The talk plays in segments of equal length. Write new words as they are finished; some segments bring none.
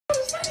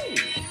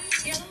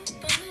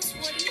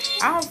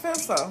I don't feel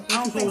so.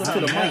 I don't think so. To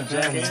the mic,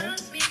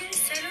 jackass.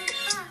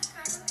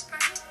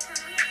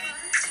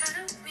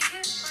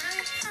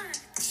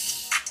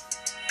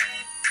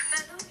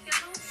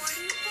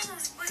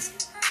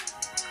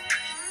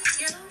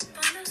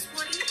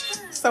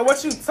 So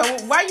what you? So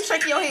why you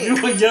shaking your head?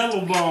 You a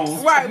yellow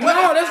bone. Right. What,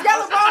 No, that's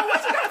yellow bone.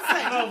 What you got to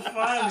say? So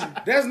funny.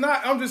 That's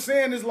not. I'm just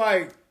saying it's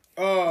like.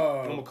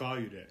 I'm gonna call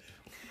you that.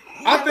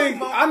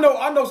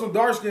 I know some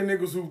dark skinned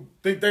niggas who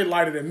think they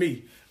lighter than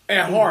me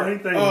at heart.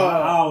 think they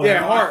lighter. Yeah,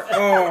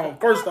 heart.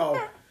 First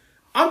off,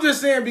 I'm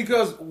just saying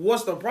because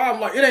what's the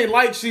problem? Like it ain't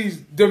like she's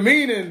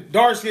demeaning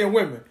dark skinned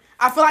women.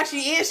 I feel like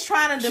she is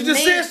trying to She demean.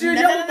 just said she a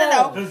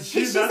yellow bone.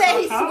 She That's said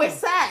her he color. switched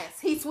sides.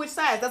 He switched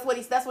sides.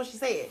 That's what she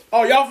said.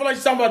 Oh, y'all feel like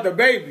she's talking about the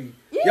baby.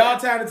 Yeah. Y'all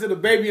tied into the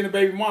baby and the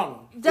baby mama.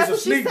 That's what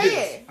It's a she sneak said.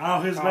 diss.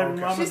 Oh, his baby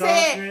okay. mama She dark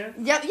said,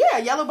 skin? yeah,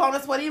 yellow bone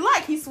is what he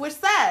like. He switched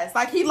sides.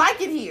 Like he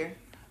like it here.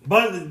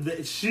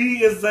 But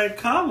she is that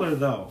color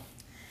though.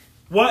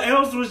 What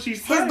else was she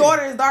saying? His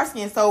daughter is dark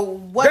skinned, so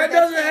what? That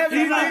doesn't have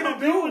He's not anything gonna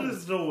to do do with with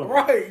his daughter.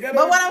 Right.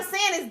 But what I'm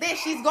saying is this: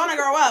 she's gonna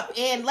grow up,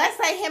 and let's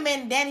say him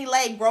and Danny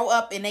Lake grow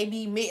up and they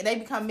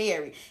become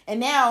married, and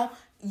now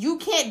you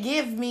can't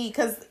give me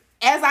because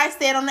as I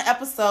said on the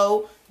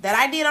episode that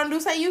I did on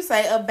Do Say You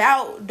Say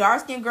about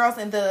dark skinned girls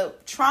and the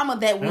trauma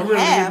that we That really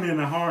hit have. me in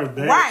the heart.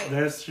 Right.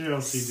 That's true.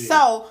 She did.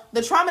 So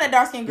the trauma that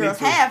dark skinned girls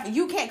too. have,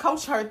 you can't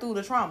coach her through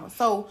the trauma.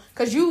 So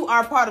because you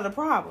are part of the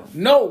problem.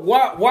 No,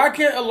 why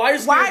can't a light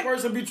Why- skinned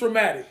person be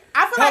traumatic?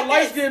 I feel How like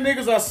light skinned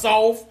niggas are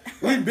soft.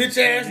 We bitch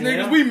ass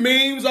niggas. We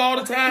memes all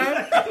the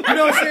time. You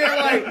know what I'm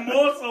saying? Like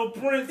more so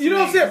Prince. you know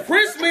what I'm saying?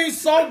 Prince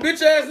means soft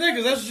bitch ass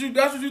niggas.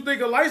 That's what you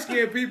think of light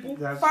skinned people.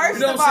 First You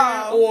know of what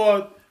I'm all, saying?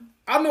 Or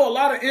I know a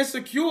lot of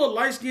insecure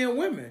light skinned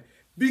women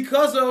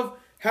because of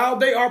how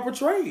they are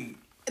portrayed.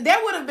 there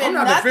would have been I'm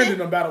not nothing. defending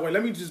them, by the way.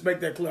 Let me just make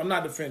that clear. I'm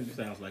not defending.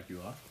 Sounds like you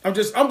are. I'm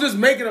just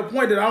making a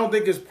point that I don't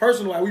think it's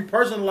personal. Like we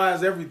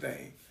personalize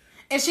everything.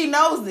 And she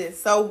knows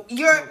this. So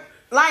you're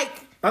like,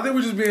 I think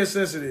we're just being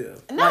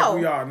sensitive. No. Like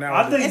we are now.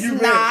 I think it's you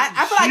not. meant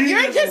I feel like she you're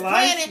is just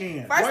playing it.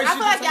 light-skinned. First, Why I she feel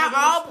like just y'all talking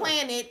all about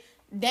playing it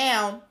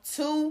down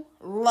too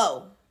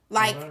low.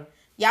 Like, Okay.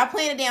 y'all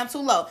playing it down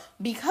too low.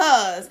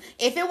 Because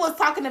if it was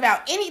talking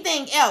about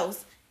anything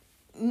else,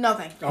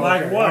 nothing.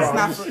 Like Okay, what? all right. That's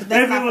not for- If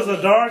that's it not was for a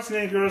me. dark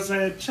skinned girl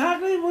saying,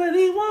 chocolate, what do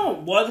you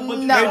want? What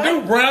No. They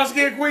do brown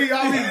skin queen.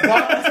 Y'all be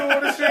bopping to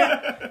it and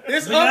shit.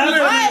 It's But that's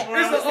uplifting. what-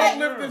 It's but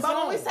an uplifting But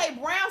when we song. say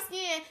brown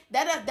skin,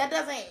 that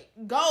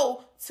doesn't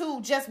go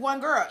to just one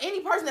girl.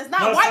 Any person that's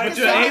not No, white but can But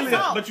sing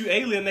that song. you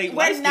alienate We're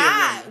light-skinned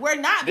not. women. We're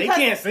not. They Because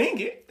can't sing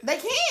it. They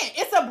can't.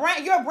 It's a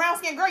brown. You're a brown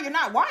skinned girl. You're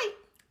not white.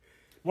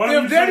 Why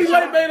don't If you say Daddy Lake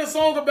chocolate? made a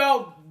song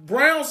about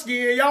brown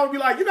skin, y'all would be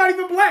like, you're not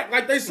even black.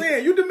 Like they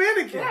saying, you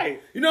Dominican.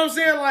 Right. You know what I'm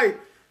saying? Like,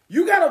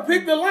 you gotta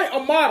pick the light.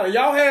 Amada,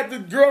 y'all had the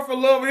girl for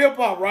Love and Hip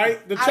Hop,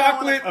 right? The I don't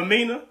chocolate.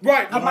 Amina.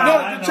 Right. Amada, No,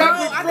 I the know.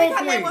 chocolate I think her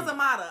queen. name was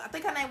Amada. I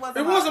think her name was It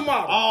Amada. was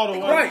Amada. All the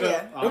way. Right.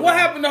 Yeah. And what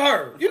happened to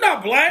her? You're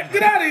not black.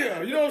 Get out of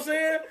here. You know what I'm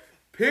saying?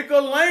 Pick a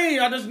lane.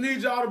 I just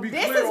need y'all to be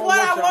This clear is on what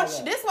I y'all want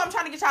you. This is what I'm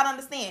trying to get y'all to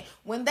understand.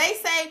 When they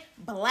say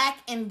black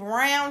and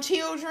brown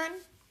children,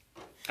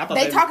 I thought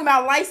they talking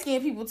about light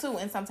skinned people too,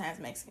 and sometimes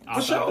Mexicans.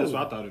 I thought that's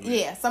what I thought it meant.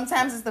 Yeah,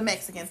 sometimes it's the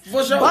Mexicans.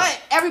 For sure. But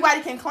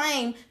everybody can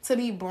claim to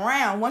be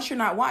brown once you're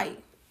not white.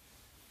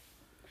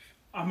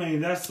 I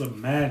mean, that's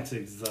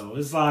semantics, though.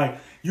 It's like,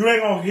 you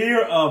ain't gonna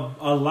hear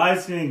a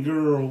light-skinned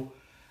girl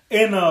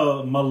in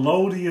a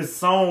melodious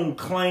song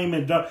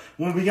claiming dark.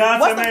 When Beyonce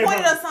What's the made point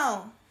of her, the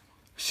song?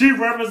 she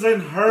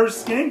represents her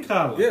skin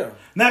color. Yeah.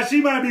 Now,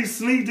 she might be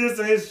sneak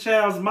dissing his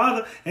child's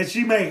mother, and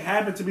she may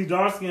happen to be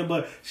dark-skinned,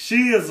 but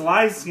she is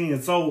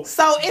light-skinned. So,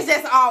 So it's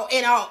just all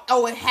in all.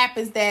 Oh, it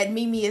happens that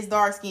Mimi is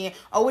dark skinned.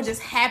 Oh, it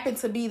just happened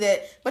to be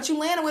that. But you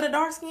landed with a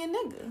dark skinned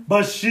nigga.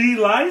 but she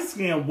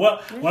light-skinned.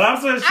 What I'm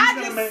saying, she's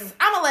gonna make...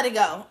 I'm gonna let it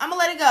go. I'm gonna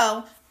let it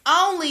go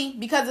only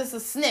because it's a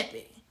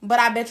snippet. But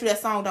I bet you that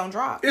song don't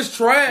drop. It's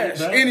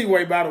trash Okay.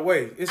 anyway, by the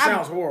way. It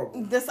sounds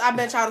horrible. I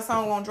bet y'all the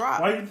song won't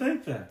drop. Why you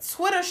think that?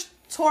 Twitter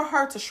tore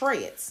her to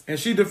shreds, And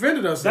she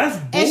defended herself. That's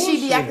and bullshit.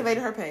 she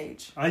deactivated her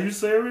page. Are you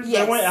serious?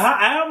 Yes. Her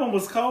album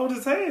was cold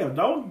as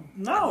hell.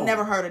 No.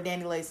 Never heard a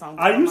Danny Lay song.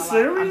 Are in you my life.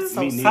 serious? I'm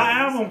so Me Her neither. sorry.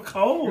 album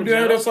cold. You didn't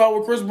hear Joe. that song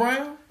with Chris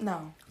Brown?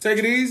 No. Take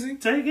it easy.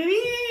 Take it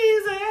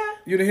easy.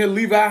 You didn't hear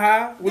Levi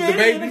High with the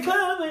Get in baby?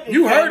 club and-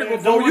 You heard it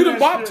before. Doing You done that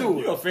bop shit. to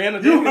You a it. fan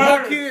of You that?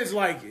 heard- My kids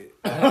like it.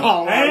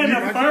 Oh, And you the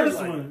got first kids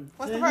like one.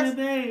 What's the first?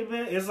 Baby.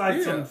 It's like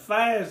Yeah. some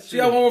fast She shit.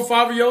 got one with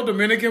Fabio,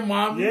 Dominican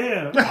mom.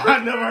 Yeah.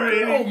 I never heard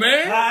Oh, any.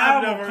 man. Her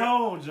I've album never-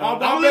 cold, Joe. I I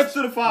bet-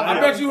 listen to the I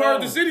five. bet you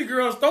heard the City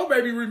Girls Throw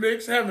Baby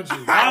remix, haven't you?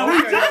 We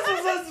Okay. just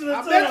was listening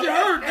I to bet it. you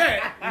heard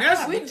that.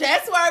 That's We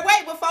just were.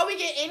 Wait, before we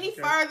get any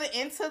further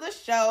into the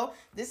show,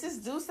 this is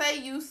Do Say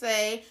You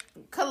Say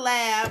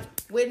collab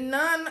with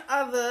none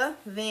other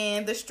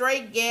than the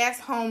Straight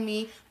Gas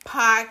Homie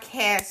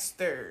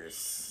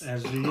Podcasters.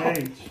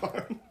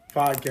 SGH.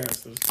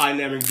 podcasters.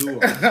 Dynamic duo.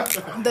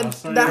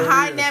 The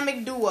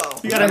dynamic duo.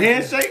 You got a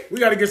handshake? We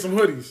got to get some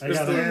hoodies. I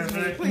got a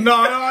handshake.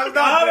 No, it's not.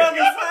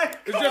 I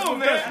It's just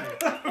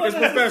professional. It's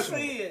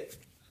professional.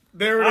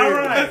 There it is. All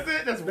right. That's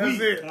it. That's That's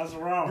weak. it. That's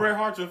wrong. Bret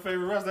Hart's your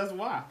favorite wrestler. That's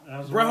why.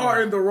 That's Bret wrong.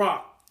 Hart and The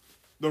Rock.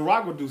 The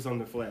Rock would do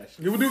something flash.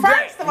 You would do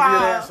First that. of all- You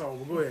get asshole.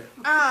 Go ahead.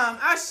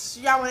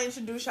 Y'all want to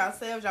introduce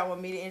yourselves? Y'all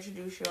want me to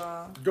introduce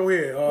y'all? Go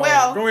ahead.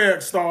 Well- Go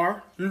ahead,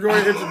 Star. You go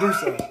ahead and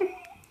introduce her.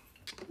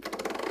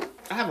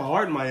 I have a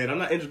heart in my head. I'm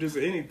not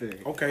introducing anything.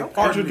 Okay.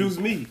 Introduce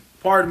me.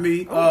 Pardon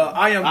me.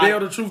 I am Dale,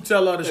 the truth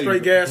teller of the There Straight you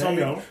go. Gas There you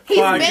Homie go. He's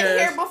podcast. been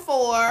here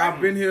before.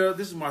 I've been here.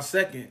 This is my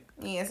second.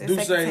 Yes, Do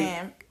it's say- second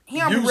time.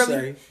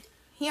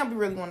 He don't be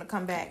really want to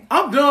come back.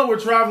 I'm done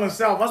with traveling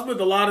south. I spent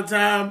a lot of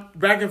time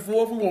back and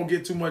forth. We won't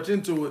get too much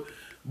into it.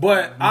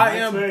 But I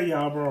am. tell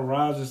y'all, bro,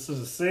 Rogers to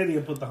the city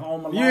and put the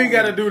home alone. You ain't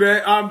got to do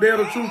that. I'm Dale,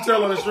 the truth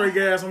teller of the Straight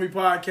Gas Homie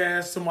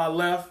podcast. To my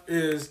left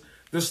is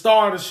the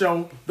star of the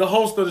show, the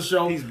host of the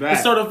show, He's back.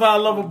 the certified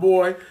lover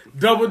boy,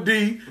 Double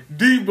D,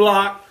 D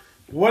Block,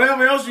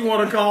 whatever else you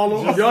want to call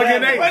him. Y'all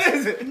get that. What eight.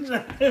 is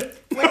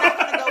it? We're not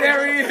gonna go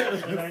There he with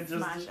is. It ain't It's just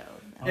my show.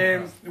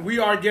 And we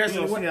are You guessing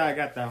know, what. see how I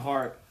got that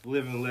heart,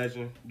 living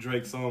legend,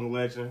 Drake song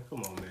legend.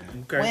 Come on,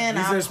 man. Okay. When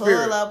He's I in pull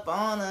spirit. up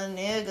on a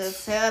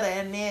nigga, tell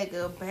that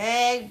nigga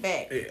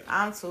back. Yeah.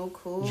 I'm too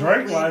cool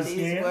Drake with light these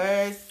skin.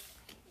 words.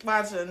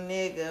 Watch a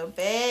nigga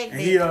back.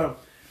 And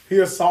he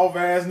a soft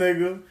ass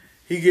nigga.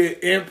 He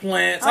get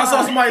implants. I saw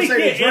Uh-huh. somebody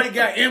say that Drake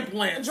got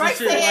implants. and Drake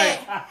shit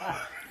said, like,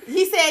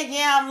 he said,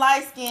 yeah, I'm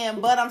light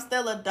skinned, but I'm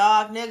still a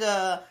dog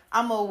nigga.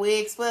 I'm a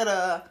wig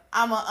splitter.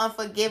 I'm an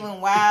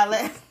unforgiving wild.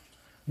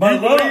 But you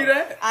look, believe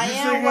that? I you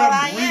am think what I'm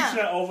I am.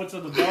 reaching over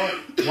to the dog.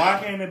 Why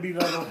can't it be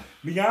the other?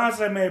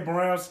 Beyonce made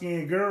brown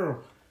skinned girl.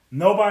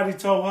 Nobody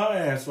told her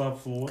ass up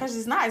for it. Because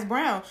it's not. It's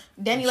brown.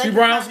 Danny She Lake.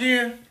 brown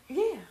skin?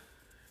 Yeah.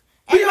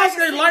 Beyonce Everybody can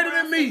sing lighter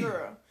brown than skin me.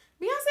 girl.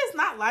 Beyonce's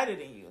not lighter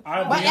than you.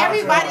 But But Beyonce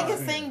everybody light can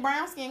skin. sing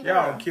brown skin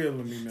Y'all girl.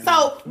 killing me, man.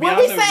 So when Beyonce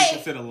we would be say,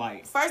 considered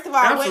light. first of all,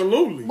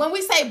 Absolutely. when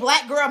we say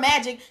black girl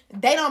magic,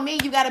 they don't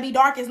mean you got to be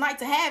dark as night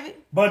to have it.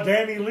 But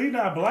Danny Lee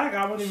not black.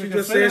 I wouldn't even She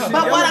just consider said her. she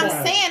But what yellow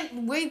I'm black.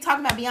 saying, we're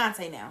talking about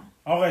Beyonce now.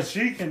 Okay,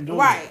 she can do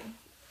Right. it.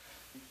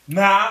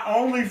 Now, I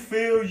only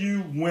feel you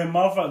when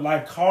motherfuckers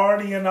like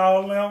Cardi and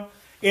all them,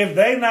 if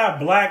they not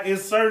black,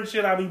 it's certain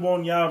shit I be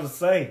wanting y'all to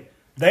say.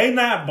 They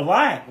not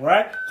black,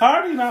 right?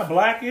 Cardi not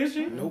black, is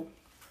she? Nope.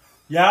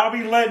 Y'all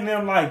be letting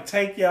them like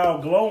take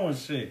y'all glow and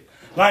shit.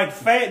 Like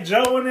Fat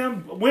Joe and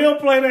them, we don't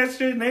play that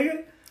shit,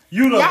 nigga.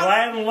 You the Y'all-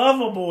 Latin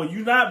lover boy.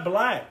 You not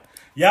black.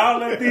 Y'all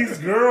let these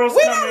girls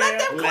We come don't in. let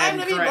them claim Latin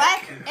to be crack.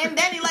 black. And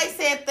Danny Lake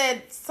said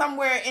that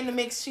somewhere in the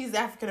mix, she's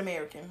African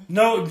American.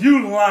 No,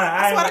 you lying.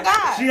 I swear to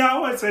God. She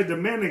always say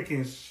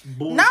Dominican.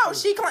 Bullshit. No,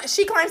 she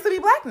claims to be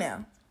black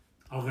now.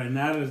 Okay,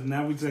 now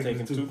we taking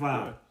Taking it too too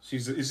far. far.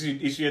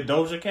 Is she a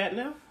Doja Cat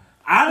now?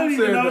 I didn't Who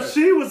even said know that?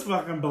 she was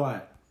fucking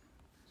black.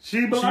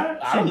 She black?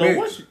 I don't know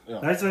what she.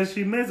 They say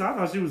she mixed. I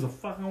thought she was a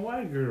fucking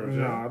white girl.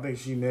 Nah, I think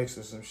she next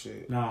to some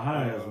shit. Nah,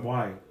 her ass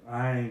white.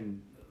 I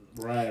ain't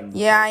riding.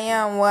 Yeah, I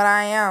am what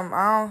I am.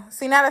 I don't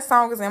see now that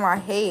song is in my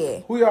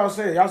head. Who y'all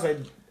say? Y'all say,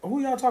 who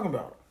y'all talking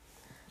about?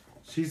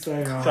 She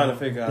say Trying to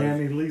figure out.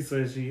 Danny Lee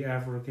says she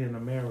African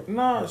American.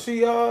 No, she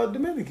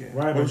Dominican.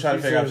 Right, We're but trying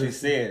to figure out if she said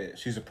said it.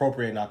 She's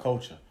appropriating our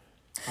culture.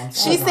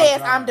 She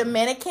says, I'm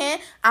Dominican,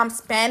 I'm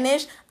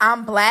Spanish,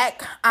 I'm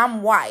black,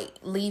 I'm white.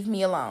 Leave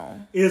me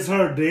alone. Is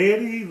her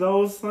daddy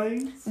those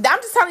things? I'm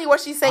just telling you what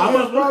she said. I'm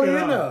What's probably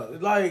Look in it up. there?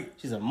 Like,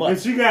 She's a If mutt.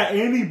 she got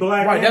any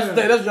black right, in that's her,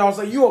 the thing. That's what y'all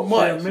say. You a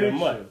mutt. she a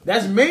mixture.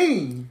 That's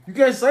mean. You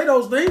can't say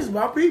those things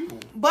about people.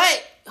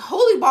 But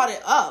Hooli brought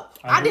it up.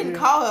 I didn't did.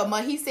 call her,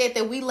 but he said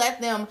that we let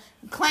them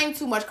claim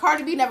too much.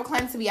 Cardi B never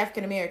claimed to be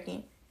African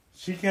American.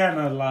 She kind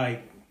of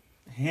like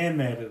hint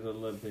at it a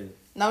little bit.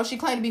 No, she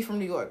claimed to be from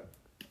New York.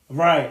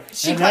 Right.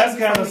 She and that's claims to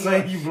be kind from of New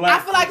saying York. you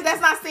black. I feel like that's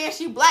not saying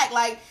she black.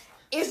 Like,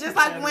 it's just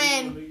like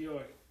when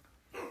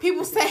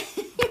people say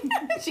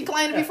she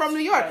claimed to be from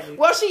New York.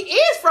 Well, she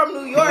is from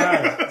New York.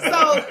 Right.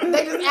 So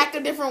they just act a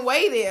different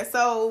way there.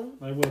 So,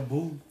 Like with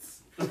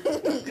boots.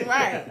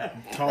 right.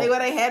 Talk, They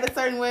ahead a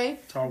certain way.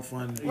 talk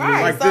funny.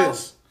 Right, Like so-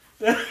 this.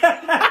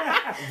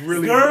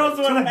 Really. Girls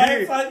too want to act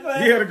big. like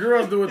that? Yeah, the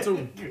girls do it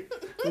too.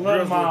 Little Girls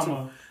do it mama.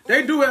 too.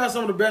 They do have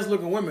some of the best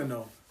looking women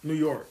though. New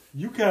York.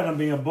 You kind of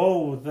being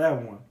bold with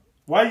that one.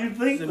 Why you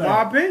think In that?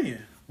 my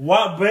opinion.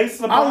 What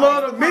based I upon?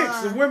 love the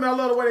mix. The women, I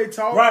love the way they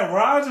talk. Right,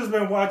 Roger's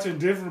been watching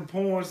different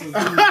porn since he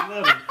was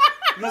little.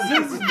 Because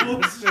this is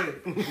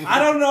bullshit. I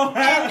don't know And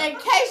how. in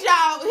case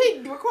y'all,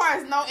 he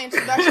requires no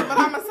introduction, but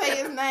I'm going to say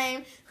his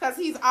name because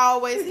he's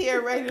always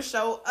here ready to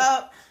show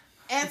up.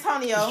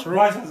 Antonio.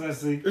 Watch as I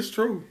see. It's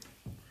true.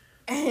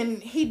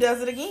 And he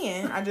does it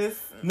again. I just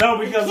No,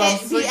 because I'm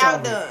can't be sick of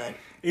outdone.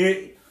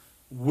 it.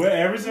 Where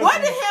ever since What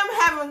did him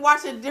having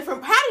watching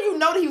different? How do you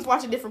know that he was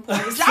watching different porn?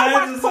 Did y'all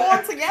watch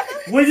porn together?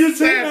 when you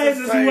Sad to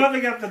teenagers, say. you other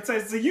got the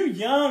taste. See, you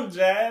young,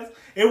 Jazz.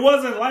 It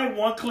wasn't like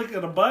one click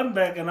of the button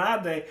back in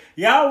our day.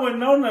 Y'all wouldn't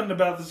know nothing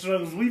about the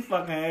struggles we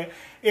fucking had.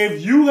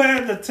 If you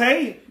had the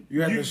tape,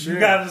 You have to share You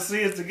got to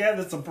see it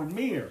together. It's a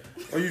premiere.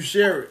 or you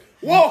share it.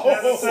 Whoa!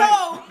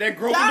 So That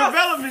growth and y'all-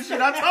 development shit,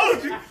 I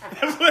told you.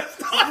 That's what it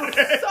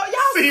started. So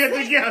y'all See it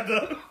see-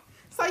 together.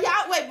 So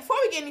y'all wait before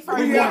we get any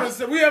further.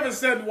 We haven't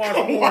said to watch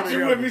porn Watch it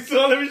together. with me,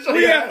 son. Let me show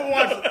We you.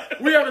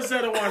 haven't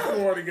said to watch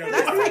porn together.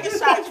 Let's take a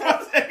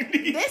shot.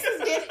 Technique. This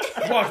is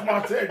getting Watch my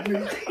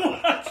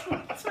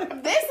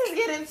technique. this is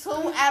getting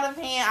too out of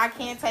hand. I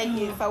can't take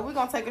it. So we're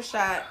gonna take a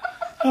shot.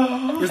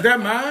 Is that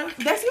mine?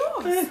 That's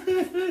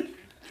yours.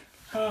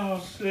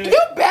 Oh, shit. You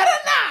better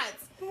not.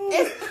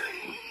 It's,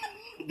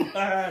 What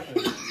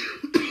happened?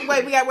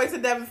 wait, we gotta wait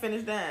till Devin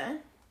finish done.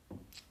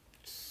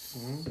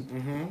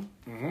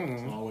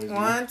 Always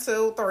 1,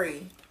 2,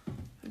 3.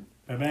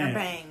 Bang.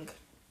 Bang.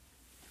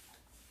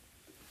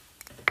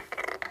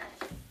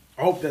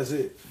 I hope that's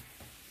it.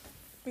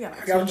 We got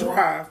I gotta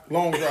drive.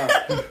 Long drive.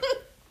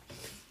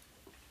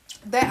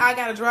 That I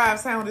gotta drive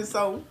sounded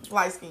so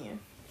light skinned.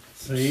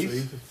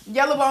 See?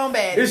 Yellow bone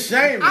bad. It's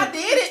shaming. I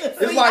did it.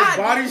 It's like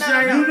body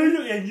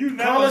shaming. You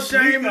never Color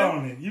speak shaming.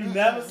 on it. You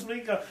never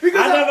speak on it.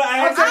 Because I never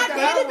asked I I take did the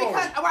it high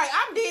because road. I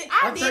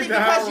I'll did take it the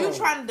because high you road.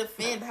 trying to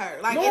defend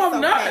her. Like No, it's I'm okay.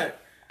 not.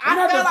 I'm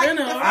not feel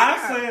defending you her. I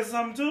defend said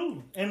something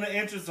too, in the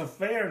interest of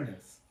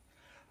fairness.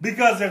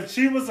 Because if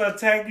she was to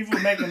attack you for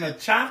making a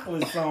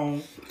chocolate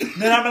song,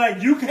 then I'd be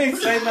like, you can't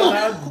say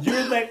nothing.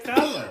 You're that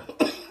color.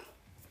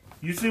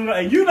 You see what?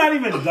 And you're not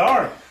even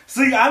dark.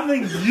 See, I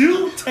think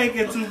you take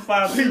it too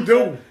far. She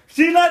do.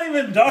 She's not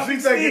even dark. She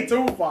take it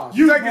too far. She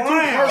You take it too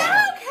blind. personal.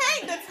 Y'all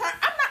can't determine.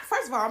 I'm not.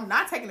 First of all, I'm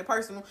not taking it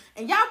personal,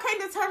 and y'all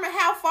can't determine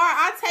how far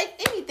I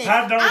take anything.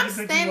 How dark I'm you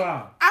think you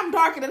are? I'm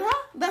darker than her.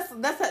 That's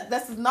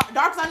as not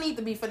dark as I need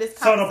to be for this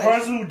So the conversation.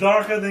 person who's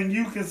darker than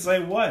you can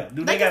say what?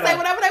 Do they can gotta- say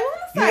whatever they want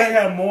to Do they say.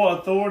 have more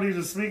authority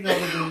to speak on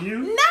it than you?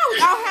 No,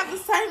 y'all have the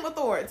same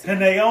authority. Can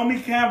Naomi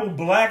Campbell,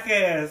 black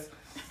ass,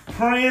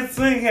 praying,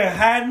 sing her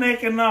high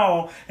neck and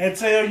all, and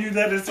tell you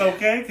that it's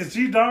okay? Because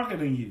she's darker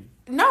than you.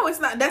 No, it's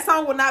not. That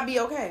song will not be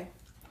okay.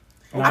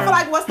 I Okay. feel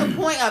like what's the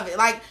point of it?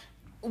 Like,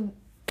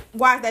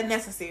 why is that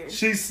necessary?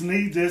 She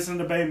sneaked this in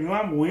the baby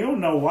mama. We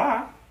don't know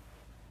why.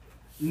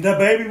 The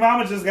baby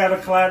mama just got to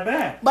clap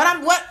back.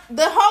 But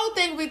the whole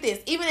thing with this,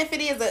 even if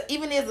it is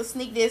a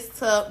sneak diss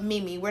to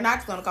Mimi, we're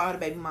not gonna call her the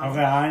baby mama.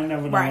 Okay, I ain't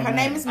never known Right, her that.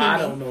 name is Mimi. I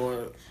don't know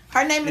her.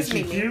 Her name Is is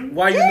she Mimi. cute?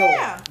 Why you know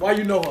Yeah. her? Why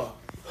you know her?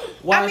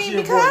 Why I is mean, she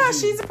because important to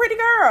she's you? a pretty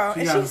girl. She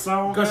And got a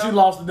song. Because she girl?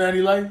 lost to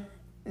Danny Lay.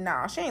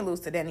 No, she ain't lose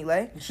to Danny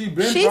Lay. She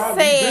been She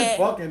probably said-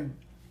 been fucking.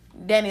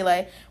 Danny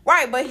Lay,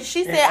 right? But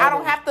she said And I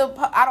don't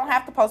others.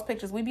 have to post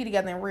pictures. We be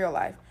together in real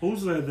life. Who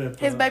said that?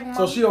 His baby So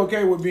mama. she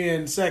okay with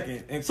being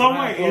second? And So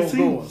behind wait, is closed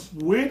he doors?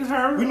 with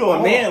her? We know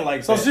a man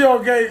like So that. she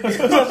okay?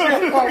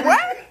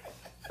 What?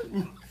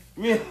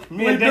 Me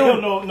We and do.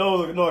 Daniel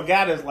know a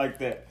guy that's like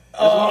that. As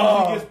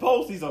long as he gets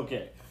posts, he's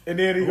okay. And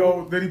then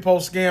he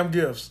post scam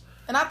gifts.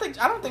 And I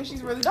don't think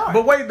she's really dark.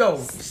 But wait though,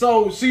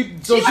 so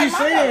she's like my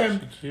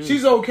saying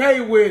she's okay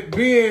with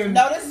being.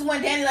 No, this is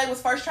when Danny Lay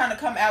was first trying to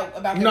come out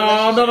about the No,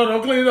 relationship.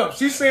 don't clean it up.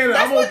 She's saying that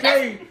That's I'm what-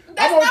 okay.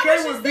 that's I'm not okay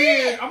what she with being.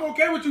 said. I'm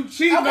okay with you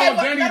cheating Okay, on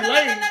but Danny no.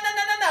 Lay.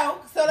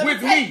 So let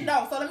With me tell me. you,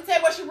 so let me tell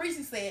you what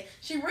Sharice said.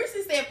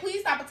 Sharice said, "Please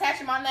stop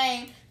attaching my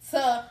name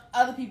to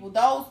other people.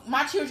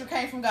 My children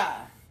came from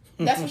God."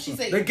 That's what she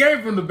said. They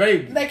came from the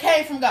baby. They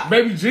came from God.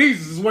 Baby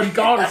Jesus is what he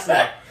called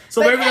herself.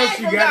 So They maybe that's came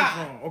she from got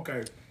God. it from.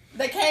 Okay.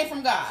 They came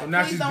from God. So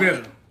now Please she's don't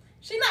bitter.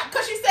 She not,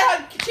 cause she said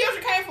her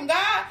children came from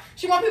God.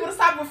 She want people to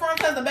stop referring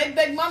to her as the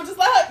baby mama. Just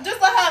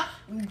let her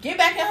get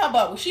back in her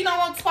bubble. She don't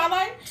want the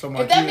spotlight. So my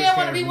If that kids man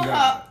want to came be with from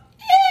her, God.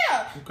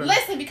 yeah. Okay.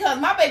 Listen, because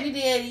my baby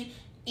daddy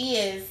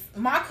is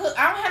my cousin.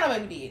 I don't have no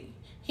baby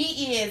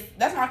daddy.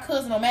 That's my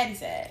cousin on Maddie's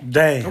side.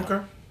 Damn.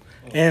 Okay.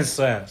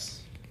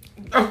 Incest.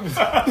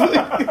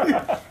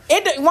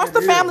 Once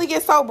the family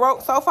gets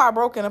so far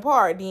broken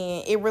apart,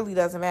 then it really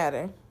doesn't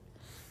matter.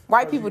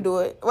 White people do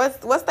it.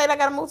 What state I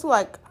gotta move to?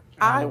 Like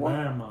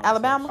Iowa,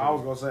 Alabama. I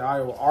was gonna say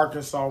Iowa,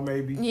 Arkansas,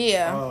 maybe.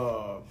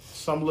 Yeah.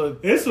 Some little.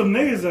 It's some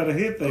niggas that'll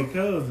hit their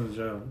cousins,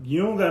 yo.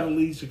 You don't gotta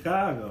leave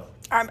Chicago.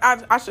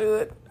 I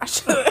should. I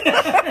should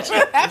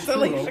have to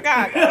leave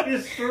Chicago.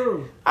 It's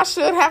true. I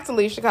should have to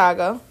leave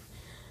Chicago.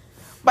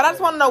 But I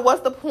just want to know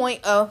what's the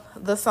point of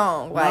the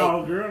song. Like,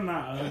 No, girl,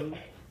 not ugly.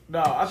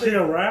 No, I She think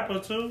a rapper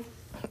too.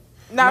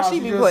 no, she she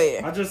be just-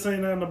 playing. I just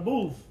seen her in the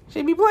booth.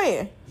 She be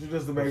playing. she's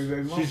just the baby She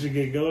mama. should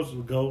get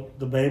go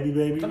the baby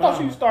I thought she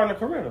mama. was starting a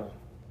career though.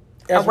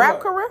 That's rap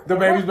what? career? The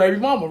baby's baby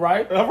mama,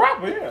 right? A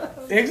rapper, yeah.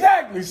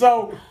 Exactly.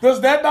 So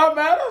does that not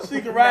matter?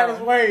 She can ride his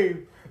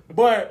wave,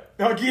 but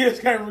her kids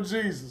came from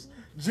Jesus.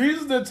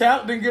 Jesus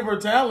didn't give her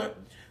talent.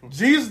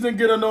 Jesus didn't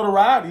get her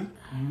notoriety.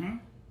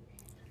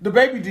 The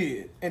baby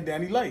did, and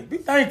Danny Lay. Be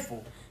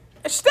thankful.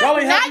 Y'all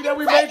ain't happy that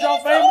we made y'all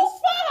famous?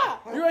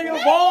 You ain't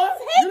even born.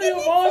 You ain't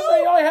even born.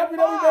 Say y'all ain't happy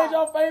that we made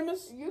y'all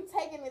famous. You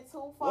taking it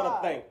too What far.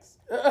 a thanks.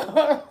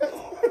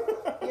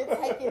 You're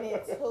taking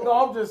it too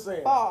No, I'm just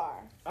saying. far.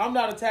 I'm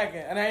not attacking,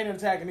 and I ain't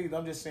attacking either.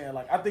 I'm just saying,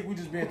 like, I think we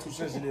just being too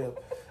sensitive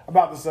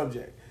about the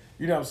subject.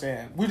 You know what I'm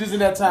saying? We just in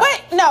that time.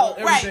 But no,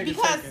 where right? everything is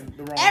Because taken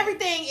the wrong way.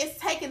 everything is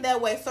taken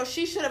that way. So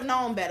she should have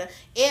known better.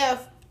 If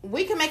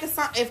we can make a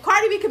song. If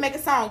Cardi B can make a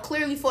song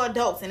clearly for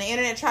adults, and the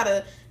internet try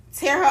to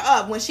tear her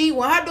up when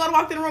her daughter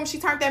walked in the room, she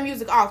turned that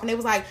music off, and it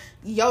was like,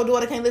 your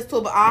daughter can't listen to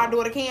it, but our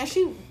daughter can.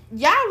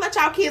 Y'all let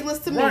y'all kids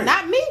listen to me, Right.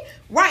 not me.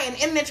 Right, and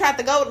the internet tried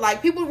to go,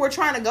 like, people were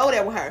trying to go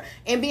there with her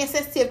and being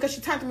sensitive because she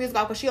turned the music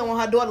off because she don't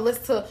want her daughter to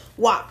listen to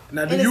WAP.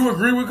 Now, do you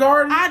agree with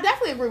Cardi? I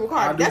definitely agree with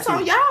I Cardi. do That's too.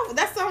 on y'all.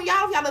 That's on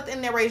y'all if y'all let the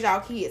internet raise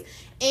y'all kids.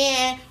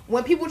 And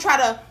when people try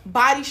to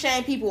body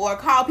shame people or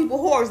call people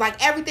whores,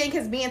 like, everything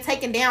is being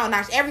taken down a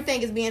notch.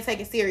 Everything is being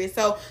taken serious.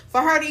 So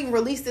for her to even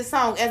release this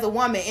song as a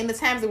woman in the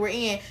times that we're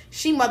in,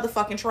 she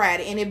motherfucking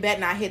tried it, and it bet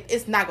not hit.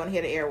 It's not gonna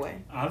hit the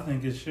airway. I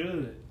think it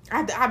should.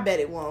 I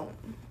bet it won't.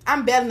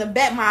 I'm betting to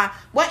bet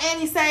what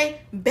Annie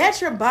say,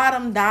 bet your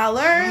bottom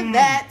dollar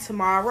that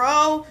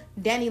tomorrow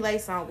Danny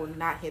Lay's song will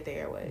not hit the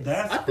airways.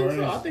 That's I think crazy.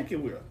 so. I think it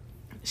will.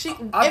 She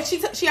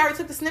already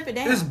took the snippet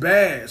down. It's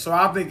bad, so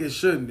I think it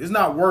shouldn't. It's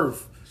not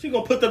worth. She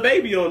gonna put the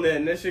baby on there,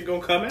 and that shit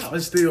gonna come out.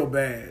 It's still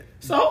bad.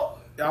 So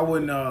I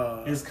wouldn't.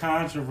 It's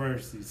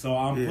controversy, so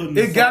I'm Yeah. putting.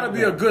 It got to song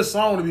be a out. good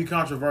song to be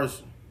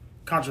controversial.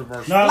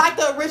 Controversial. No, Like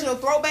the original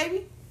Throw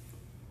Baby.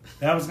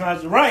 that was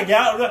right,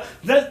 y'all.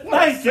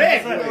 Thank you.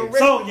 segue.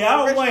 So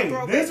y'all Original wait.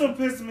 throwback. This will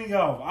piss me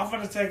off. I'm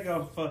gonna take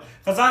up for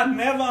because I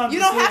never understood. You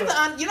don't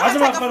have to. You don't I'm have to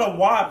talking take about a. for the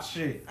WAP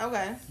shit.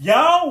 Okay.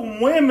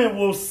 Y'all women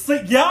will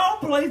sing. Y'all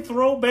play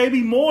Throw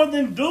Baby more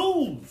than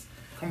dudes.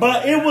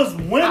 But it was I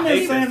women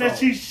hate saying that that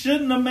song. she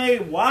shouldn't have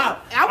made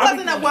WAP. I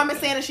wasn't a became- woman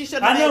saying that she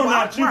shouldn't I have know made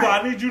not WAP, you, but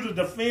right. I need you to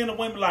defend the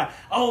women like,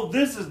 oh,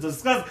 this is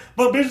disgusting.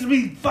 But bitches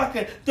be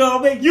fucking,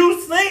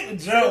 you sing,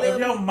 Joe. If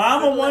your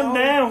mama wasn't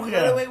down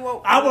here,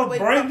 I would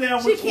break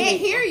down She with can't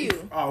you. hear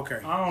you. Oh, okay.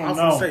 I don't was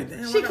know. gonna say,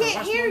 damn, She I gotta can't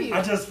watch hear my- you.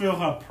 I just feel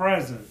her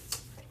presence.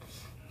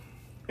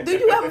 Do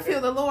you ever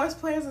feel the Lord's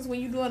presence when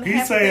you doing the He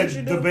happy things you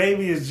said do? the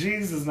baby is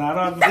Jesus. Now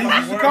I don't have to He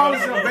used to worry call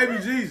about himself that.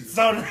 Baby Jesus.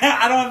 So now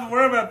I don't have to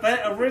worry about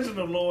that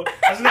original Lord.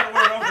 I just got to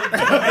worry about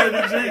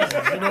the baby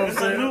Jesus. You know what I'm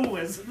saying?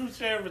 It's a new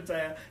sheriff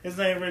town. His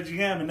name Reggie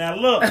Hammond. Now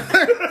look,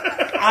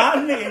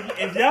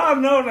 if y'all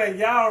know that,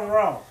 y'all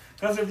wrong.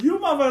 Because if you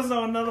motherfuckers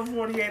on another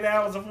 48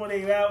 hours or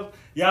 48 hours,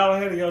 y'all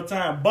ahead of your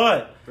time.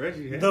 But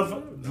Reggie, I I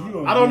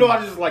don't know.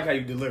 I just like how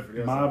you deliver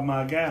it.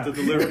 my guy. The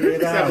delivery. 48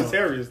 It's hours.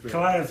 Sagittarius thing.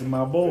 Classic,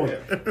 my boy.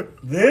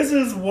 This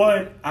is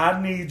what I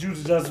need you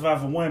to justify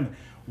for women.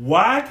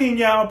 Why can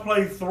y'all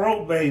play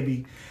Throat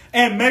Baby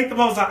and make the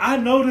most? I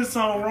know this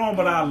song wrong,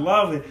 but I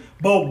love it.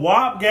 But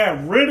WAP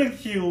got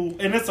ridiculed,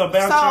 and it's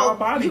about y'all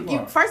body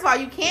parts. first of all,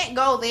 you can't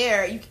go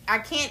there. I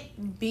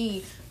can't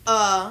be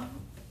a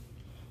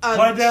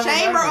Play devil's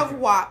shamer advocate. of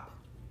WAP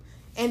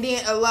and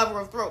then a lover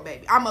of Throat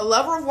Baby. I'm a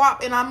lover of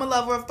WAP and I'm a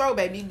lover of Throat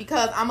Baby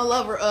because I'm a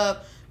lover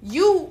of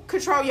you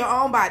control your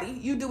own body.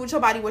 You do with your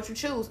body what you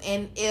choose.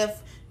 And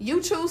if you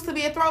choose to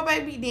be a Throat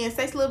Baby, then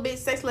sex little bitch,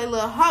 sex little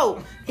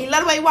hoe. He let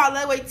the way walk,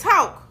 let the way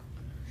talk.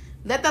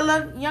 Let the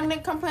little young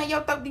nigga come play in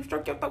your throat, deep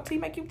stroke your throat till he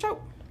make you choke.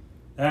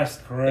 That's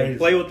crazy. And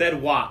play with that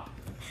WAP.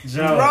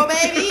 Joe, Throat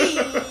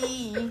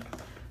Baby.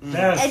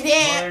 that's And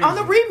then crazy. on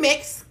the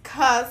remix,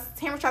 cause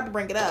Tamara tried to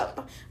bring it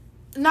up.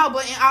 No,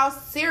 but in all What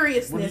did you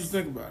seriousness,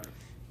 think about it?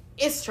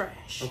 it's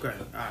trash. Okay, all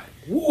right.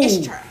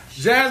 It's trash.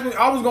 Jasmine,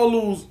 I was gonna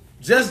lose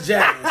just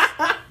Jazz.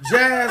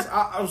 Jazz,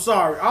 I'm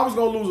sorry. I was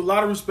gonna lose a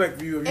lot of respect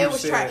for you if you It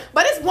was said trash.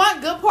 But it's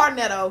one good part in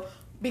that though,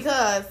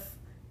 because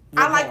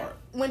What I like part?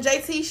 when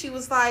JT, she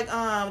was like,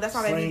 that's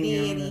my baby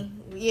Singing. daddy.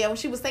 Yeah, when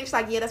she was thinking, she's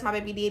like, yeah, that's my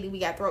baby daddy. We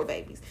got throat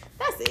babies.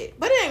 That's it.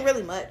 But it ain't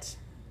really much.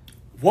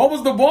 What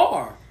was the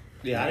bar?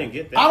 Yeah, I didn't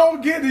get that. I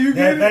don't get it. You that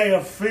get it? they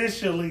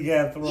officially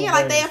got thrown. Yeah,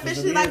 like they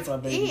officially like,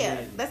 yeah,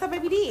 that's her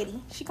baby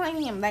daddy. She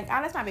claimed him like,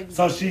 oh, that's my baby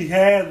So daddy. she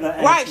had the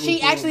Right, actual she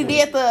throat actually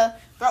baby. did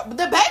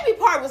the baby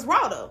part was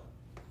raw though.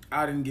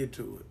 I didn't get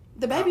to it.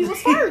 The baby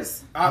was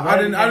first. I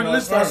didn't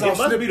listen. I It saw must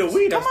be snippets. the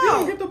weed. I Come still on.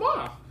 don't get the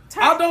bar.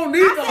 I don't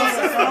need I the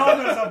said- The song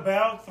is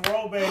about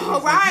throw babies.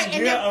 Oh, right, And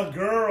and you hear then- a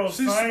girl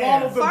She saying,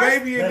 swallowed the First-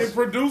 baby and then That's-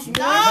 produced one.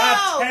 No, Not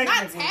not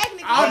technically.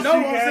 technically. I know. She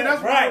I'm saying had-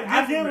 that's what right.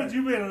 I I get from what that.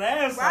 you been an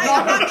asshole. Right,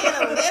 I'm not being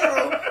a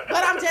literal,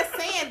 but I'm just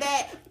saying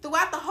that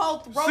throughout the whole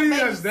throat See, baby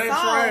that's song.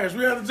 that trash.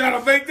 We have to try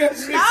to make that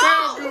shit No.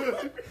 sound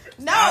good.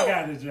 No, I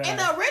got it, Jack. in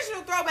the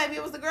original throw baby,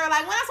 it was the girl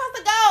like, when I'm supposed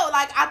to go.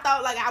 Like I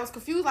thought, like I was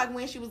confused, like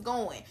when she was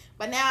going.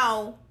 But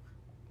now,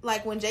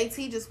 like when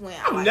JT just went,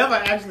 I'm I've like, never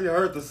actually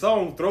heard the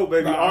song "Throw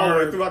Baby" all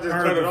the way through. I just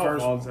heard cut it the off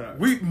first all one.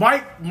 the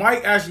time.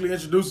 Mike actually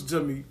introduced it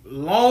to me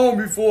long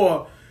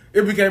before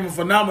it became a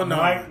phenomenon.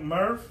 Mike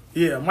Murph.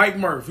 Yeah, Mike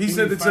Murph. He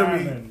sent it to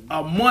me fine.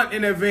 a month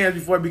in advance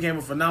before it became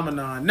a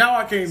phenomenon. Now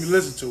I can't even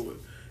listen to it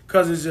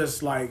because it's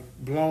just like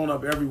blown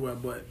up everywhere.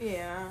 But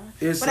yeah.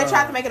 It's, But they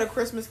tried to make it a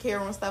Christmas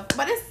carol and stuff.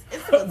 But it's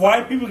a good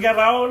White people got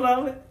a hold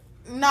of it?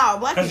 no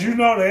black Because people. you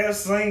know they'll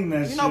sing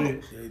that You know,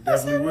 shit. they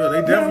definitely will.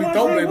 They definitely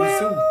throw babies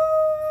too.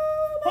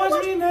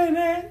 What's your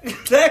name?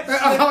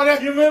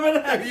 You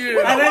remember that? Yeah. And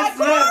White that's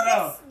not girls,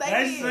 though. they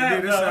That's did. Yeah,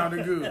 not this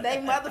sounded good. They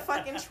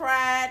motherfucking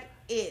tried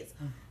it.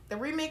 The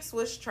remix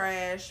was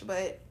trash,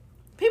 but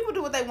people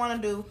do what they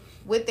want to do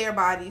with their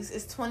bodies.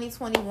 It's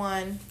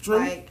 2021. True.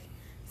 Like,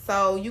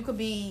 so you could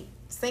be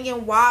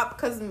singing WAP,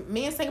 because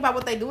men sing about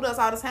what they do to us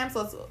all the time,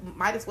 so it's,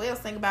 might as well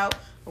sing about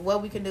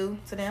what we can do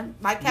to them.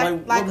 Like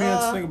what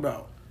men sing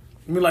about?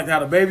 I mean, like how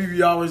the baby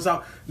be always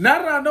talk.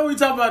 Now that I know he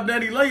talk about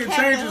Danny Lay and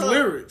change his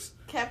lyrics.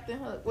 Captain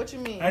Hook. What you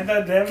mean? Ain't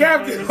that Devin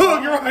Captain Hook,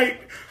 Hook, right?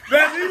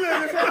 That's he You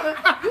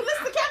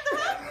listen to Captain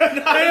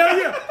Hook? Hell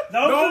yeah.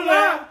 Don't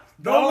lie.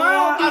 Don't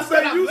lie. I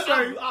say you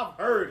say. I've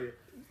heard it.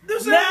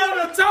 This is one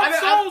of the top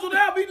songs on the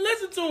album. He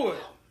listened to it.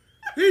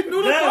 He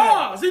knew the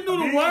bars. He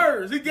knew the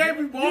words. He gave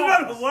me bars.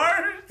 You know the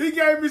words? He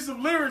gave me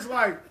some lyrics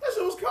like, that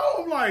shit was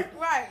cold. I'm like,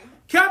 Right.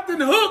 Captain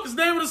Hook is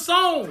the name of the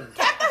song.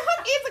 Captain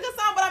Hook is a good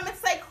song, but I meant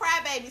to say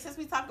Crybaby since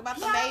we talked about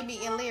the baby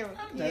and lyrics.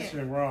 That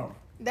shit wrong.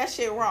 That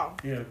shit wrong.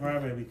 Yeah,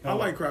 Crybaby. I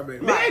like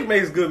Crybaby. Meg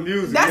makes good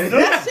music. That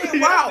shit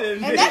wrong.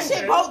 That's And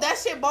that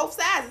shit both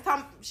sides.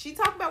 She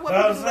talk about what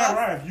That's people not do.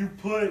 right. You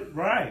put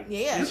right.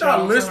 Yeah. You're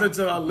not listening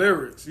to her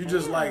lyrics. You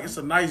just like, it's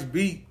a nice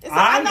beat.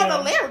 I know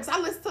the lyrics. I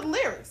listen to the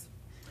lyrics.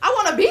 I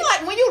want to be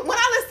like when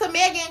I listen to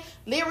Megan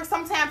lyrics.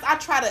 Sometimes I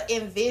try to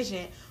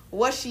envision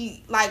what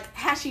she like,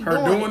 how she Her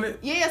doing it?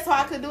 Yeah, so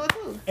I could do it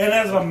too. And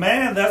as a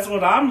man, that's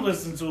what I'm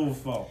listening to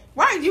for.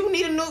 Right, you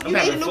need a new. You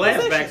need a new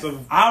flashbacks position.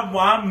 of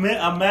I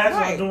imagine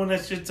Right. doing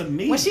that shit to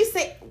me. When she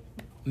said,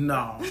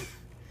 No.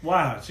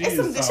 wow, she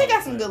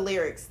got some good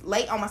lyrics.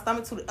 Late on my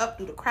stomach, up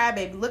through the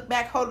crybaby. Look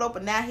back, hold it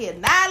open. Now he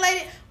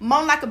annihilated.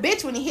 Moan like a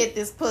bitch when he hit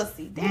this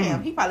pussy.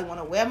 Damn, he probably want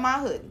to wear my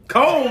hoodie.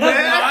 cold,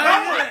 man.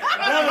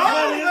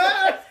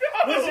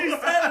 When she said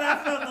it,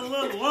 I felt a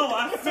little low.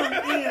 I took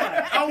in.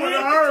 I would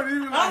have heard. He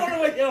was I like, want to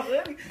wear your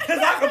hoodie because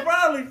I could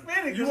probably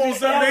fit it. you want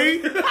something to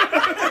eat?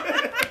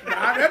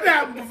 Nah, that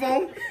happened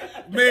before.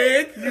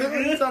 Meg,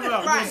 you talking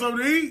about? You Right. want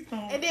something to eat?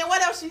 And then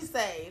what else she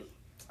say?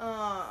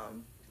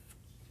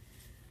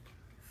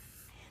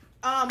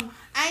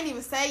 I ain't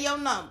even say your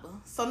number,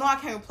 so no, I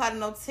can't reply to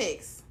no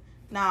text.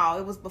 No,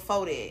 it was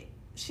before that.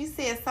 She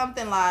said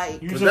something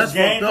like, You That's just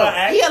gained fucked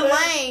her up. "He a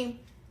accent. lame.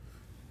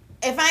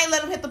 If I ain't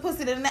let him hit the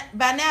pussy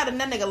by now, then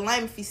that nigga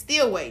lame if he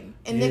still waiting,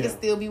 and Yeah. niggas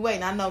still be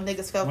waiting. I know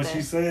niggas felt When that.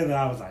 she said that,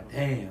 I was like,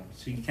 damn,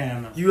 she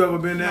kind of. You ever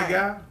been that Right.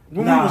 guy?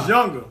 When Nah. we was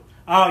younger.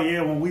 Oh,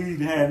 yeah, when we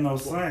had no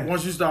son.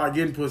 Once you start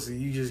getting pussy,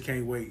 you just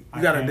can't wait. You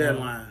I got a can't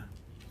deadline.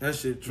 That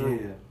shit true.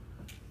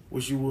 Yeah.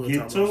 Wish you would. Get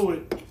talk to about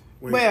it.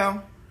 Wait.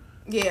 Well,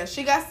 yeah,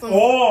 she got some.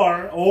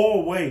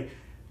 Or wait,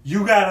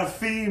 you gotta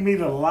feed me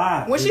the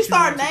lie. When that she you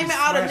started want to naming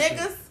all the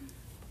express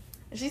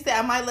niggas, she said,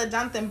 I might let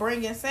Jonathan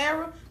bring in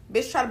Sarah.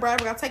 Bitch try to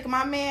brag about taking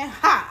my man.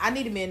 Ha! I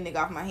need a man nigga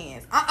off my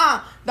hands.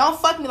 Don't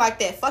fuck me like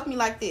that. Fuck me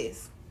like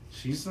this. it.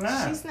 She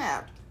snapped. She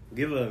snapped.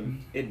 Give her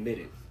admit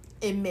it.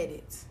 Admit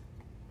it.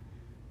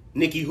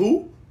 Nikki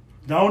who?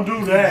 Don't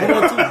do that.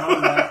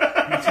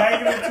 You're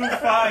taking it too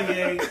far,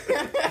 Ye.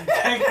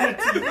 You're taking it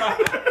too far.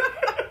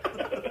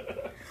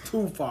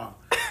 Too far.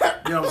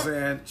 You know what I'm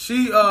saying?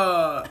 She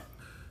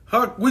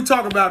we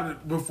talked about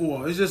it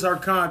before. It's just her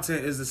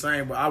content is the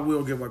same, but I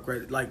will give her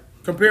credit. Like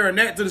comparing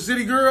that to the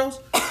City Girls,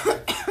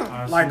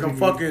 like a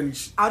fucking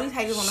All these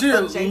haters want to shit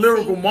fuck JC.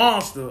 lyrical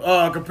monster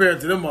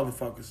compared to them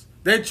motherfuckers.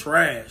 They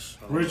trash.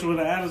 Rich with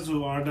an attitude,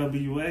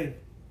 RWA.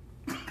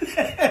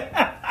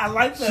 I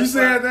like that. She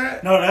said song.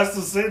 that? No, that's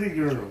the City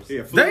Girls.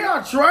 Yeah, They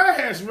are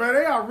trash, man.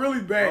 They are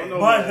really bad. know.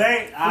 But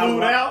they, I Flued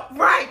like- out.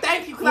 Right,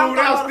 thank you. 'cause I was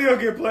Flued out gonna- still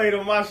get played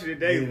on my shit Yeah,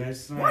 daily.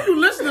 that's Why you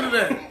listening to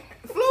that?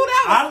 Flued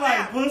out. I was like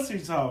snap. pussy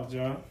talk,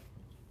 Joe.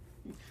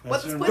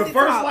 What's That's pussy your-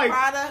 first, talk? like,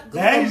 Prada, that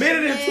Gucci, is-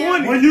 minute and Chanel.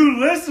 20. When you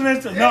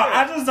listening to, no,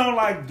 I just don't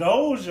like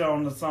Doja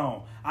on the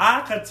song.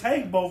 I could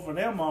take both of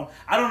them on.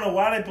 I don't know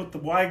why they put the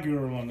white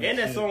girl on And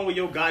that shit. song with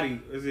Yo Gotti.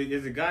 Is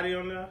it Gotti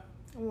on there?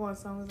 What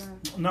song was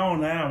that? No,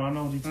 now I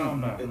know what you're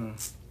talking about.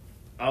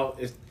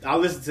 I'll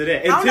listen to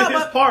that. I don't Until know,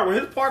 his but- part.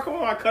 When his part come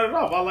on, I cut it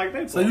off. I like that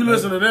part. So you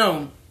listen to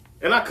them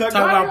And I cut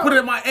talking Gotti about off. put it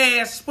in my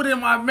ass, put it in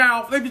my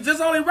mouth. They be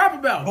just all they rap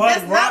about. But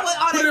That's not what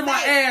all put they it in my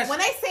say. ass. When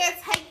they said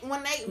take,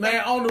 when they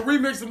Man, on the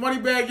remix of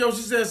Moneybag Yo,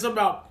 she said something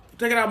about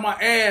take it out my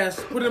ass,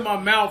 put it in my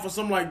mouth or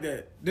something like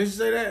that. Didn't she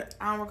say that?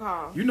 I don't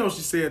recall. You know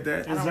she said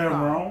that. Is don't that know.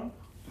 wrong?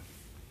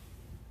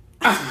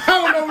 I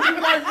don't know what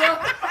you like, bro.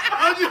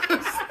 I'm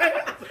just saying.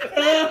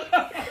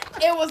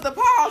 It was the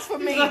pause for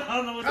me. I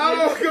don't know what I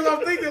don't know, because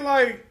I'm thinking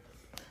like,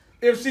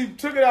 if she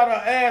took it out her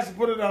ass and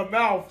put it in her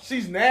mouth,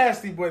 she's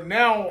nasty. But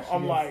now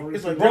I'm like,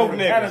 it's a Broke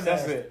different kind niggas. of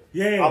That's nasty. it.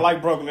 Yeah, I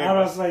like broke I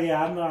was niggas. say,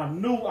 yeah, I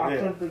knew I Yeah.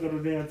 couldn't think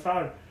of the damn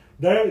title.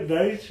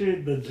 They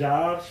shit, the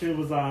job shit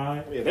was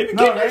alright. Yeah, they be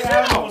No, getting they that shit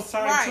album out. was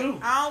tight Right. too.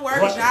 I don't work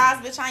What-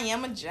 jobs, bitch. I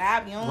am a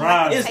job. You don't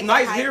Right. like to It's take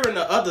nice the hype. hearing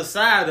the other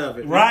side of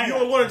it. Right. You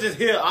don't want to just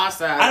hear our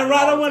side. I'd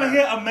rather want to to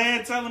hear a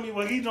man telling me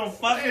what he don't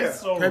fucking Yeah.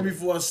 so. Pay me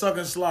for a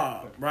sucking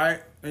slob,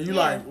 right? And you Yeah.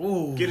 like,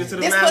 ooh. Get into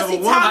the This mind of a pussy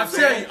woman. I talks.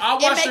 tell you, I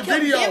It watched make the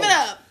him videos. give it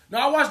up. No,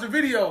 I watched the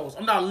videos.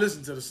 I'm not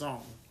listening to the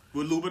song.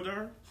 With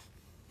Lubider?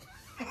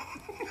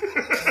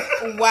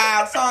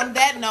 Wow. So on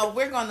that note,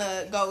 we're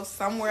gonna go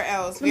somewhere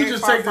else. Let me very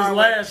just far, take this far away.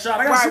 last shot.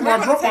 I gotta Right, see we're my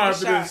gonna grandma take a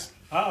after shot. this.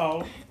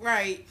 Uh-oh.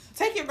 Right.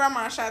 Take your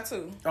grandma a shot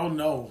too. Oh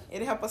no,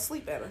 It'll help us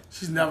sleep better.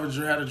 she's never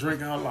had a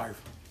drink in her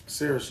life.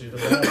 Seriously.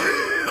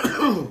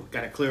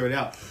 Gotta clear it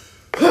out.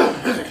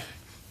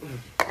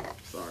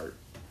 Sorry.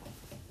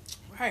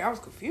 Hey, I was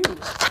confused.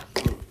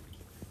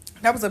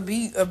 That was a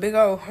big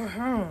old.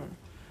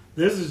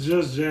 This is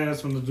just Jazz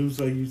from the Do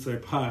Say You Say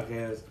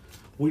podcast.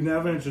 We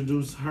never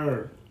introduced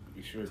her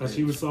because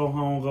she was so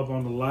hung up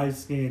on the light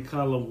skin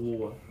color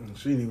war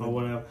She didn't even or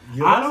whatever.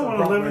 give I us don't a want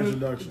to proper live in.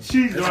 introduction.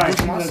 She's right. Introduce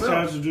She let myself.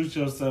 y'all introduce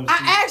yourself.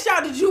 I asked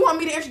y'all, did you want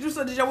me to introduce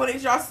or did y'all want to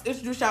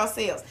introduce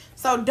yourselves?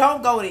 So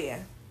don't go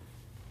there.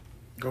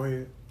 Go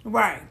ahead.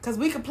 Right, because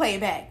we can play it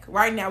back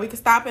right now. We can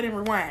stop it and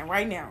rewind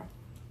right now.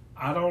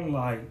 I don't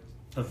like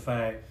the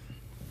fact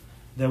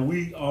that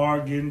we are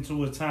getting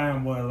to a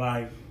time where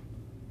like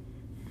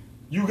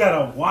you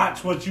gotta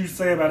watch what you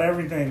say about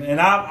everything,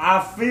 and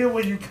I feel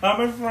where you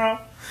coming from,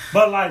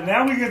 but like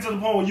now we get to the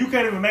point where you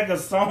can't even make a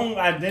song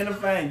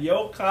identifying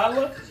your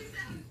color.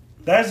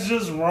 That's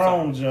just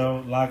wrong,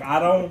 Joe. Like I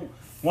don't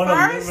want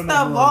to live in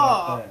a world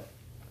like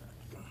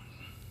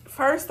that.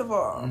 First of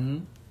all,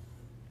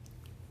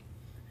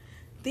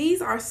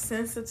 these are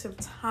sensitive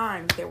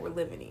times that we're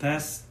living in.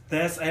 That's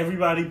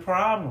everybody's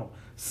problem.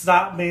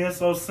 Stop being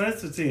so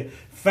sensitive.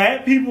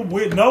 Fat people,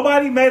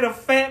 nobody made a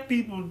fat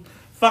people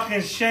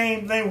fucking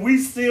shame thing. We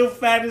still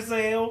fat as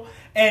hell,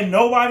 and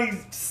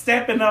nobody's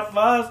stepping up for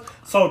us.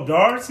 So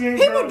dark skin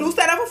People girls, do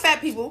stand up for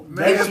fat people.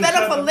 Man, People she stand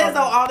up shut for the fuck Lizzo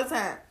up. all the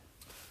time.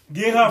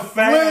 get her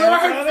fat Wait,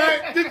 ass out of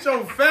there. get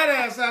your fat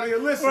ass out of here.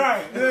 Listen.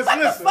 Right. Just What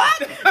listen. the fuck?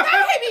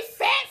 Don't hit me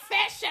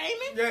fat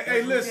shaming. Yeah,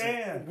 hey, listen.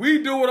 Yeah.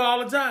 We do it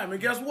all the time.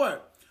 And guess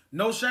what?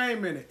 No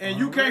shame in it. And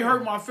you can't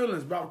hurt my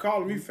feelings about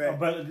calling me fat.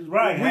 But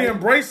right, We hey,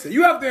 embrace it.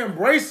 You have to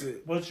embrace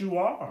it. but you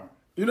are.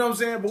 You know what I'm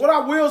saying? But what I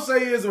will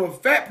say is if a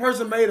fat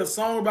person made a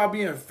song about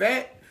being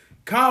fat,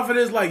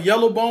 confidence like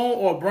yellow bone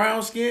or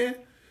brown skin,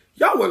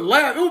 y'all would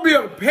laugh. It would be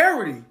a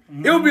parody.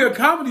 It would be a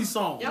comedy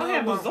song. Y'all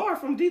had Bizarre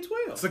from D12.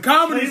 It's a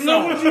comedy See,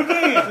 song. look what you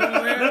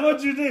did. Look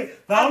what you did.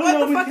 The What only the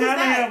one we fuck is kind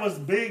of that? had was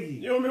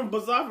Biggie. You don't remember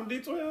Bizarre from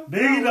D12?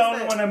 Biggie, the what's only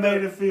that? one that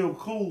made it feel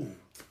cool.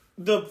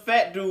 The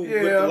fat dude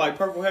with Yeah. the like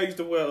purple hair used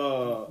to wear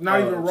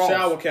Not even Ross.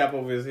 shower cap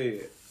over his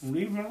head.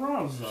 Even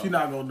Ross. She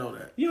not gonna know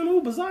that. You don't know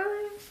who Bizarre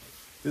is?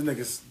 This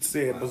nigga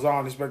said Bizarre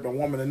and expect a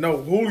woman to know.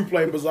 Who he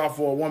played Bizarre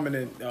for a woman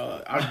and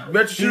I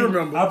bet you she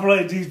remember. I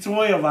played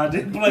D12. I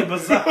didn't play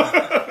Bizarre.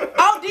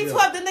 Oh,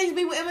 D12, didn't they used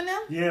to be with Eminem?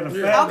 Yeah, the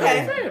Yeah. fat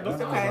Okay. man.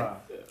 That's okay.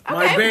 My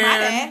Okay, my band,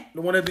 bad.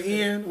 the one at the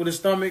end with his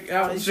stomach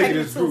out. Taking shaking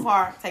it his too group.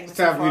 far. Taking it It's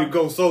too time for me far. to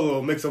go solo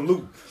and make some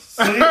loot.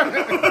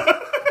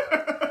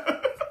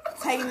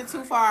 Taking it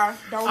too far.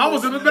 Don't I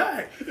lose was in the me.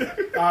 back.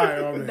 All right,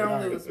 okay.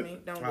 Don't lose me.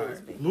 Don't All lose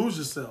right. me. Lose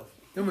yourself.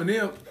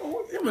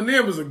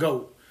 Eminem is a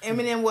goat.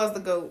 Eminem was the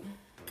GOAT.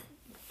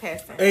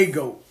 Past tense. A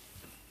goat.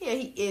 Yeah,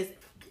 he is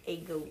a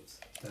GOAT.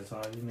 That's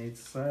all you need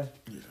to say.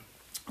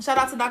 Shout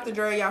out to Dr.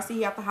 Dre. Y'all see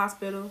he at the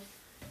hospital.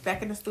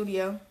 Back in the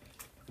studio.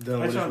 Done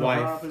They with trying his to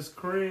wife. rob his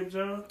crib,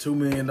 Joe. $2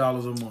 million a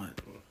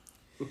month.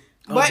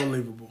 But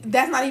Unbelievable.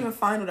 that's not even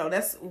final though.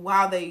 That's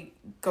why they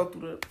go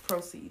through the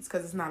proceeds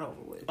because it's not over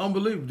with.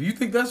 Unbelievable. Do you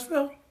think that's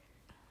fair?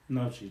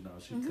 No, she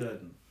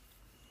couldn't.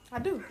 I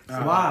do.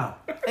 Why?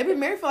 They've been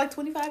married for like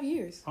 25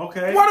 years.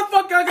 Okay. Why the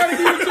fuck I gotta give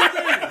you $2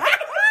 million?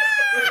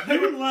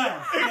 You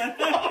laugh.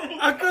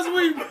 Because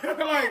we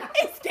like.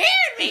 It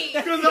scared me.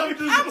 Because I'm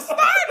just. I'm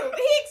startled.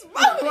 He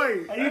exploded.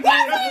 Wait. Are you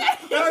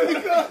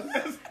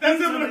That's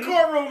him in the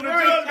courtroom. The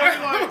judge was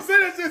I'm like,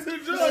 saying this to the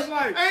judge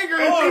like.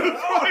 angry.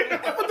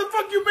 What the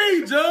fuck you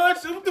mean, Judge?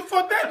 What the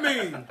fuck that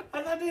mean?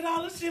 I did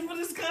all this shit for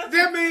this country.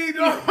 That mean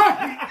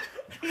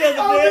He has a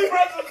dead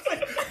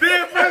president.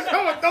 dead fresh.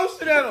 I'm gonna throw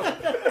shit at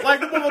him.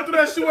 Like the one threw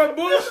that shoe at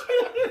Bush.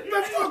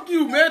 Man, fuck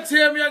you, man.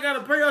 Tell me I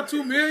gotta pay her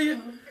 $2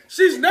 million.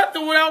 She's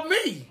nothing without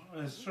me.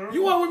 That's true.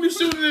 You want with me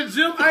shooting in the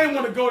gym? I ain't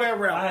want to go that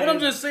route. But I'm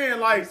just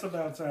saying, like, It's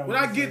about time. when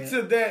I get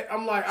to that,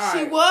 I'm like, all She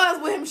right.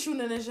 was with him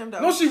shooting in the gym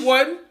though. No, she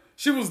wasn't.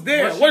 She was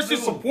there. What she What's she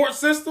do? support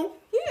system?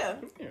 Yeah.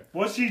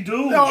 what she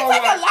do? No. It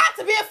take a lot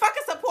to be a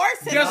fucking support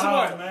system. Guess Oh,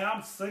 what? man,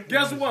 I'm sick of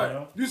Guess this, what?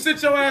 yo. You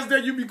sit your ass there,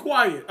 you be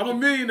quiet. I'm a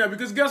millionaire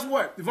because guess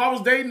what? If I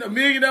was dating a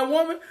millionaire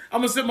woman,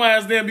 I'm gonna sit my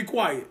ass there and be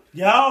quiet.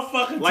 Y'all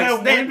fucking Like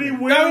tell Stanton.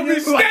 Wendy That would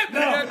be Williams. Stanton. No,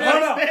 That- hold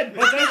that's up.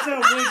 But they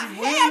tell Wendy Hell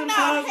Williams. no,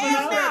 husband,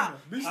 hell no.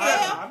 Be I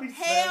Hell, be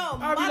hell,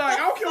 I'll be like, I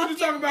don't care what you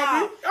talking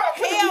about me. I don't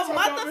care what you Hell, talking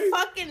about me.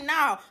 motherfucking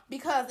no.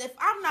 Because if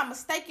I'm not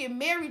mistaken,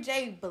 Mary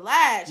J.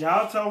 Blige,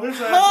 Y'all told his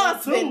ass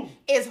husband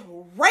too. is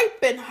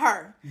raping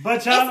her.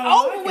 But y'all It's don't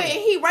over like with.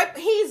 it.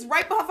 He's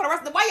raping her for the rest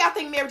of the. Why y'all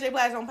think Mary J.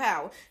 Blige on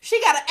power? She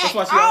gotta That's act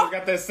why she all, always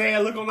got that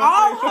sad look on her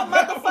all face.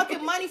 her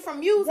motherfucking money from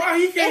music. Why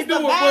he can't is do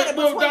it, divided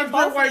but between Dr.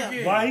 both of White them.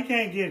 can? Why he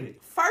can't get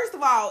it? First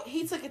of all,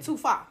 he took it too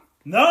far.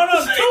 No,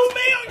 $2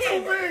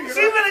 million.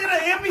 She better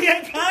get an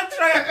NBA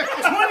contract.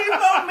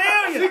 $24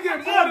 million. She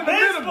get more than the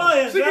bench minimum.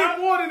 player, She Joe. get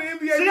more than the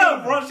NBA She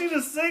minimum. bro. She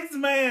the sixth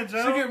man,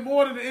 Joe. She get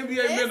more than the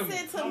NBA minimum.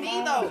 Listen to me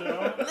on, though.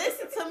 Joe.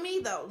 Listen to me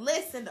though.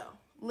 Listen.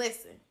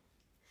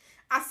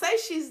 I say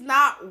she's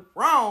not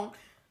wrong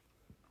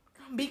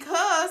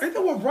because Ain't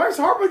that what Bryce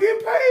Harper getting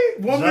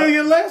paid? $1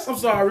 million less? I'm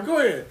sorry. Go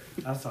ahead.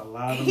 That's a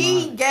lot of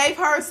he money. gave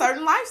her a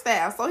certain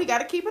lifestyle, so he got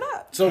to keep it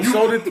up. So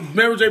did the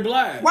Mary J.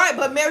 Blige. Right,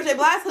 but Mary J.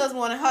 Blige's husband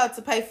wanted her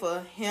to pay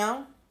for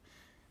him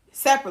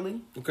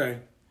separately, Okay.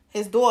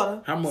 his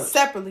daughter How much?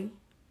 separately,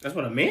 That's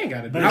what a man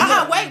got to do.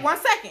 Wait 1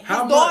 second.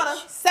 How His daughter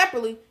much?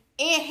 separately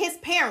and his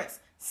parents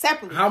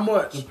separately. How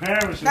much? The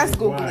parents should Let's be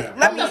Google wild. it.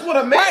 That's what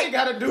a man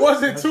got to do.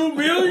 Was it $2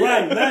 million?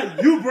 Right,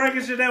 that, you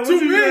breaking shit down. 2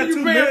 million, you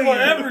you got paying for 2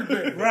 million?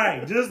 everything.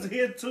 Right, just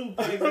hit 2 big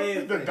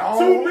ass things. dog.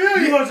 2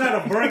 million. You gonna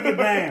try to break it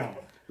down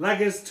like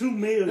it's 2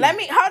 million. Let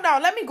me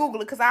Google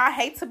it because I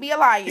hate to be a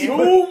liar. 2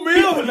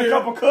 million. A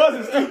couple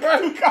cousins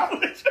to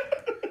college.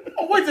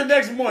 Oh, wait till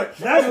next month.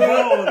 That's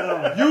wrong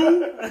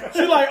though.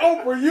 She like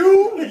Oprah.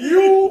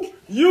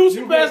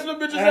 You passing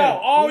the bitches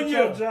out all quit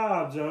year. your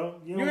job, Joe.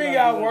 You don't ain't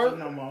gotta got do work. that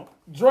shit no more.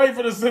 Dre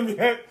for the send me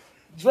that.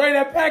 Dre,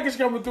 that package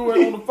coming through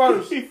on the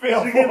first. He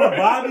fell You for get a it.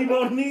 Bobby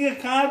Bonilla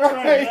contract,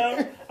 Right.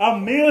 yo.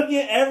 $1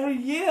 million every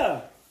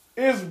year.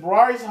 It's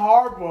Bryce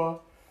Harper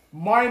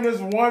minus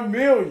 $1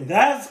 million.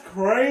 That's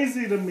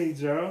crazy to me,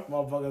 Joe.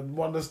 Motherfucker,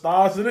 one of the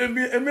stars in the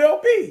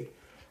MLB.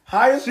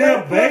 Highest She a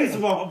paid player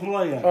baseball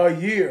player a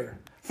year.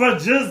 for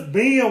just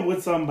being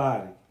with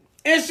somebody.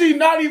 And she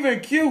not even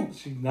cute.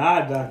 She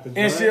not Dr.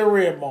 Dre. And she a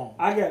red bone.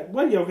 I got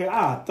what?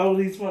 Okay, throw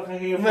these fucking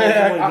headphones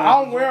Man, away. I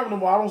don't Dr. wear them no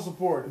more. I don't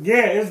support it.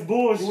 Yeah, it's You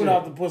bullshit. went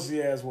out the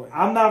pussy ass way.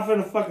 I'm not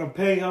finna fucking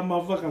pay her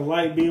motherfucking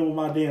light bill with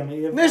my damn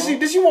headphones.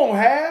 Did she want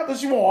half or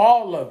she want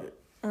all of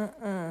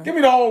it? Give me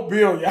the whole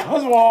bill, y'all. I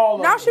just want all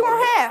of it. No, she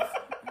won't have.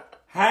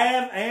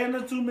 half and the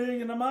 $2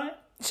 million a month?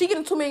 She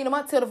getting $2 million a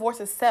month till divorce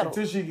is settled.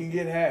 Until she can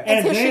get half. And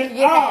Until she then, can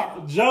get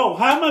half. Joe,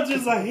 how much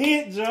is a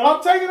hit, Joe?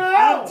 I'm taking her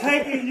out. I'm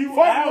taking you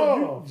Fuck out,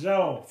 love.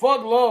 Joe.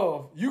 Fuck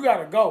love. You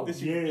gotta go. Did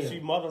she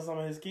mother some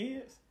of his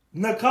kids?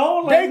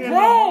 Nicole, They ain't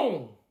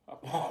grown.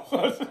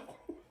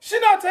 She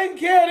not taking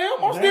care of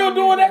them. I'm still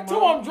doing that too.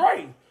 I'm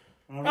Dre.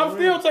 I'm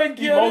still taking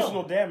care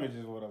Emotional of them. damage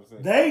is what I'm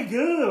saying. They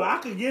good. I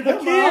could get The them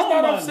kid's my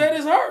not own upset money.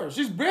 as her.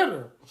 She's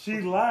bitter.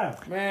 She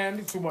laughed. Man,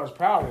 need too much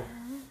power.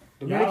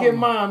 Dominican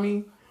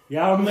mommy.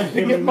 Y'all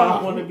making me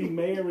not want to be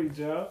married,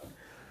 Joe.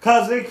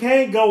 Cause it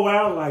can't go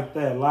out like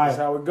that. Like That's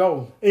how it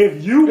go.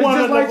 if you It's want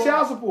just to like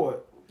child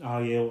support. Oh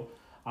yeah.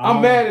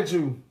 I'm mad at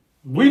you.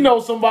 We know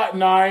somebody.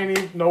 Nah, I ain't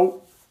even.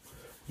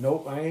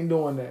 Nope. I ain't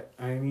doing that.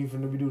 I ain't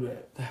even finna do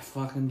that. That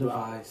fucking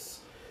device.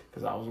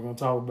 Because I was going to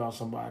talk about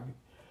somebody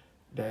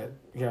that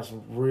got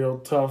some real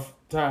tough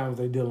times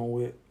they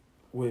dealing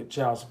with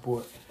child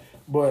support.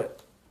 But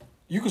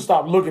you can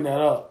stop looking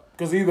that up.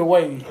 Because either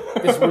way,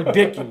 it's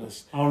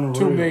ridiculous. On the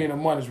 $2 real. million a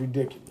month is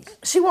ridiculous.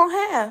 She won't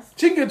have.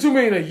 She can get $2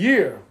 million a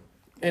year.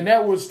 And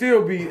that would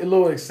still be a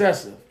little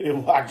excessive. She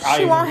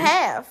won't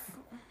have.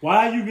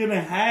 Why are you getting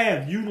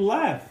half? You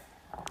left.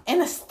 In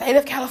the state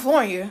of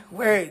California,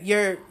 where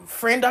your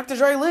friend Dr.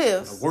 Dre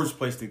lives, The worst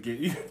place to get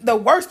you. the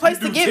worst place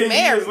to Do get 10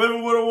 married. years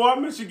living with a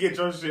woman, she get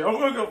your shit. I'm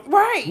gonna go.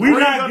 Right. We Bring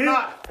not or getting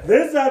not.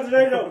 this out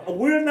today though.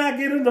 We're not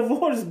getting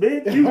divorced,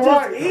 bitch. You just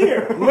Right.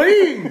 here.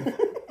 Leave.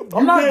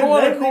 I'm not can't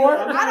going let to me- court.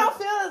 I don't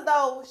feel as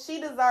though she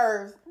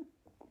deserves.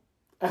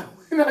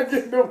 We're not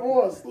getting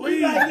divorced. We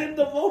Leave. not getting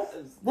divorced.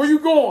 Where you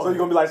going? So you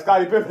gonna be like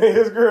Scottie Pippen and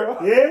his girl?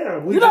 Yeah,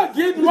 we You're not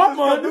getting my You just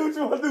gonna money. do what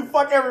you wanna do.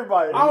 Fuck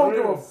everybody. I don't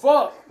give a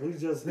fuck. We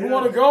just You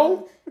want to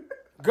go?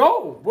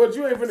 Go. But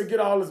you ain't finna get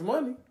all this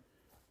money.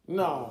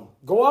 No.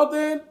 Go out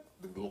there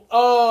and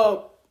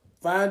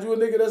find you a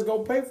nigga that's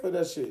gonna pay for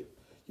that shit.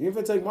 You ain't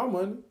finna take my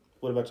money.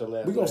 What about your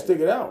last We gonna name? stick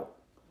it out.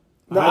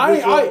 No, I I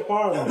get ain't. your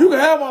apartment. You can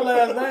have my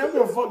last name. I don't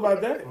give a fuck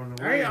about that.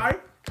 I ain't.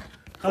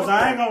 Cause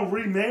I ain't gonna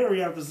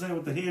remarry after saying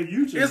what the hell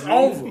you just It's did.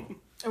 over.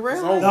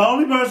 Really? The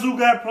only person who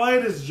got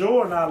played is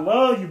Jordan. I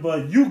love you,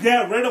 but you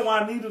got rid of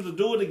Juanita to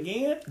do it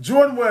again.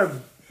 Jordan wear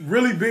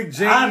really big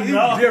jeans. I He's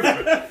know.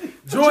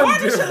 different. Jordan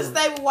should have different.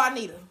 stayed with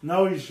Juanita.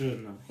 No, he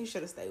shouldn't have. He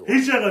should have stayed with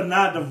He should have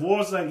not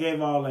divorced her and gave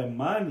all that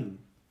money.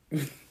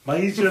 But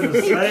he should have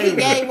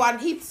stayed.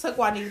 He took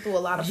Juanita through a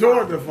lot of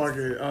Jordan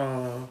problems.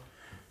 fucking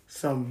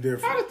something How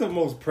different. did the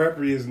most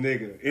preppiest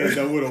nigga end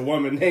up with a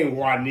woman named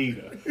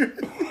Juanita?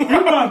 He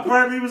wasn't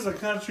prep, he was a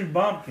country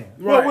bumpkin.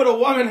 What would a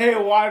woman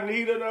named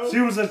Juanita though? She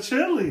was a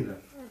cheerleader.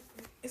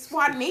 It's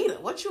Juanita.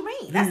 What you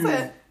mean? That's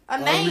a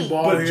Ugly name.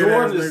 bald But head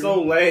Jordan ass is nigga.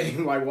 so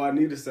lame. Like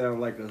Juanita sounds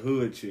like a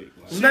hood chick.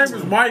 Like, His name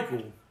is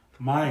Michael.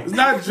 Mike. It's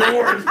not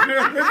Jordan.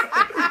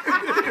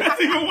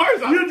 that's even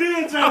worse. You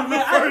did tell me.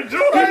 Jordan.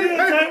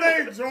 His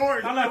name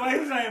Jordan. I'm like, well,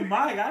 his name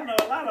Mike. I know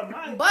a lot of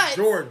Mike. But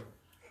Jordan.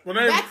 My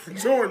name That's-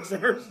 is Jordan,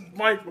 sir.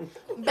 Michael.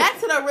 back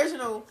to the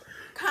original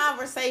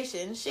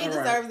conversation. She All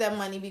right. deserves that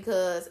money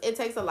because it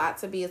takes a lot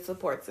to be a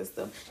support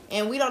system,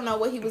 and we don't know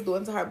what he was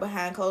doing to her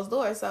behind closed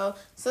doors. So,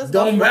 sis,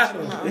 Don't matter.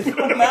 It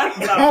don't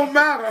matter. Don't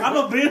matter. I'm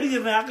a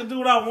billionaire. I can do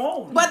what I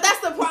want. But that's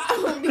the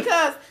problem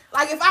because,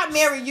 like, if I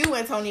marry you,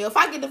 Antonio, if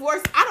I get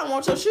divorced, I don't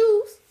want your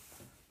shoes.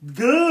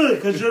 Good,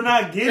 because you're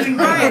not getting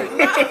Right? them.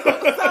 No.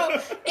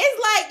 So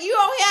it's like you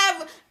don't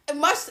have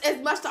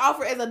as much to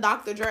offer as a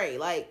Dr. Dre.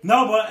 Like,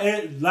 No, but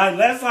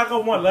let's like a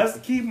one. Let's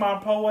keep my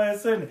po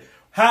ass in it.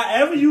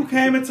 However you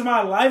came into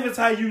my life is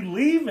how you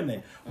leaving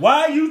it.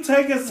 Why are you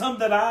taking something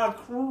that I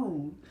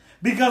accrued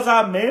because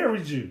I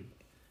married you?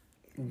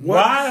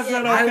 Why is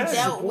that I okay?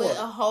 dealt with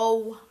a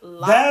whole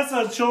lot. That's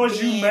a choice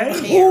you being made.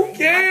 married. Who I can't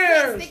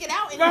cares? stick it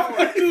out Not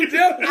anymore. what you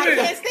dealt with. I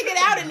can't stick it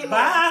out anymore.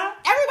 Bye.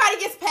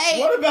 everybody gets paid.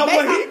 What about based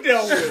what on- he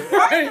dealt with?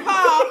 First of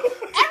all,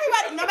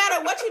 everybody, no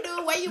matter what you do,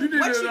 You need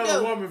what you another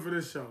do. woman for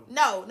this show.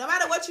 No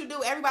matter what you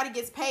do, everybody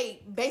gets paid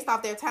based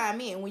off their time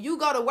in. When you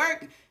go to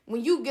work,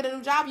 when you get a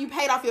new job, you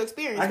paid off your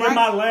experience. I right? get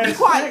my last Be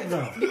quiet. check,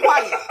 though. Be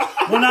quiet.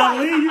 When I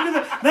leave, you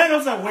get they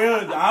gonna say,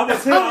 well, I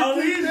was here all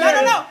these days.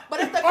 No. But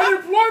if the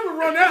Unemployment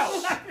run out.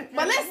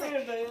 but listen,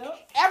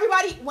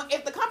 everybody,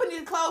 if the company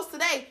is closed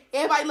today,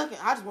 everybody looking.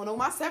 I just want to know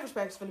what my severance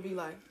package is going to be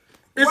like.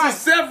 It's Right. a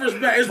severance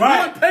back. It's Right.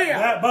 one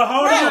payout. But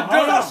hold Right. on,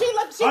 hold on. So she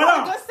Hold want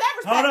on. a good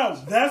severance Hold package.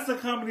 on. That's the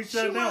company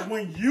shut down.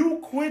 When you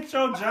quit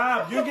your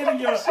job, you're getting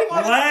your She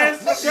want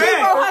last she check.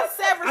 want her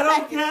severance I don't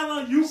package. care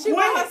on you She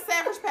want her quit.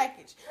 severance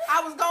package.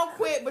 I was gonna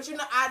quit, but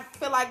I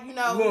feel like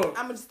Look.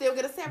 I'm gonna still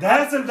get a severance.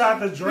 That's if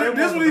Dr. Dre.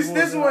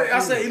 This is what I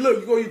say.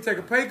 Look, you go, you take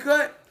a pay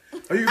cut,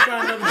 or you can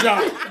find another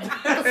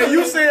job. And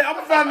you said, I'm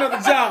gonna find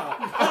another job,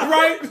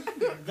 right?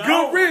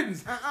 Good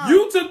riddance.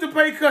 You took the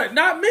pay cut,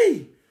 not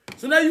me.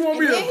 So now you want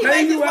me And to then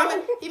pay you out?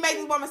 he made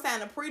this woman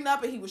sign a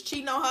prenup, and he was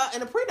cheating on her.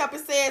 And the prenup, it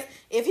says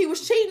if he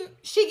was cheating,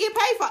 she get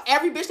paid for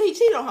every bitch that he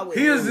cheated on her with.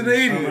 He is an Now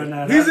idiot.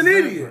 that's He's an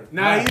different. idiot.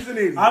 Nah, Right. he's an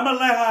idiot. I'm gonna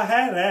let her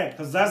have that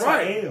because that's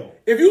Right. an L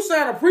If you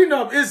sign a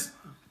prenup, it's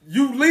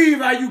you leave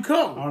how you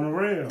come. on the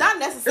real. Not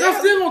And I'm necessarily.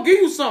 still gonna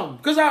give you something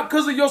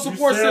because of your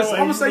support still system.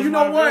 say I'm gonna say, was you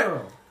know my what?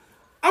 girl.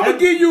 I'm gonna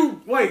give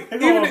you. Wait, Hey,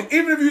 even go on.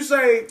 even if you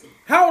say,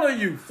 how old are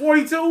you?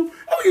 42. I'm gonna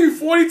give you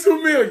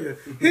 42 million.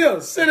 Here,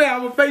 sit down.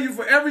 I'm gonna pay you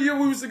for every year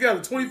we was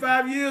together.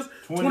 25 years,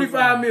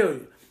 25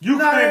 million. You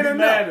Nah, can't ain't be enough.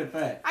 mad at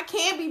that. I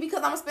can't be because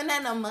I'm gonna spend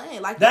that no money.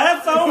 Like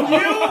That's on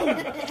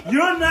you.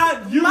 You're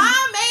not you.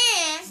 my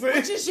man,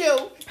 which is you,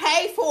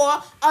 paid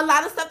for a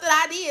lot of stuff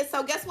that I did.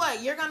 So guess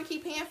what? You're gonna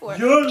keep paying for it.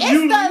 You It's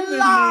leaving the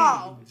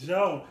law. me,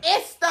 Joe.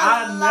 It's the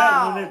I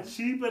law. never. It's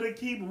cheaper to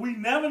keep. We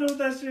never knew what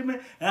that shit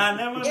meant, and I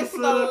never It's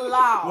understood the it.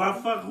 law. Well,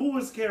 fuck. Who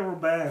is Carol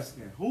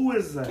Baskin? Who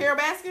is that? Carol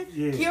Baskin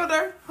Yeah. killed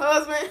her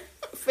husband,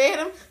 fed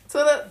him to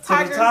the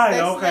tigers. tiger,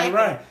 they okay, snapped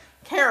right. him.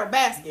 Carol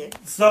Baskin.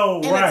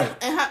 So And, right,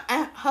 and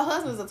her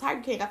husband's a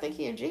Tiger King. I think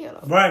he in jail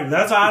though. right.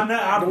 That's how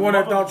I. The one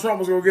that thought Trump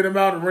was gonna get him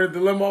out and rent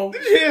the limo.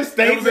 Did you hear his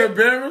That was statement?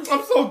 embarrassed.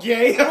 I'm so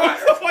gay. Wait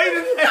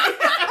a minute.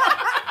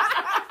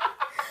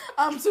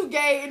 I'm too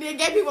gay, and then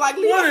gay people like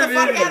leave What us an the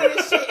fuck idiot. out of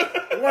this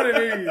shit. What an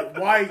idiot.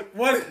 White.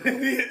 What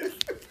an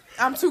idiot.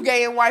 I'm too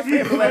gay and white for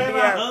him to Ran let me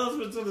my out.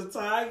 husband to the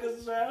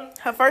Tigers, child.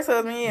 Her first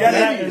husband, yeah.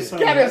 That Got is so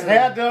his bad.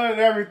 hair done and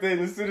everything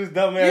and sit his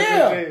dumb ass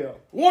Yeah. in jail.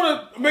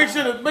 Want to make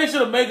sure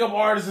the makeup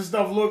artists and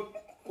stuff look.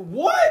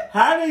 What?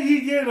 How did he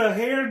get a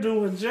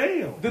hairdo in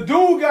jail? The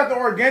dude got the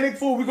organic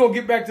food. We gonna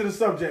get back to the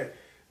subject.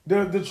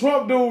 The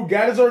Trump dude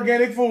got his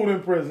organic food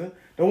in prison.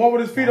 The one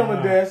with his feet on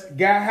the desk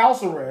got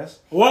house arrest.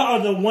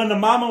 Well, when the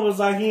mama was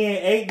like he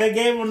ain't ate, they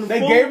gave him the They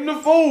food. gave him the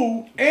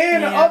food,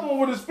 and the Yeah. other one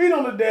with his feet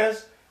on the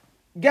desk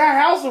got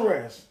house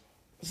arrest.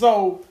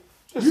 So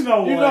You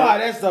know you what? know how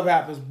that stuff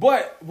happens.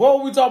 But what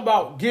were we talking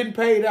about? Getting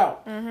paid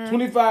out. Mm-hmm.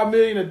 25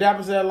 million,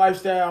 adapting to that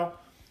lifestyle.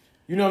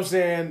 You know what I'm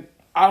saying?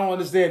 I don't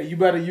understand it. You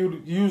better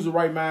use the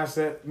right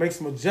mindset, make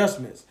some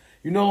adjustments.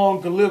 You no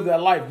longer can live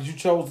that life because you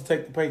chose to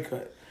take the pay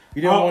cut.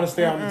 You don't want to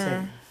stay on the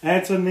team.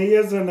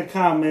 Antonia's in the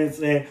comments,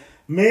 and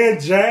me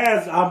and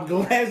Jazz, I'm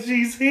glad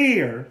she's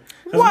here.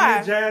 'Cause Why? Me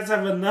and Jazz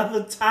have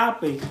another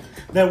topic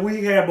that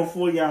we had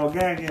before y'all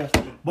got here.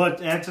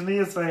 But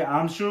Antonia say,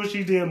 I'm sure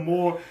she did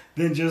more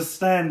than just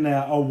stand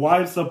there. A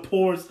wife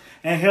supports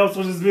and helps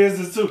with his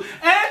business too.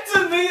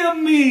 Antonia,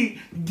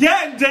 me,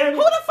 god damn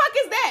Who it. the fuck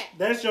is that?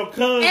 That's your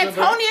cousin.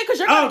 Antonia, because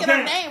you're gonna get her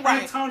damn. name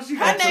right. Antonia, she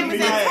Her got name too is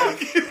many Antonia.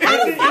 names.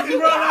 How the fuck She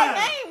you wrote get her out.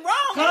 name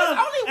wrong? And there's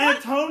only one.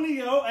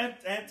 Antonio and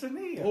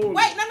Antonia.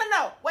 Wait,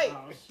 no. Wait.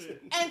 Oh,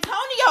 shit.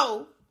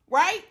 Antonio,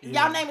 right?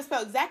 Yeah. Y'all name is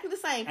spelled exactly the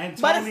same. But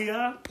it's,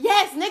 Antonia.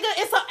 yes, nigga,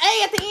 it's an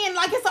A at the end,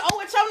 like it's an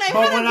O at your name.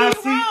 But How when did you I get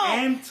it see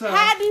wrong? Anta-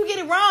 How do you get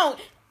it wrong?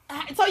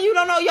 So you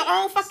don't know your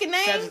own fucking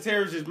name?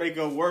 Sagittarius just make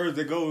up words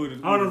that go with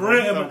it. On the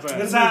rim, Sometimes.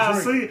 that's how I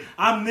see it.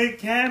 I'm Nick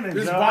Cannon,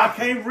 It's Joe. I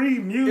vodka. can't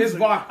read music. It's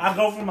vodka. I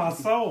go for my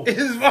soul.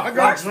 It's my I'm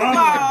God. drunk.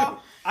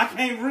 all- I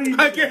can't read.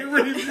 I can't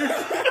read this.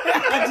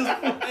 I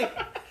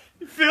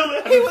just Feel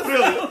it. He was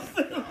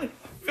Feel it.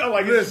 Felt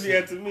like it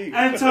should be to me.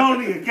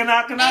 Antonia, can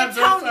I address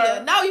Antonia.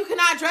 her? No, you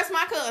cannot address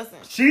my cousin.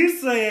 She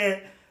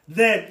said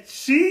that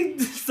she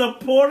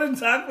supported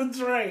Dr.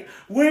 Dre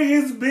with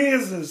his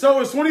business. So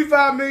is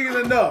 25 million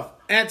enough?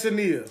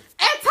 Antonia.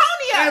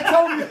 Antonia!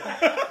 Antonia.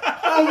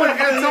 Oh my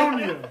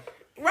Antonia.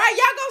 Right,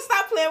 y'all gonna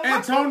stop playing with my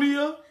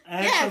Antonia.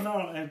 Yes.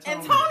 Antonia.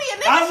 Antonia,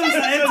 nigga, I was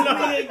shut saying the fuck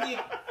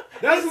Antonia.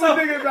 That's what I'm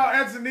thinking about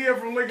Antonia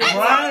from Lincoln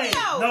Park. Right.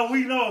 Antonio. No,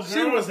 we know. She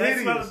girl, was they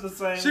hideous. smell it the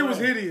same She was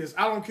way. hideous.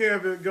 I don't care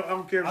if it go, I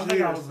don't care if I she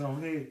think I is. was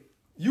gonna hit.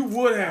 You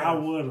would have. I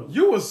would've.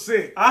 You was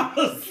sick. I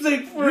was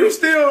sick for You it.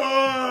 still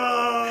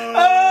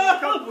a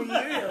couple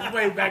years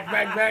way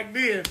back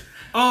then.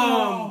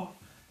 Oh,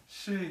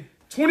 shit.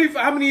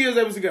 25. How many years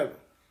they was together?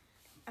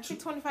 I think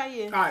 25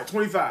 years. All right,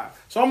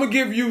 25. So I'm gonna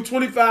give you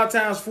 25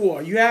 times 4.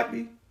 Are you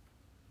happy?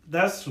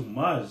 That's too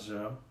much,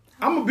 Joe.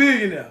 I'm a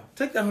billionaire.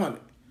 Take that 100.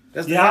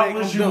 That's the Yeah, I headache.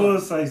 wish I'm you done.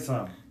 would say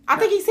something. I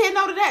think he said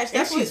no to that.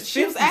 That's And what she's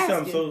she was 50 something,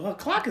 asking. so her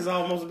clock is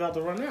almost about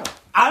to run out.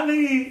 I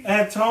need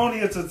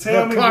Antonia to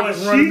tell The me clock what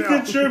is she running out.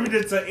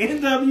 contributed to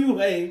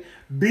NWA,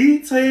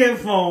 Beats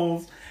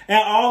Headphones, and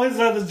all his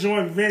other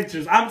joint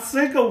ventures. I'm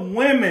sick of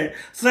women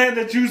saying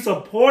that you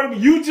support me.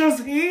 You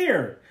just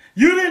here.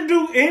 You didn't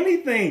do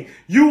anything.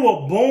 You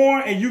were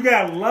born and you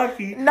got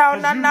lucky. No. 'cause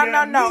you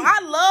got me. I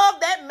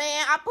love that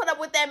man. I put up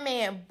with that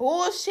man.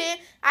 Bullshit.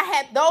 I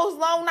had those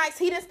long nights.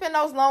 He didn't spend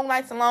those long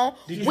nights alone.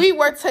 We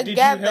were Did you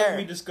together. help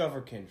me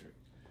discover Kendrick?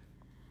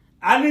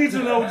 I need to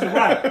know what you're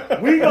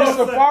right. We Did gonna say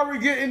Safari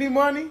get any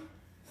money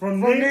from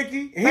from Nick.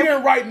 Nicki? He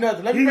didn't write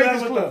nothing. Let me He make left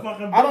this with the clear.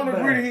 fucking I don't book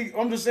agree bag. that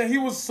I'm just saying he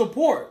was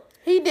support.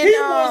 He did. He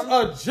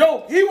was a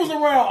joke. He was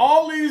around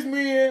all these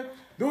men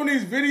doing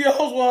these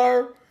videos with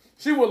her.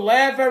 She would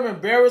laugh at him,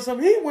 embarrass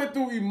him. He went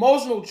through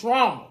emotional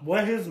trauma.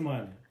 What his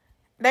money?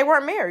 They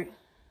weren't married.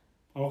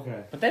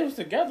 Okay. But they was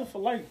together for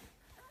like.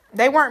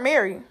 They weren't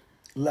married.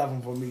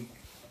 11 for me.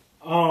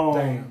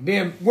 Damn.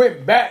 Then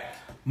went back.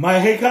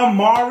 Here come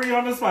Mari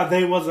on the spot.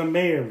 They wasn't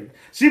married.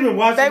 She been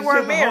watching They this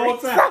weren't shit the whole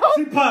married, time. so-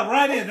 She popped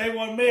right in. They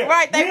weren't married.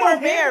 Right, they We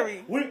weren't don't care.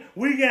 married.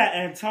 We got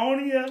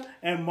Antonia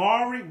and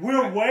Mari.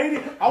 We're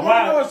waiting. I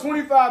want to know is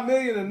 25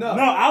 million enough.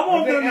 No, I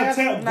want If them they to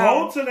answer- tell.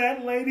 No. Go to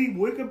that lady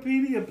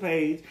Wikipedia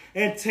page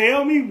and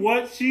tell me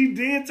what she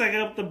did to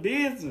help the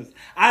business.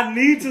 I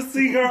need to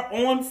see her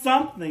on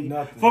something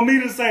Nothing. for me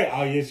to say,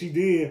 "Oh yeah, she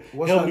did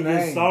What's help her me get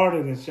name?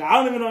 started and shit." I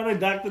don't even know that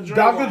Dr. Dre.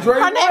 Dr. wife. Dre.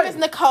 Her name wife. is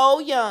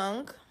Nicole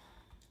Young.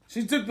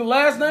 She took the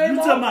last name You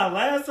off? took my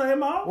last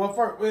name off? Well,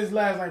 first, his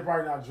last name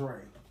probably not Dre.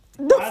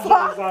 The I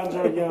thought fuck? it was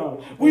Andre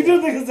Young. We do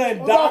think it's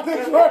that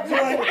Dr.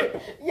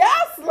 Dre. Y'all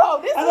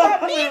slow. This is I not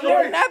thought me it was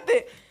doing Dre.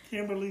 nothing.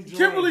 Kimberly Dre.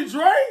 Kimberly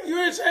Dre?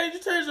 You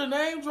changed your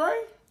name,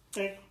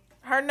 Dre?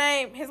 Her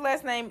name, his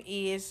last name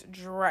is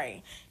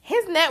Dre.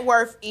 His net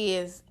worth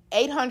is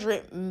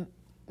 $800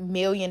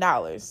 million.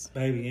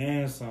 Baby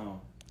and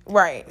song.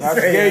 Right. I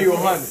just gave you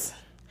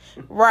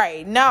 100.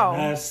 Right. No.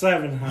 That's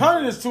 700.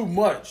 100 is too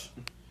much.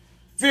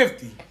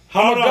 50.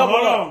 Hold I'ma on, double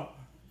hold up. on.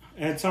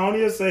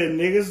 Antonia said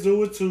niggas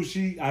do it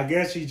too. I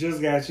guess she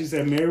just got. She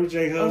said Mary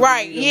J. husband.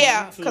 Right. did it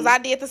Yeah. too. Because I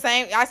did the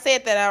same. I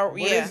said that. But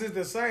Yeah. is it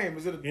the same?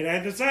 Is it It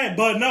ain't the same.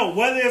 But no,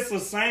 whether it's the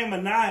same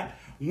or not,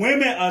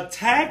 women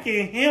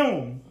attacking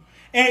him.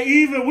 And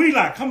even we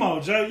like, come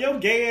on, Joe, your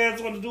gay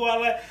ass want to do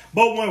all that.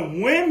 But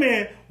when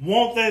women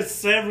want that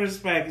severance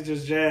package,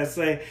 as Jazz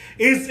say,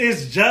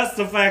 it's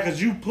justified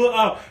because you put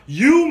up,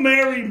 you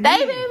married me.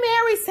 They've been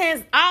married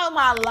since all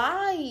my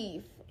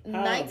life.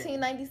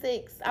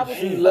 1996. I was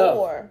She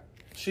 4.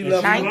 She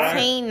left him.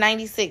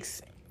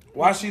 1996.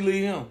 Why she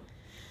leave him?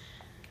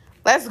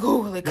 Let's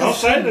Google it. Don't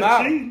 'cause say the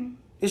not. cheating.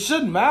 It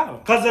shouldn't matter.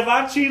 Because if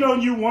I cheat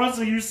on you once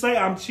and you say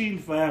I'm cheating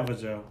forever,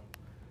 Joe.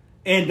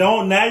 And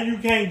now you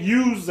can't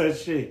use that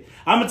shit.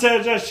 I'm going to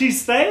tell Joe, she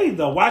stayed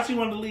though. Why she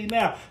want to leave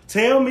now?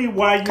 Tell me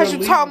why you're Because you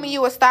leaving. told me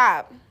you would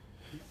stop.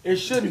 It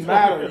shouldn't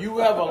matter. You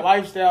have a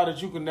lifestyle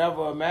that you could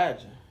never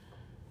imagine.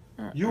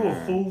 You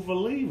a fool for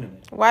leaving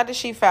it. Why did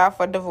she file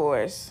for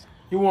divorce?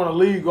 You want to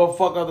leave, go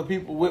fuck other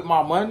people with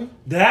my money?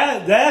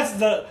 That's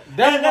why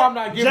I'm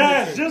not giving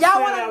it to you. Y'all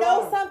want to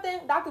know something?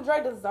 Dr.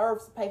 Dre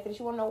deserves to pay for this.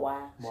 You want to know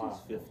why? Wow.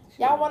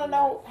 Y'all want to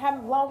know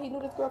how long he knew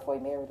this girl before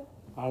he married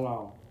her? How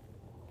long?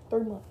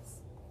 3 months.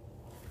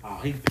 Oh,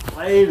 he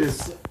played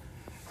this.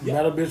 You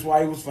met a bitch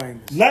while he was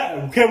famous.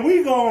 Can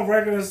we go on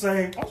record and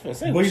say, I was gonna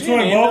say, was she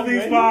between in both the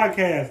these NWA?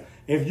 podcasts,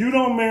 if you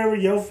don't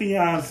marry your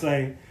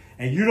fiance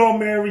and you don't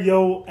marry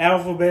your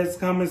alphabets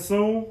coming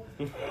soon,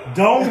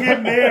 don't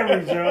get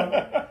married,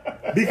 Joe.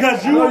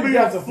 Because you I know will be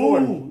got a to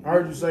 40. fool. I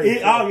heard you say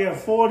it. Oh, yeah,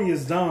 40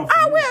 is done for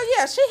Oh, me. well,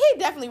 yeah. He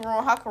definitely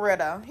ruined her career,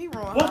 though. He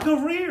ruined What her.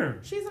 career?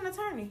 She's an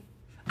attorney.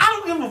 I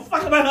don't give a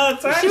fuck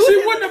about her time. She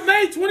wouldn't have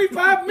made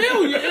 $25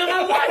 million in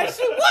her life.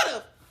 She would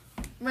have.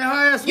 Man,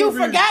 her ass You would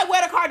be forgot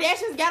where the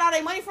Kardashians got all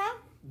their money from?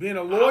 being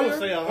a I lawyer. would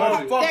say or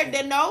 100. fucking-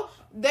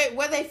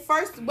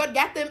 What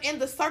got them in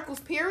the circles,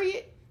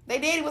 period, they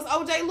did was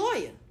OJ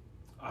lawyer.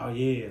 Oh,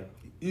 yeah.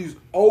 He's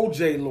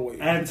OJ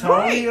lawyer.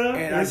 Antonia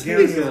And I is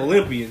guarantee He's an here.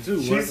 Olympian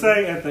too. She wasn't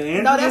say at the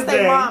end No, of that's the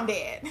their day, mom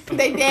dad.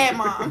 They dad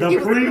mom. the He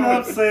was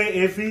prenup lawyer. say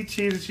if he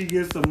cheated, she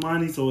gets the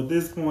money. So at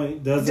this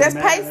point, doesn't Just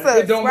matter. pay us.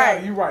 It don't Right.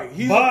 matter. You're right.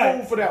 He's But a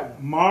fool for that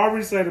one.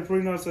 Maury said the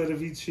prenup said if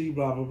he cheat,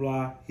 blah blah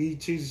blah. He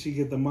cheated, she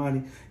get the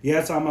money.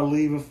 Yes, I'ma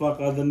leave and fuck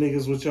other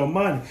niggas with your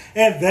money,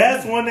 and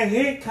that's when the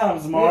hit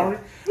comes, Maury.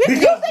 You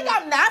Because think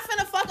I'm not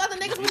finna fuck other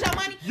niggas with your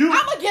money? You-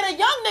 I'm gonna get a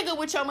young nigga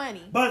with your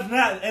money. but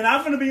not, and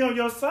I'm gonna be on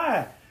your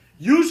side.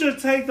 You should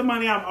take the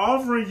money I'm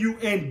offering you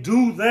and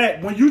do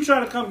that. When you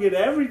try to come get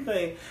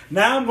everything,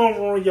 now I'm gonna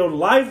ruin your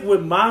life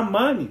with my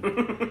money.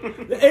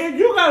 And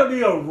you gotta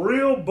be a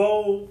real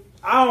bold.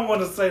 I don't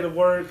want to say the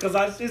word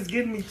because it's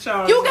getting me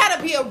charged. You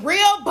gotta be a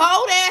real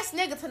bold ass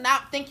nigga to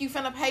not think you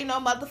finna pay no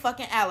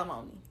motherfucking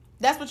alimony.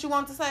 That's what you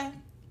want to say?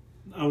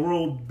 a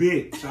real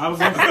bitch. I was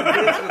gonna say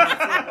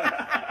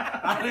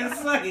bitch. I didn't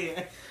say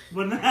it.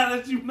 But now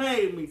that you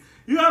made me,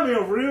 you gotta be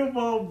a real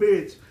bold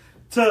bitch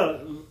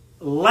to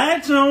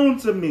latch on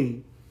to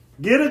me.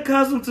 Get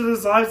accustomed to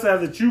this lifestyle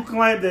that you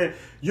claim that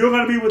you're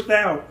gonna be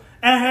without.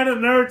 and had a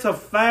nerve to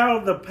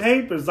file the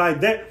papers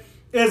like that.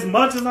 As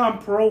much as I'm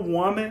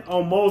pro-woman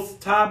on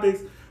most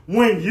topics,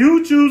 when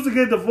you choose to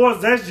get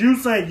divorced, that's you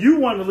saying you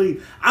want to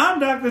leave. I'm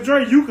Dr.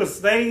 Dre. You can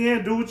stay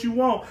in, do what you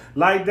want.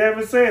 Like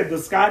Devin said, the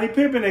Scottie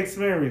Pippen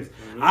experience.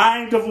 Mm-hmm. I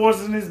ain't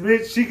divorcing this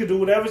bitch. She can do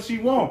whatever she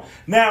want.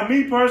 Now,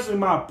 me personally,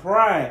 my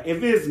pride,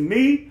 if it's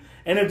me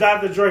and if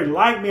Dr. Dre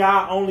like me,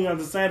 I only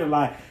understand it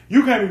like,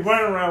 you can't be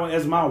running around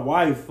as my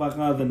wife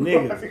fucking other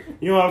niggas.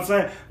 You know what I'm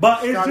saying?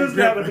 But it's just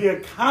got to be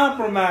a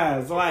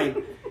compromise.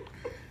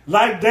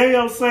 Like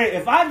Dale said,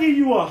 if I give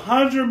you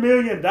 $100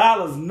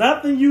 million,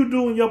 nothing you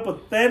do in your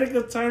pathetic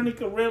attorney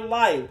career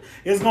life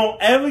is going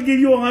to ever give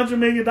you $100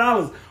 million.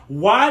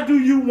 Why do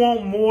you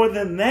want more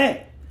than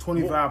that?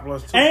 25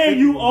 plus 2. And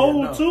you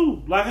old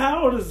too. Like,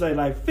 how old is they?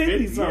 Like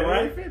 50 something,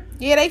 right?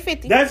 50. Yeah, they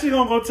 50. That shit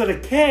going to go to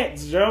the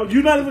cats, Joe.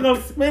 You're not even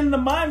going to spend the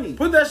money.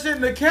 Put that shit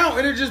in the account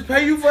and it just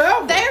pay you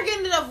forever. They're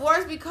getting a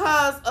divorce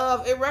because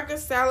of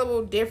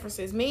irreconcilable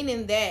differences,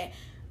 meaning that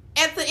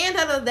at the end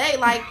of the day,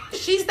 like,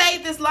 she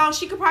stayed this long,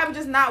 she could probably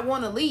just not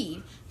want to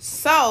leave.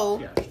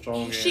 So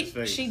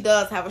she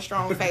does have a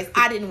strong face.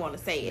 I didn't want to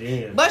say it.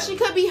 Yeah, but she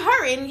could be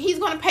hurt and he's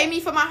going to pay me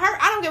for my hurt.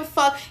 I don't give a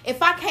fuck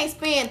if I can't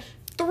spend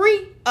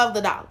 $3 of the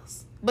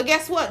dollars. But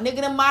guess what?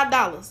 Nigga, them my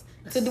dollars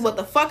to do what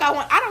the fuck I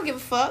want. I don't give a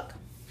fuck.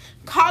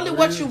 Call it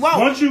what you want.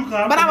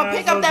 But I'm going to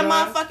pick up that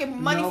motherfucking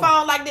money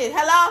phone like this.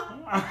 Hello?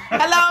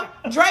 Hello?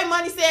 Dre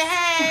Money said,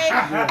 hey.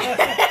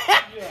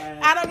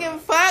 I don't give a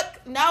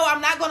fuck. No,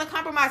 I'm not going to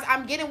compromise.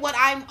 I'm getting what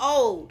I'm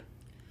owed.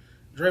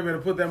 Dre better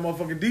put that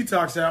motherfucking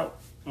Detox out.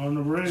 On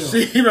the real.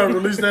 He done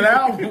released that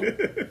album.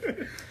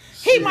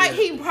 He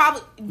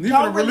probably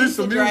don't release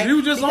the music. He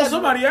was just on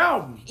somebody's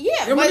album.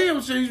 Yeah,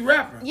 Eminem shit, he's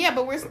rapping. Yeah,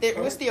 but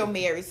we're still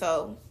married,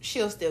 so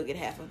she'll still get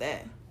half of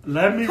that.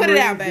 Let me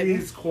read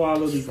these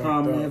quality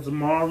comments.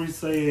 Mari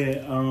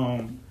said,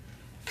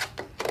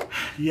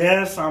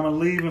 yes, I'm going to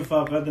leave and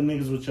fuck other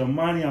niggas with your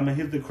money. I'm going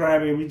to hit the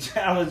crybaby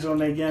challenge on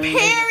that game.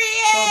 Period.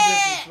 So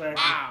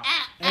disrespectful.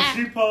 And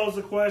she posed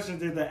the question,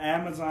 did the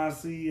Amazon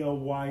CEO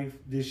wife,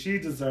 did she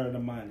deserve the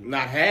money?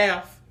 Not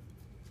half.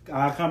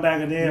 I'll come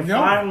back and then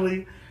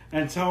finally,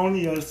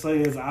 Antonia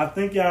says, I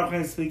think y'all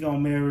can't speak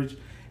on marriage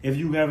if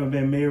you haven't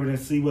been married and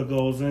see what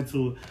goes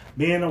into it.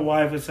 Being a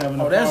wife is having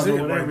a partner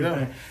with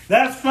everything.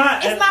 That's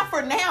fine. It's not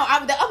for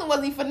now. The other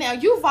wasn't for now.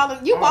 You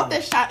bought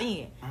that shot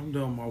in. I'm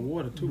done my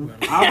water too.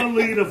 I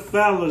believe the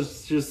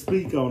fellas should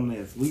speak on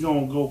this. We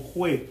gonna go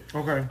quick.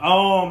 Okay.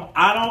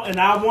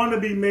 I want to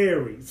be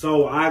married,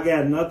 so I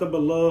got nothing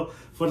but love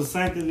for the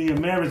sanctity of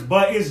marriage.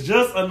 But it's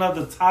just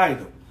another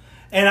title,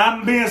 and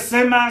I'm being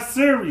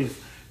semi-serious.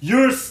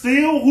 You're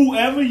still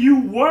whoever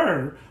you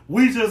were.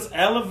 We just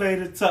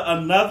elevated to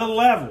another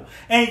level.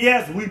 And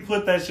yes, we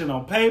put that shit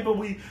on paper.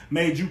 We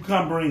made you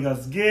come bring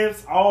us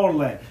gifts, all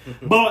that.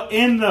 But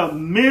in the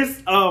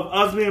midst of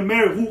us being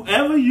married,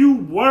 whoever you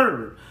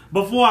were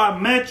before I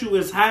met you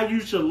is how you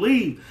should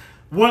leave.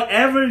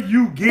 Whatever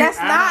you get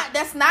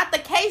That's not the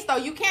case, though.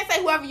 You can't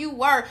say whoever you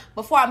were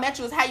before I met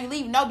you is how you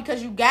leave. No,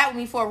 because you got with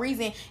me for a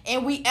reason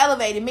and we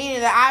elevated,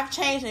 meaning that I've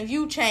changed and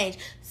you changed.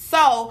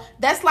 So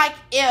that's like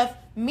if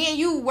me and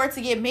you were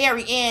to get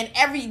married and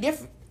every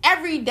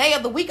day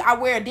of the week I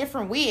wear a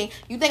different wig.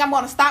 You think I'm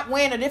going to stop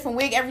wearing a different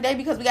wig every day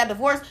because we got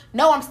divorced?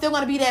 No, I'm still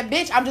going to be that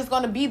bitch. I'm just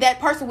going to be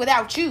that person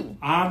without you.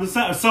 I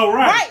understand. So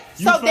right.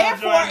 So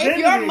therefore,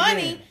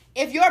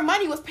 if your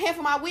money was paying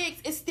for my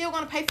wigs, it's still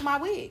going to pay for my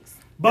wigs.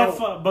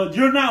 But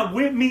you're not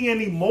with me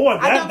anymore.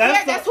 I don't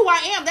care. That's who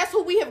I am. That's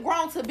who we have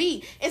grown to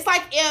be. It's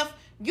like if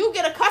you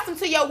get accustomed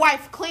to your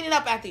wife cleaning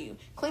up after you,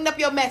 clean up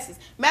your messes.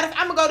 Matter of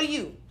fact, I'm going to go to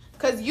you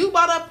because you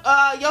brought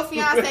up your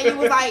fiance and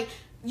you was like,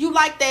 you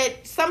like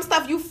that some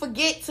stuff you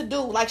forget to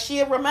do, like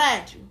she'll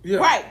remind you. Yeah.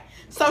 Right.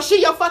 So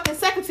she your fucking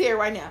secretary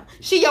right now.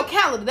 She your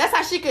calendar. That's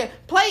how she can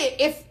play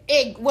it if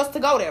it was to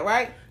go there,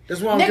 right?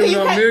 That's why I'm giving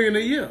her $1 million a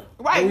year.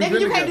 Right, nigga,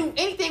 you can't do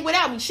anything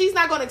without me. She's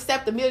not gonna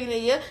accept $1 million a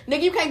year.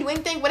 Nigga, you can't do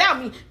anything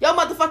without me. Your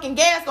motherfucking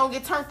gas gonna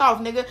get turned off,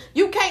 nigga.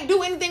 You can't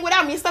do anything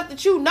without me. It's stuff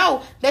that you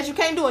know that you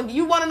can't do. And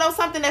you wanna know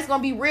something that's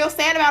gonna be real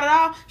sad about it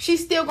all?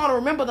 She's still gonna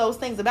remember those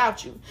things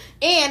about you.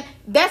 And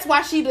that's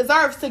why she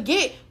deserves to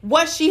get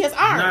what she has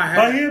earned.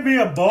 But he'd be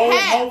a bold,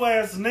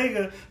 hoe-ass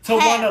nigga to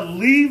want to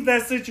leave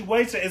that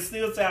situation and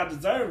still say I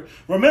deserve it.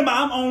 Remember,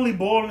 I'm only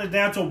boiling it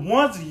down to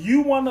once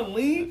you want to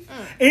leave,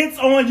 it's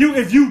on you.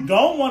 If you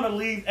don't want to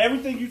leave,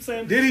 everything you said.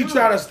 Did he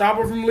try to stop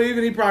her from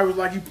leaving? He probably was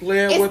like, you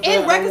playing with her.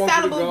 It's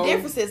irreconcilable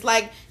differences.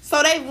 Like,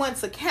 so they went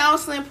to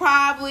counseling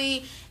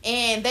probably,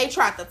 and they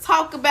tried to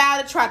talk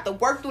about it, tried to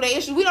work through the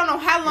issues. We don't know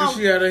how long. And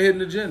she had a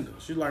hidden agenda.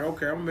 She's like,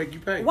 okay, I'm going to make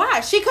you pay.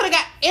 Why? She could have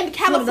got in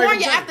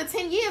California after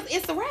 10 years.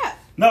 It's a wrap.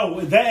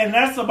 No,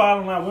 that's the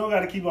bottom line. We don't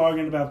got to keep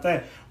arguing about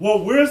that.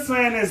 What we're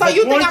saying is, so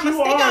you think I'm gonna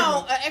stick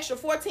on an extra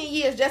 14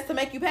 years just to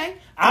make you pay?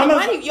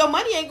 Your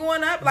money ain't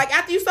going up. Like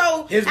after you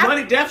sold, his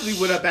money definitely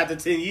went up after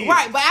 10 years.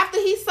 Right, but after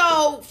he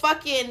sold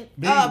fucking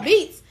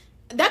Beats,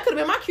 that could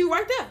have been my cue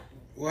right there.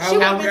 Well,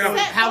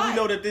 how we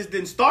know that this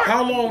didn't start?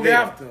 How long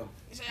after?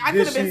 I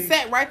could have been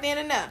set right then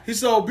and there. He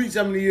sold Beats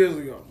how many years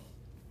ago?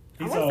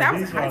 He sold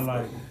Beats for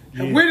like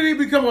Yeah. When did he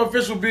become an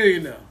official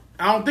billionaire?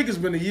 I don't think it's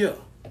been a year.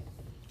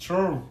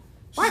 True.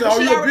 She Right, said, but "Oh,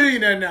 she you're a already-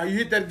 billionaire now. You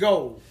hit that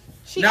goal."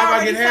 She Now if I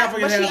already get half, filed,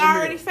 I but get she half a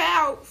already million.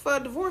 filed for a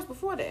divorce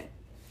before that.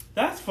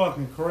 That's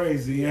fucking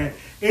crazy. And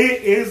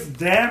it is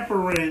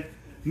dampering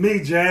me,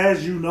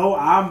 Jazz. You know,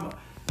 I'm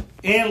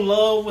in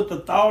love with the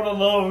thought of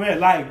love, man.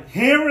 Like,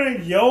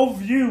 hearing your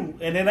view,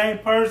 and it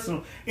ain't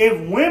personal.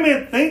 If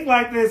women think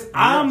like this,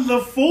 I'm the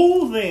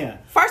fool then.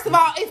 First of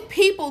all, if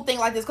people think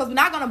like this, because we're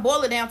not going to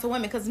boil it down to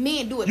women, because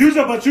men do it.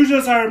 But you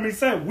just heard me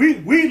say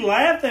we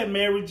laughed at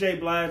Mary J.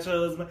 Blige's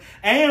husband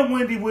and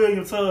Wendy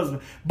Williams'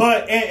 husband,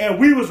 but and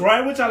we was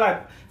right with y'all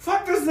like,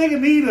 fuck this nigga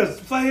need us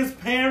for his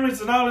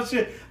parents and all that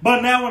shit.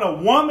 But now when a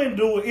woman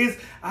do it, it's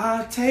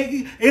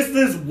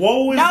this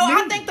woe is No, me.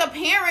 I think the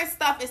parent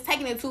stuff is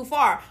taking it too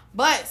far.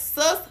 But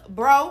sis,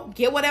 bro,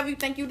 get whatever you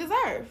think you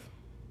deserve.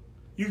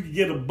 You can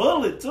get a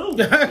bullet too.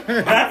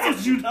 That's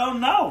what you don't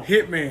know.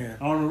 Hitman.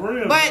 On the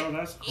real, But bro,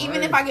 that's crazy.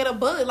 even if I get a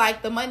bullet,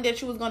 like the money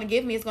that you was going to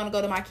give me is going to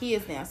go to my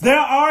kids now. So There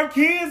are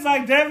kids,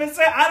 like Devin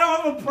said, I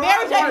don't have a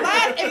problem. Mary J.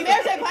 Blige, if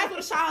Mary J. Blige would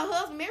have shot her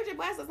husband, Mary J.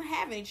 Blige doesn't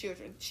have any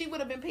children. She would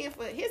have been paying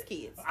for his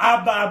kids.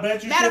 I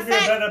bet you Matter should of feel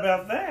fact, better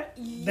about that.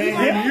 you Than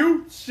gonna- him.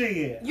 You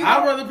shit. You I'd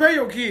gonna- rather pay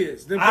your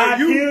kids than pay I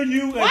you. kill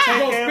you and Why? take You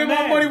gonna care of spend my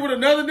Maddie. money with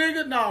another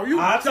nigga? No, you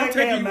I'll I'm take care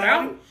taking of you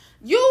Maddie. out.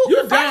 You're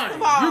You're dying. First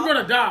of all, You're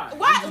gonna die.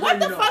 Why? Just What let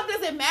the you know. fuck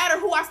does it matter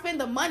who I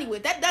spend the money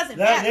with? That doesn't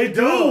That matter. it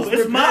do.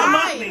 It's my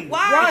Why? money.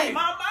 Why? Right.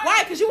 My money. Why?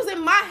 Because you was in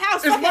my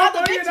house It's fucking my other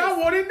money and I bitches.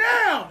 want it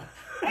now.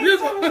 You're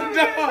gonna die.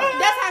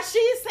 That's how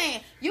she's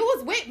saying. You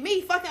was with me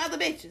fucking other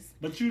bitches.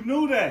 But you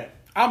knew that.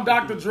 I'm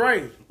Dr.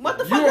 Dre. What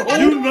the fuck You're you got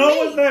to You do know with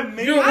what me? that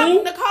means. You're I'm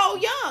who? Nicole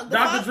Young. The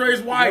Dr. fuck? Dre's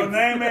Your wife.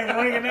 name ain't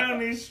ringing down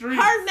these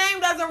streets. Her name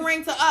doesn't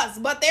ring to us,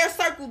 but their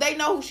circle, they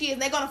know who she is.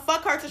 They're gonna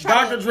fuck her to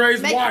try Dr. to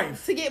Dre's make,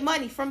 wife. to get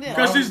money from them.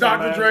 Because she's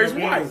Dr. Dre's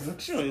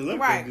wife. She don't even look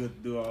Right. that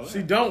good to do all that.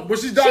 She don't, but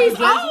she's Dr. She's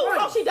Dre's old,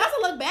 wife. so she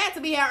doesn't look bad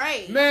to be her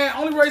age. Man,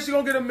 only way she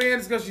gonna get a man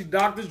is because she's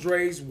Dr.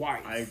 Dre's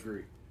wife. I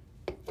agree.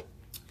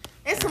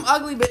 It's some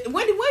ugly, but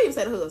Wendy Williams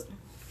had a husband.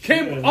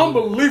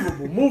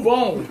 Unbelievable. Move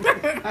on.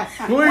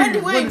 Please. Wendy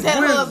Williams had a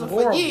Williams husband is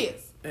for horrible.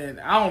 years. And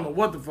I don't know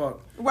what the fuck.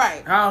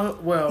 Right. How,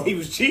 well, He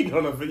was cheating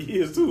on her for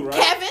years too, right?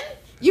 Kevin?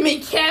 You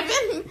mean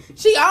Kevin?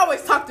 She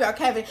always talked about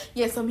Kevin.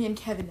 Yeah, so me and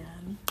Kevin,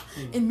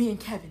 and me and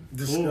Kevin,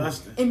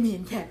 disgusting. and me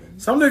and Kevin.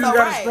 Some niggas So, got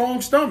right. a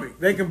strong stomach.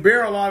 They can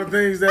bear a lot of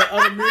things that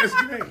other men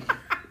can't.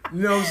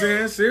 You know what I'm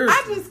saying? Seriously.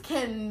 I just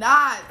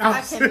cannot. I'm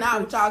I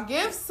cannot with y'all.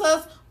 Give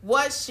sis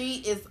what she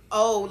is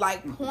owed.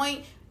 Like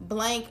point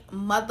blank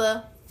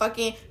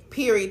motherfucking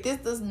period. This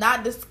does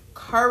not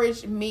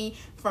discourage me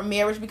from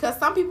marriage because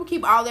some people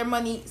keep all their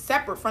money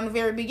separate from the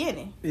very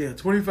beginning. Yeah,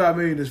 $25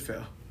 million is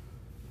fair.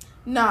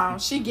 No,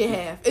 she get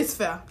half. It's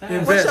fair.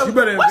 Invest. You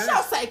better What invest.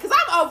 y'all say? Because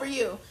I'm over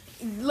you.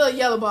 Little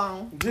yellow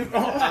bone.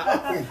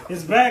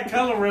 It's bad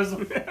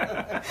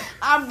colorism.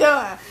 I'm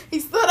done. He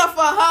stood up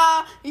for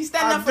her. He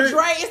standing I up for think-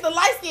 Dre. It's the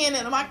light skin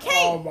in him. I Oh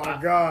can't.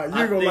 my God. I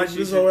You're going to think like she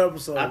this should- whole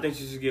episode. I think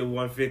she should get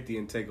 150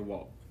 and take a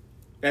walk.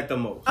 At the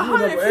most. you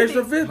want an 150.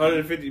 extra 50?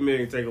 150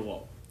 million, take a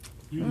walk.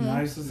 You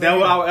nice as That's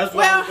what hell. that's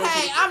what I Well, was gonna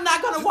hey, say. I'm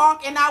not gonna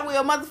walk, and I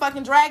will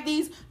motherfucking drag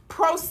these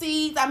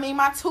proceeds. I mean,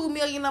 my $2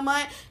 million a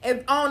month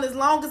on as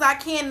long as I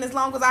can and as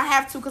long as I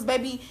have to. Because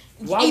baby,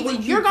 Why either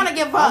would you're you- gonna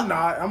give I'm up.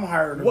 not. I'm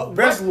hiring the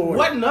best lawyer.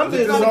 What number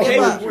Get is this gonna over give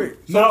with up? quick.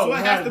 So it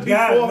has to be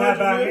guys, 400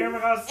 by million?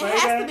 hearing her It say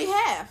has that, to be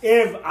half.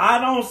 if I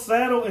don't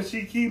settle and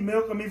she keep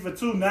milking me for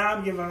 2, now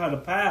I'm giving her the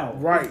power.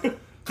 Right.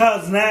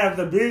 Cause now if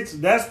the bitch,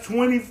 that's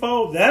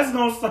 24, that's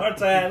gonna start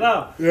to add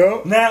up.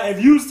 Yep. Now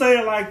if you say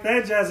it like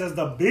that, Jazz, as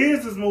the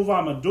business move,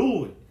 I'ma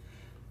do it.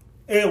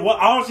 And what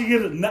all she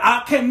get,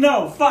 I can't.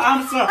 No, fuck.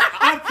 I'm sorry.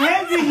 I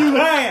can't give you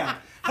half.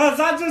 Cause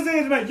I just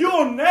said, man,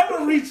 you'll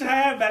never reach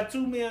half at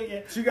 $2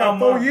 million. She got a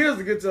 4 month. years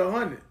to get to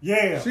 100.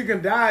 Yeah. She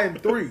can die in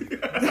 3.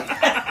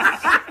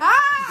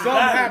 Something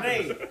Not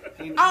happens.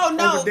 today. Oh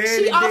no, Over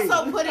she daddy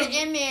also day. put it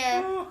in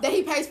there that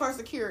he pays for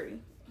security.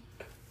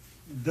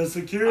 The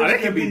security Oh, that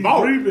can be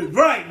bought.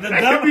 Right. The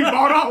That can be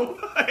bought off.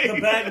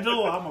 The back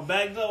door. I'm a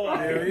back door.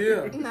 Hell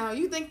yeah. No,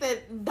 you think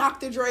that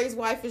Dr. Dre's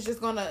wife is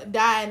just gonna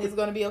die and it's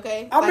gonna be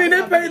okay? I mean, they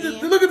it's gonna paid. be the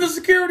end? Look at the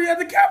security at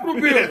the Capitol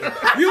building.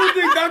 You don't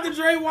think Dr.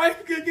 Dre's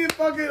wife could get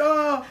fucking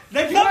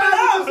They he coming lied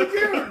out with the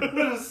security?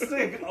 with a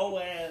sick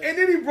old ass. And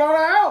then he brought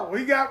her out.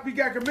 He got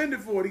commended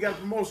for it. He got a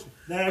promotion.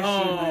 That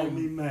shit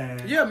made me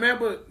mad. Yeah, man,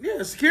 but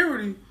yeah,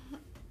 security.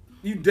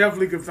 You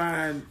definitely could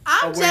find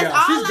I'm a way just out.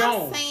 all She's I'm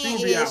gone. saying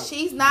She'll be out. is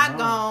she's not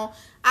gone.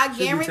 I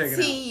She'll be taken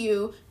guarantee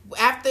you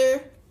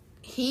after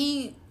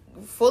he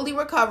fully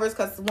recovers,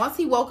 because once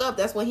he woke up,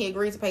 that's when he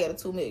agreed to pay her the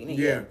 $2 million.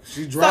 Yeah,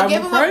 she's driving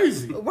give him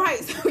crazy. Right.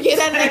 So get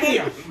that nigga.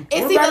 Damn.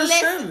 It's What about either his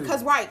less family?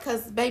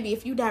 because baby,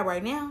 if you die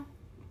right now,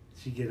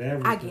 She get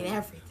everything. I get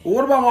everything. Well,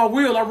 what about my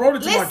will? I wrote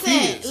it to my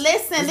kids.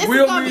 Listen. His This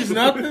will is gonna means be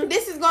nothing.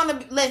 This is gonna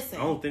be. Listen.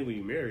 I don't think when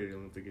you married, I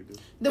don't think it do.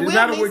 The Is will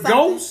that means with something.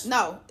 ghosts?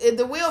 No,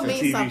 the will It's a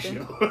means TV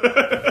something.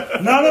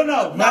 show.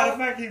 No. Matter of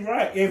fact, he's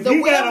right. If The he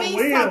will got a means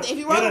will, something. If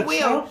you wrote a it'll will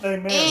trump they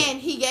marriage. and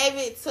he gave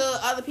it to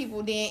other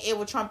people, then it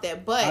would trump that. I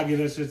But get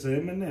that shit to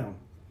Eminem.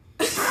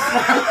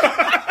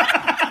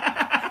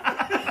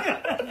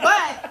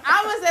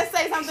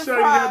 question Sure,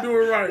 you gotta do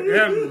from, it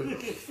right. Handle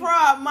it.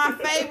 from my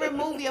favorite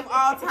movie of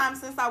all time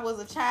since I was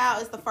a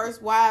child. It's The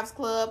First Wives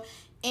Club.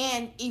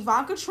 And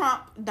Ivanka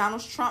Trump,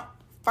 Donald Trump's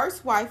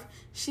first wife,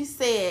 she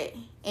said,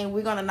 and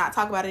we're going to not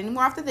talk about it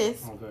anymore after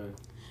this. Okay.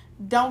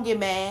 Don't get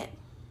mad.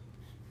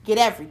 Get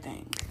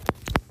everything.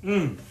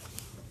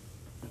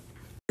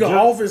 The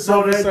office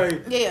So so they-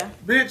 say, Yeah.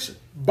 bitch,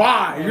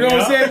 bye. You know what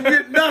I'm saying?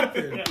 Get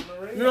nothing.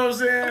 You know what I'm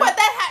saying? But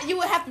you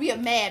would have to be a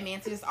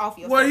madman to just offer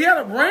yourself. Well, he had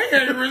a brain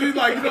aneurysm. He's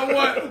like, you know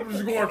what? I'm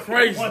just going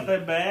crazy. Want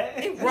that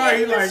bad? Right,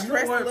 he Yeah, like, just you know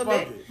stress a what? little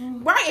Fuck bit. it.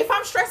 Right, if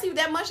I'm stressing you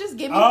that much, just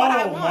give me what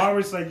I Oh, want.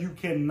 Mari said you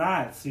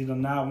cannot. She did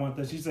not want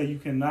that. She said you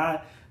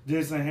cannot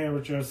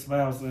disinherit your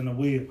spouse in a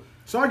will.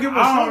 So I give her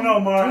I don't know,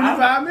 Mari.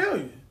 25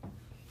 million.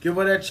 Give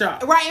her that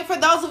chop. Right, and for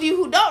those of you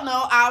who don't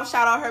know, I'll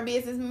shout out her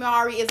business.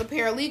 Mari is a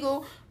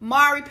paralegal.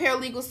 Mari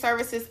Paralegal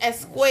Services at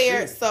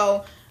Squared. shit.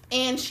 So,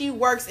 and she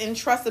works in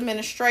trust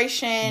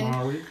administration.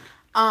 Mari.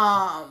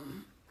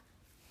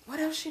 What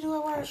else she do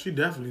at work? She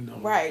definitely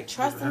knows. Right,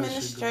 trust How does she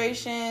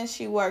administration.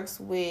 She works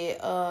with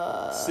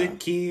Sick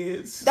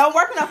kids. Don't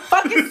work with no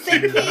fucking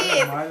sick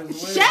kids. Might as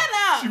well. Shut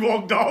up. She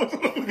walk dogs.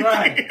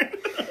 Right.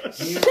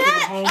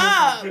 Shut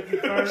up.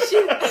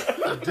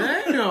 do?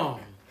 Damn.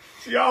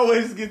 She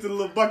always gets to the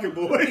little bucket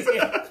boys.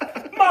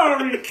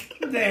 Mari.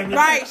 Damn it.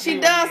 Right, she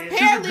does Good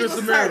paralegal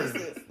Samaritan.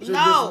 services. She's a good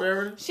No,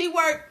 Samaritan? she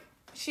work.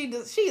 She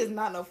does. She is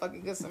not no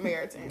fucking good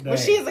Samaritan, Dang. but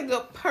she is a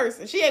good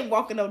person. She ain't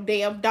walking no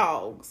damn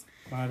dogs.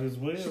 Might as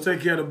well. She take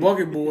care of the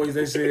bucket boys,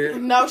 they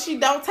said. No, she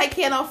don't take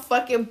care of no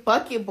fucking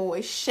bucket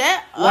boy.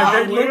 Shut Like up.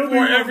 they look We'll for be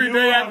her every reviewing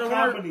day our after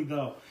work. company,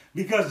 though.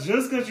 Because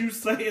just because you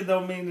say it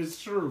don't mean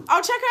it's true.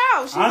 Oh, check her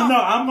out. She's I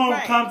know. I'm gonna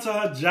right. come to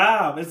her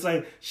job. It's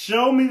like,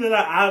 show me that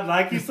I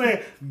like you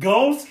said,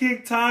 ghost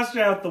kick Tasha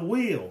out the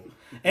wheel.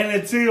 And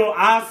until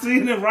I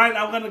seen it right,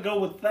 I'm gonna go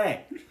with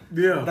that.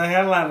 Yeah. The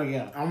hell out of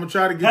y'all. I'm gonna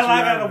try to get Hell, you I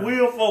out got of a there.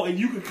 wheel for, and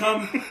you can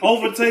come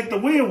overtake the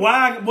wheel.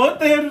 Why? What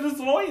the hell did this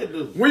lawyer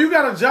do? When you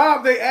got a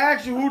job, they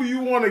ask you who do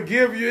you want to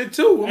give you it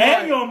to. I'm And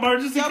like, your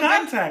emergency Yo,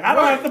 contact. I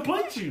don't right. have to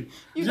put you. You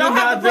you're don't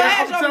have not to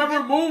there. brag I'm over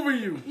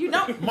removing you. You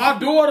don't. My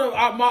daughter,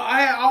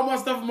 I had all my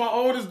stuff in my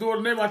oldest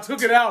daughter's name. I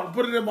took it out and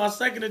put it in my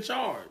second in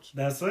charge.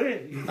 That's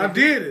it. I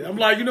did it. I'm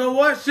like, you know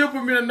what? She'll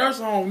put me in a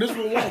nursing home. This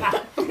one won't.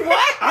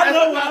 What? I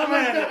know what I'm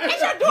at. Ain't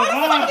your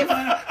daughter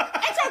fucking?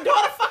 Ain't your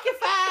daughter fucking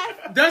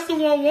 5? That's the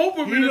one won't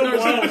put me in He a the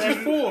nursing one home. that-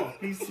 She's 4.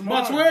 He's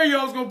My smart.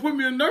 12-year-old's gonna put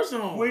me in a nursing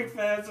home. Quick,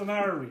 fast, and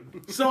hurry.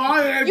 So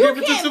I had to You give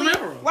it to can't leave.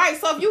 Samara. Right.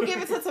 So if you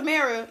give it to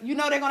Tamara, you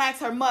know they're gonna ask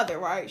her mother,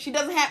 right? She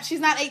doesn't have. She's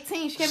not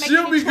 18. She can't make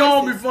She'll any be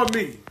gone choices. before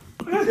me.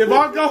 If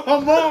I go,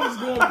 her mom is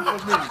going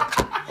before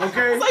me.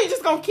 Okay? So you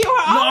just gonna kill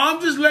her No, off?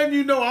 I'm just letting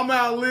you know I'm gonna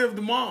outlive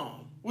the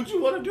mom. Would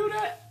you want to do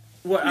that?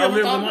 What, You ever outlive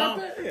the thought mom?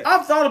 about that? Yeah.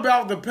 I've thought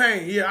about the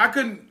pain. Yeah, I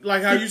couldn't,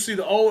 like how you see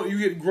the old,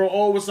 grow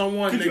old with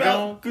someone and Could they you,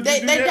 gone. could They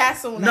you do they that? die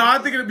soon. No, I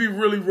think it'd be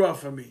really rough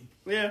for me.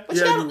 Yeah. But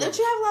Yeah, you, you got, will. but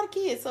you have a lot of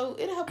kids, so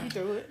it'll help you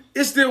through it.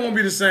 It still won't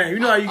be the same. You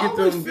know how you get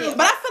always them. feel-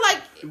 But I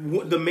feel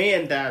like The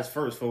man dies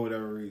first for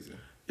whatever reason.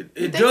 It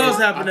think does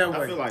so? happen that I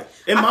way. feel like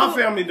in I my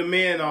feel- family, the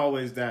man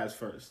always dies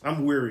first.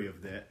 I'm weary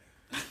of that.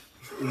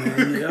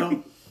 Yeah.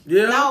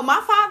 Yeah. no,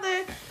 my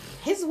father,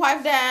 his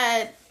wife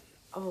died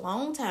a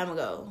long time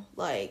ago.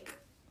 Like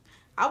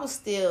I was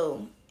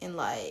still in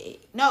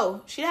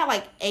no, she died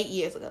like 8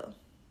 years ago.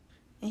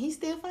 And he's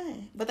still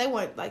fine. But they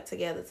weren't like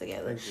together.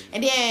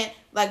 And then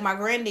like my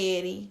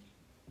granddaddy,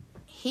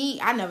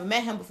 I never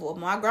met him before.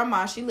 My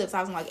grandma, she lived,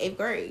 I was in like 8th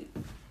grade.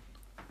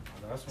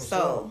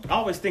 So I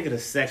always think of the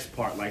sex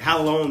part. Like,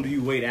 how long do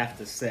you wait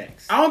after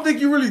sex? I don't think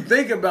you really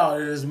think about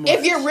it as much.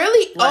 if you're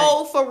really Right.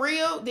 old for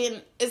real,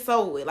 then it's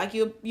over with. Like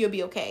you'll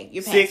be okay.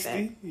 You're past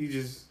 60? You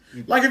just...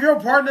 Like if your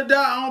partner die,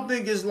 I don't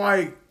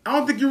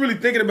think you're really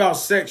thinking about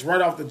sex right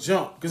off the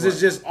jump because it's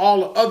just all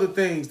the other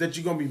things that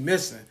you're gonna be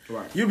missing.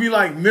 Right. You'll be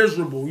like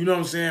miserable, you know what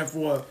I'm saying,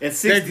 for At that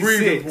 66,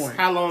 breathing point.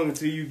 how long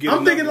until you get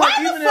I'm thinking another- like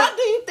Why even the fuck at,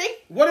 do you think?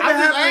 what if it I'm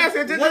just happens?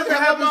 asking, this What if is it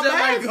how happens my at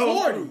like mind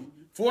goes. 40,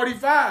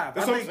 45?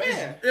 That's I what I'm think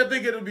saying. I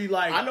think it'll be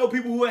like I know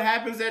people who it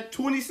happens at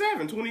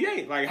 27,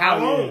 28. Like, how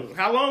Oh, long? yeah.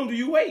 How long do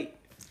you wait?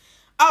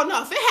 Oh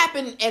no, if it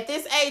happened at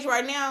this age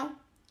right now,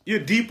 You're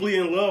deeply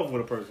in love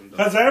with a person, though.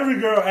 Because every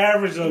girl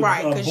averaged a,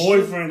 Right, a 'cause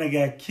boyfriend that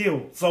got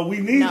killed. So we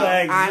need no, to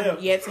ask I'm them.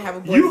 yet to have a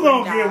boyfriend. You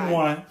gonna die. get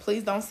one.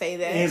 Please don't say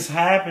that. It's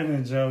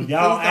happening, Joe. Y'all Please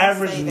don't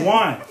average say that.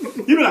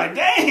 one. You be like,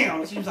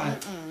 damn. She was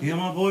like, yeah,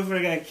 my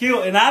boyfriend got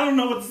killed. And I don't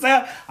know what to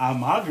say.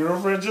 My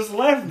girlfriend just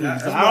left me.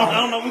 So I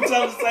don't know if we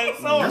tell the same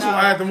story. that's why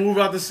I had to move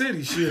out the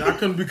city. Shit, I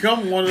couldn't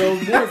become one of those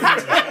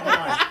boyfriends. I'm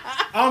like,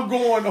 I'm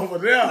going over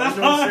there. That's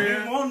You know what why I'm I didn't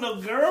saying? want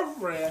no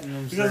girlfriend. what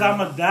I'm Because saying? I'm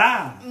going to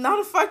die. No,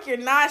 the fuck you're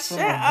not. Shut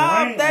a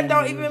up. brain That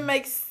don't aneurysm. even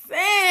make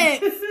sense.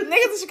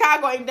 Niggas in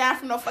Chicago ain't dying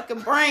from no fucking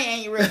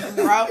brain aneurysm,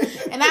 bro.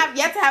 And I've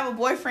yet to have a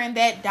boyfriend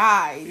that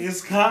died.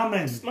 It's coming.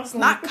 It's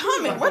not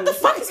coming. What the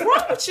fuck is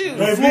wrong with you?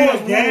 If floor he is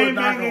a moving,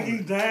 knock gangbanger, on he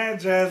it. died,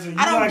 Jazzy. You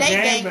I don't like date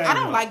gang. gangbangers. I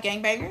don't like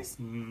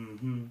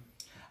gangbangers.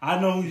 I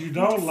know who you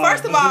don't like.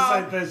 First of but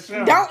all, this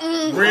ain't that show.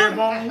 don't. Red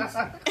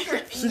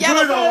bones. She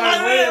Yellow good on like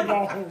bones. red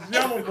bones,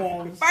 yellow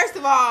bones. First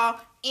of all,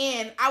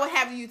 And I would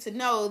have you to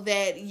know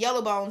that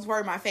Yellow Bones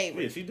were my Yeah,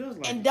 favorite. she does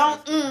like And it.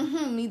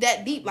 don't me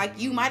that deep like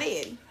you, my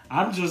daddy.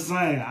 I'm just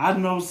saying, I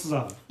know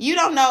some. You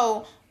don't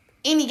know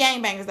any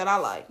gangbangers that I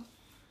like.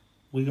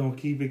 We gonna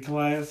keep it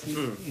classy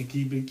and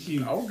keep it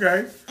cute.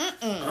 Okay.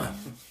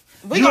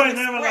 We You gonna ain't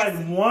never express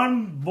like it.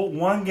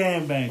 one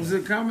gangbang. Was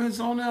it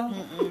comments on there?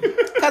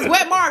 Cause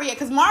what Maria?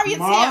 Cause Maria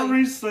tell you.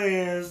 Maury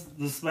says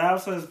the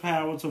spouse has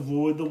power to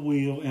void the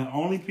will, and the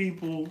only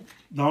people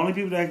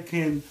that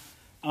can,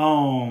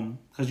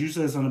 because you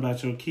said something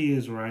about your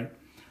kids, right?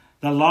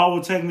 The law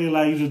will technically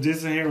allow you to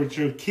disinherit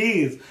your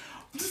kids.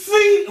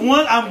 See,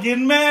 I'm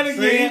getting mad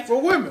again. See,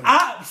 for women.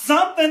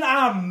 Something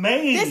I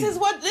made.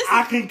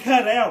 I can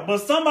cut out, but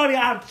somebody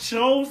I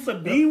chose to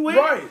be with.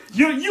 Right.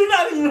 You're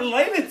not even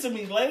related to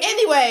me, lady.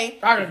 Anyway,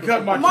 I can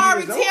cut my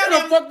Maury, kids. tell What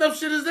them- the fucked up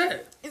shit is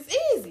that? it's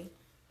easy.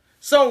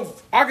 So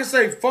I can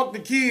say fuck the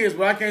kids,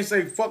 but I can't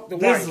say fuck the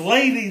This wife.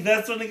 lady,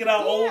 that's when they get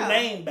our old Yeah.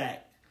 name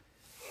back.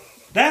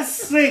 That's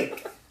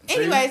sick.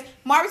 Anyways,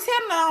 Maury tell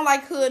them I don't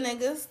like hood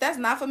niggas. That's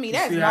not for me.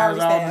 That's See how Maury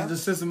all style. the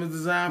system is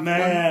designed for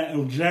women?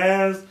 Man,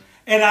 Jazz.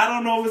 And I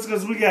don't know if it's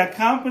because we got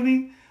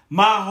company.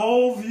 My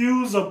whole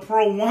views of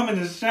pro woman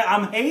is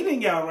I'm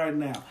hating y'all right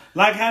now.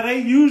 Like how they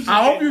usually.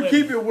 I hope hate you women.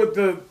 keep it with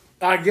the.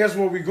 I guess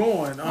where we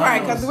going.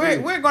 Right, because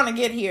we're gonna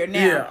get here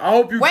now. Yeah, I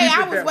hope you Wait, keep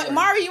I it was that wait, way.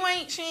 Maury, you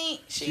ain't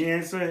She she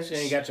ain't say. She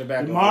ain't got your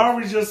back.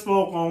 Mari just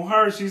spoke on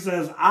her. She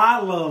says,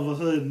 "I love a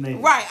hood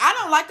nigga." right. I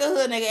don't like a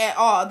hood nigga at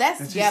all. That's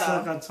And she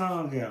stuck ghetto. her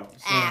tongue out.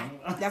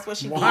 So. That's what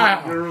she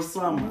Wow. Girl,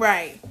 summer. did.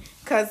 Right.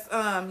 Cause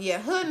yeah,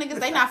 hood niggas,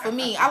 they not for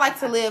me. I like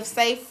to live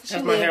safe. She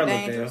That's my hair live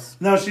look dangerous.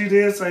 No, she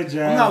did say Jazz.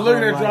 I'm not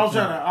looking don't at you. like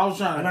I was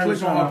trying And to I was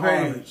click on trying her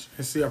to hard. page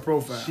and see her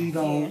profile. She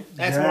don't.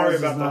 Ask Jazz Mari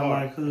does about the not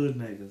heart. like hood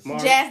niggas.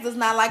 Mari. Jazz does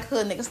not like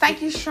hood niggas.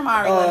 Thank you,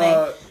 Shamari.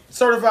 Lene.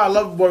 Certified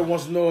Lover Boy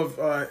wants to know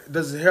if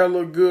does his hair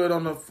look good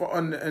on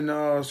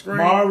the screen.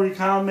 Mari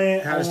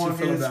comment How does she on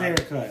feel his about it?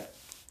 haircut.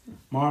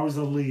 Mari's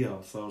a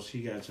Leo, so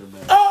she got your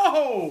back.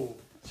 Oh,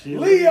 She a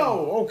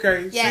Leo.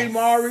 Okay, Yes. see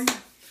Mari.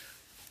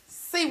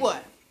 See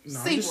what? No,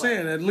 See I'm just what?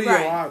 saying that Leo.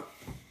 Right.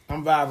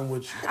 I'm vibing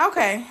with you.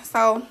 Okay,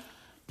 so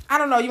I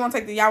don't know. Y'all want to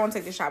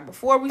take the shot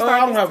before we I start?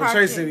 don't this have a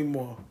chase talking?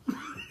 anymore.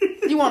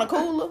 You want a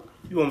cooler?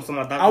 You want some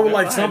of my I would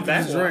like Dr. something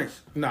Pepper? to drink.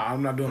 No,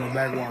 I'm not doing a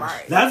backwash.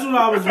 Right. That's what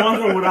I was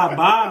wondering with our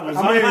bottles.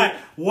 I I'm mean- like,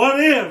 what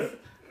if?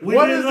 We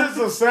What did is not-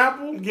 this, a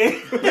sample? Yeah.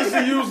 This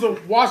to use to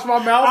wash my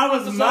mouth I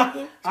with was or not.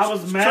 something? I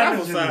was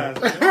Travel managing size.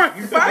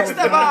 it. First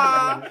of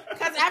all,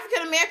 because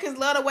African Americans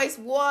love to waste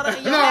water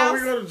in your No, house.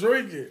 we're going to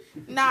drink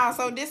it. Nah,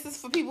 so this is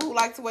for people who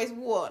like to waste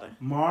water.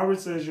 Mari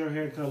says your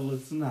haircut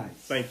looks nice.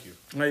 Thank you.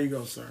 There you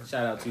go, sir.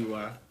 Shout out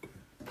to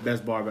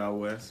Best Barber out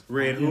west.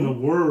 Red In the who?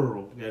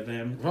 world,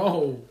 goddamn it.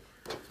 Oh.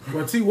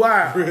 But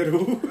T.Y., Red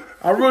who?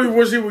 I really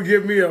wish he would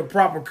give me a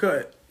proper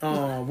cut. We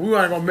ain't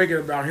going to make it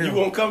about him. You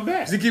won't come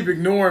back. He keep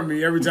ignoring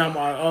me every time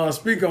I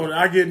speak on it.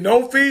 I get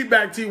no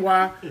feedback,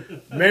 T.Y.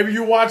 Maybe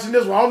you watching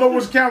this one. I don't know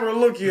which camera to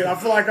look at. I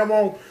feel like I'm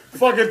on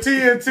fucking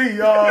TNT.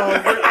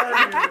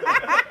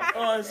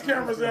 There's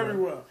cameras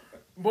everywhere.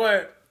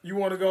 But you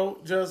want to go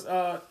just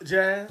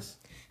Jazz?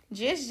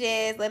 Just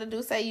Jazz, let it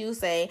do say you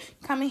say.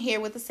 Coming here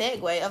with the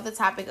segue of the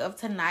topic of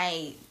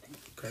tonight.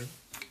 Okay.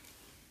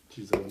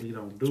 She said we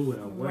don't do it.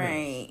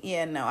 Right.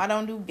 Yeah, no, I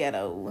don't do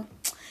ghetto.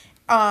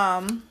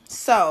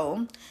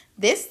 So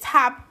this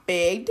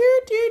topic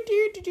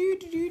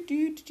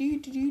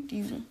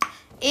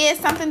is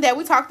something that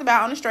we talked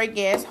about on the Straight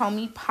Gas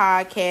Homie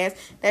podcast.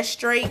 That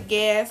Straight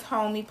Gas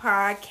Homie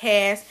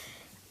podcast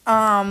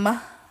on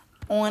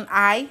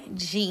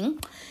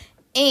IG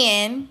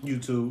and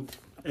YouTube.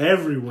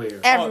 Everywhere.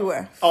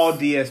 everywhere. All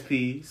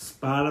DSPs.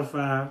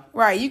 Spotify.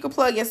 Right, you can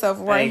plug yourself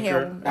right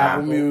Anchor, here.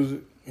 Apple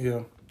Music. Yeah.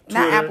 Not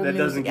Twitter, Apple that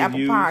doesn't Music, get Apple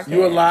used. Podcast.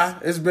 You a lie.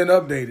 It's been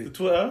updated.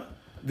 Twitter.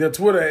 The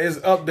Twitter is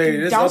updated.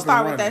 It's Don't up start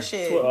and with that running.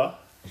 shit. Twitter.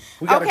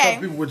 We got a Okay.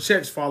 couple people with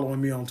checks following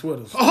me on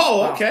Twitter.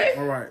 Oh, okay.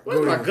 All right. Where's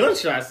go my ahead.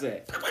 gunshots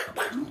at?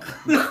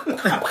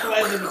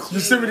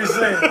 Yosemite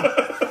Sam.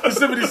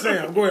 Yosemite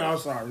Sam. Go ahead. I'm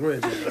sorry. Go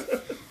ahead,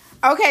 Jazz.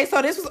 Okay,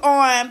 so this was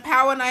on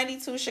Power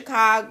 92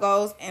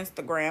 Chicago's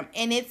Instagram,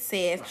 and it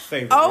says,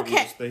 Favorite okay,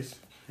 radio station.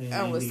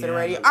 I'm listening to the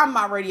radio. I'm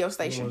my radio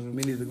station.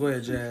 Me neither. Go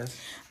ahead, Jazz.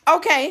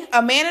 Okay,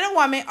 a man and a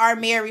woman are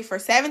married for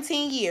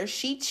 17 years.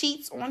 She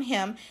cheats on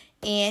him,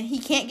 and he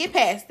can't get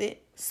past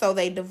it, so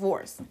they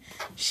divorce.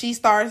 She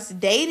starts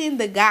dating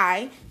the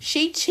guy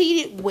she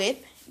cheated with.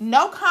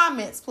 No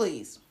comments,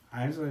 please,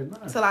 I ain't say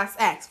nothing. till I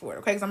ask for it,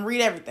 okay? Because I'm read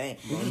everything.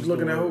 I'm just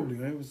looking at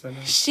Hobley. I ain't saying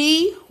nothing.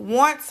 She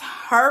wants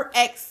her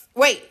ex.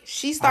 Wait,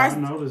 she I starts.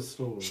 know this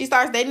story. She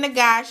starts dating the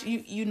guy.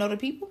 You know the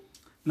people.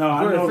 No,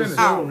 I Go ahead, know the finish.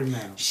 story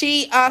now.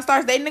 She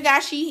starts dating the guy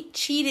she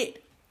cheated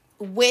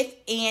with,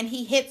 and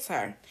he hits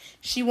her.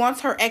 She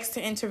wants her ex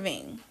to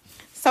intervene.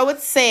 So it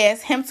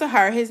says, him to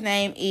her, his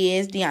name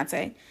is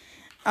Deontay.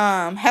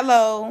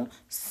 Hello.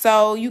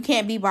 So you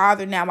can't be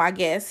bothered now, I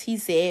guess. He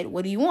said,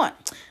 what do you want?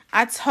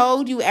 I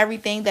told you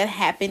everything that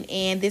happened,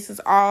 and this is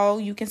all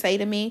you can say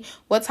to me.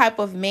 What type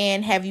of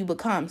man have you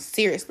become?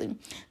 Seriously.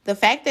 The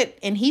fact that,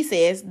 and he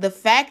says, the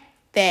fact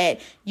that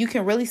you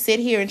can really sit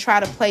here and try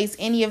to place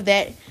any of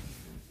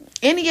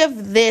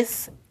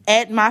this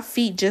at my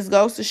feet just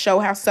goes to show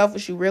how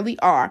selfish you really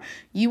are.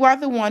 You are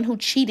the one who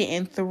cheated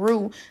and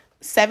threw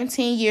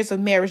 17 years of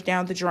marriage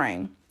down the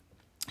drain.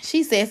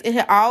 She says,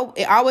 it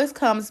always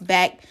comes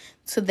back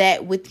to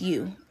that with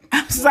you.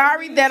 I'm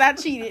sorry that I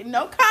cheated.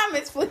 No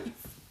comments, please.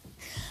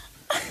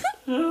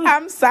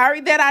 I'm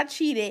sorry that I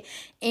cheated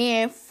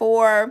and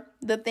for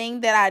the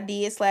thing that I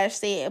did /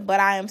 said, but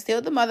I am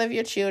still the mother of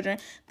your children.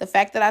 The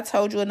fact that I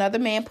told you another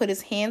man put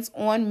his hands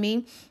on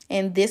me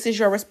and this is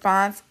your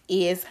response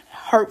is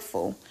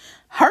hurtful.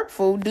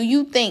 Hurtful? Do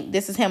you think,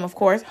 this is him, of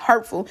course,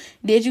 hurtful.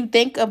 Did you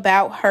think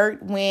about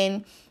hurt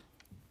when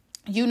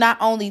you not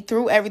only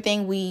threw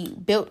everything we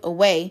built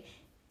away?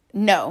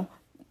 No.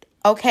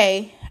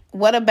 Okay.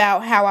 What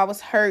about how I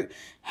was hurt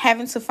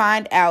having to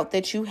find out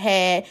that you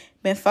had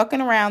been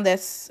fucking around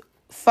that's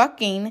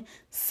fucking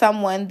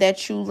someone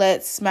that you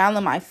let smile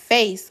in my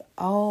face?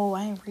 Oh,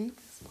 I didn't read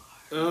this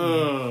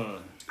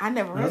part. I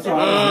never read That's that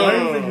why part. I was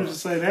waiting for you to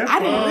say that I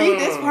part. didn't read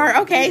this part.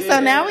 Okay, so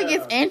now it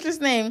gets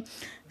interesting.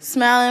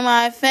 Smile in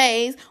my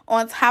face.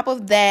 On top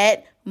of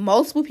that,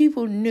 multiple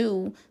people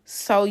knew,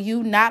 so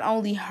you not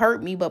only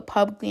hurt me, but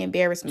publicly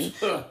embarrassed me.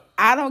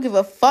 I don't give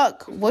a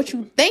fuck what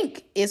you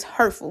think is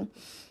hurtful.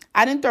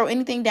 I didn't throw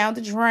anything down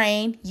the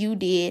drain. You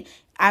did.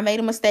 I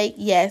made a mistake.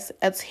 Yes,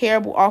 a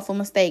terrible, awful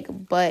mistake,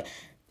 but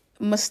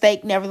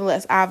mistake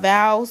nevertheless. Our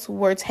vows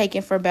were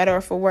taken for better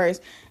or for worse.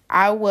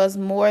 I was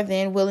more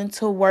than willing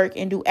to work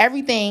and do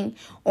everything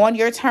on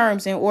your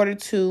terms in order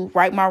to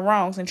right my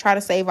wrongs and try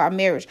to save our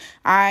marriage.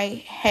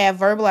 I have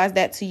verbalized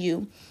that to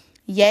you.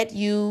 Yet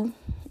you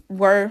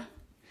were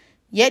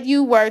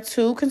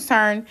too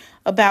concerned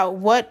about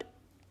what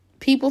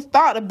people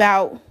thought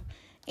about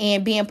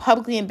and being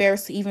publicly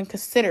embarrassed to even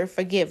consider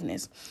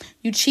forgiveness.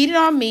 You cheated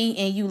on me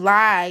and you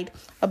lied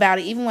about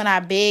it even when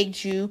I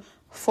begged you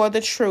for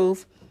the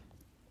truth.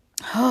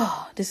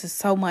 Oh, this is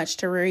so much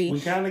to read. We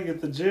kind of get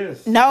the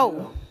gist.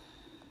 No.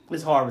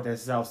 It's hard with that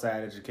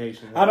Southside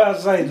education. I'm about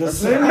to say, the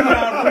sending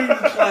out reading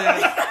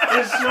class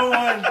is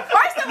showing...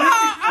 First of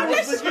all, I'm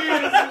just... I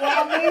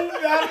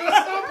moved out of the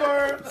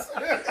suburbs.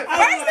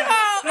 First of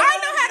all, I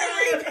know how to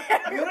read.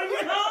 Bring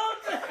it home.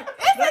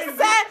 It's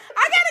sad.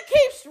 I gotta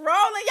keep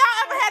strolling. Y'all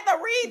ever had to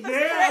read the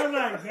Yeah, I'm script?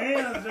 like,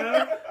 damn,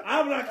 Joe.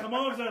 I'm like, come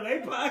on, Joe. They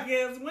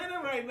podcast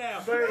winning right now.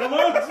 Come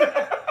on,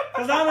 Joe.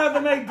 Because I'm about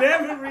to make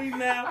Devin read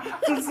now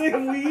to see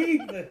if we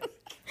eat this.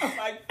 I'm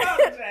like, fuck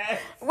that.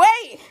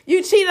 Wait,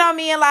 you cheated on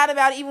me and lied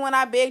about it even when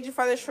I begged you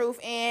for the truth.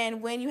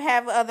 And when you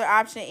have other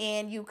option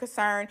and you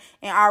concerned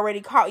and already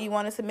caught, you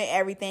want to submit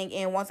everything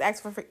and want to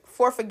ask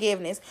for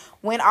forgiveness.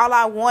 When all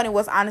I wanted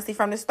was honesty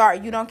from the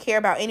start. You don't care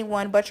about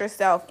anyone but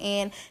yourself.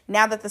 And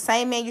now that the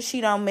same man you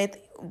cheated on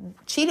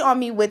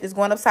me with is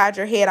going upside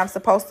your head, I'm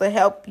supposed to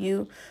help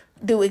you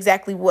do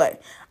exactly what?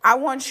 I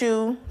want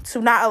you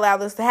to not allow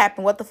this to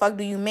happen. What the fuck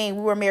do you mean?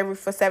 We were married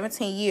for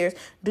 17 years.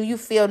 Do you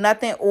feel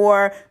nothing,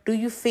 or do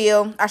you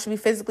feel I should be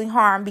physically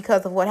harmed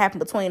because of what happened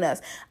between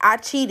us? I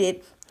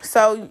cheated,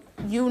 so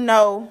you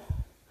now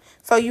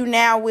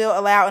will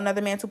allow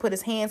another man to put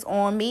his hands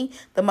on me,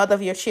 the mother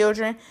of your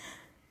children.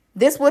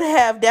 This would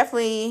have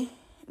definitely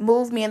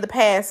moved me in the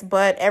past,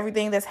 but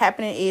everything that's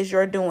happening is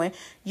your doing.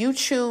 You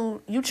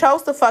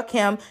chose to fuck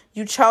him.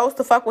 You chose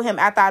to fuck with him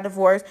after our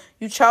divorce.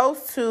 You chose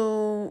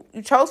for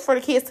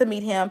the kids to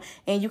meet him,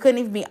 and you couldn't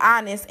even be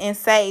honest and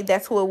say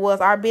that's who it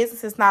was. Our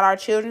business is not our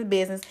children's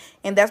business,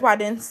 and that's why I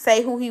didn't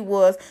say who he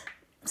was.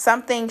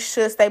 Something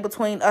should stay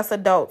between us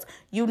adults.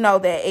 You know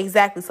that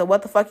exactly. So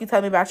what the fuck you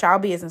tell me about y'all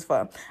business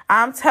for?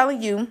 I'm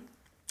telling you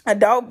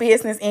adult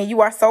business, and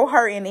you are so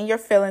hurting in your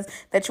feelings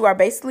that you are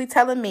basically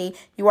telling me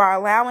you are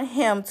allowing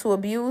him to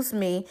abuse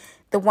me,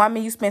 the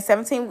woman you spent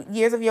 17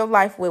 years of your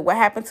life with. What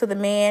happened to the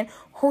man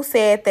who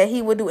said that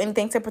he would do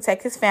anything to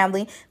protect his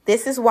family?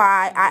 This is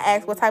why I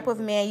asked what type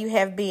of man you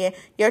have been.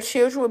 Your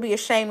children would be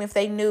ashamed if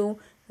they knew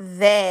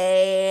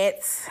that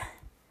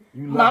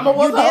Mama you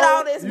was did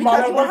all this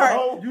because you were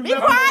hurt. You Be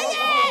never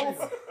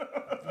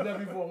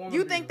quiet.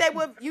 You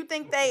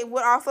think they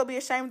would also be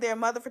ashamed of their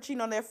mother for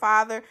cheating on their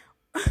father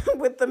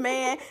with the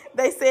man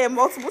they said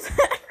multiple times?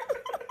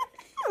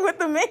 With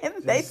the man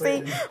they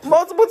see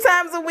multiple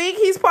times a week,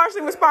 he's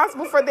partially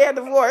responsible for their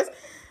divorce.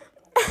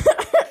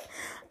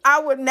 I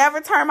would never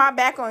turn my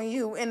back on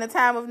you in the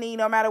time of need,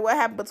 no matter what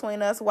happened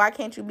between us. Why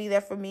can't you be there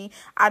for me?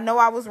 I know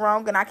I was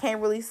wrong, and I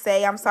can't really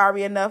say I'm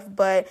sorry enough,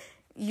 but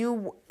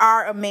you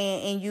are a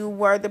man, and you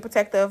were the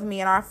protector of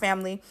me and our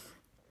family.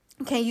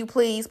 Can you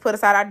please put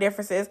aside our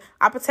differences?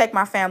 I protect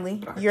my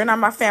family. You're not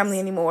my family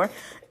anymore.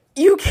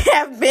 You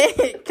have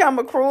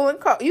become cruel and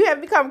cold. You have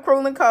become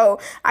cruel and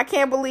cold. I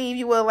can't believe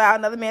you will allow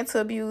another man to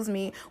abuse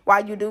me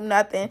while you do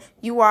nothing.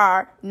 You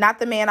are not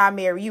the man I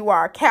marry. You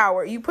are a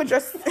coward. You put your...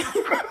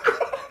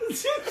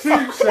 No.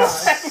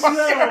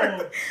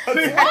 Wait, let me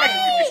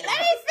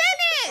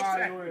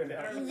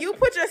finish. You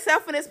put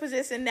yourself in this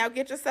position. Now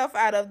get yourself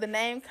out of the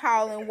name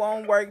calling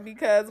won't work,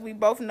 because we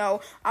both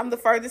know I'm the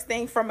furthest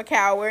thing from a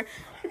coward.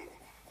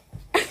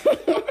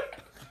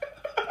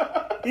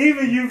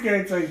 Even you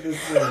can't take this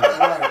serious.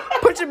 Right.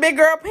 Put your big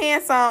girl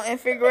pants on and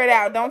figure it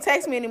out. Don't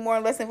text me anymore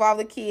unless it involves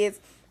the kids.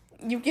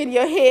 You getting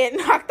your head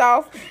knocked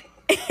off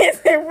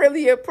isn't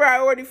really a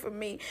priority for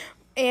me.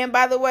 And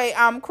by the way,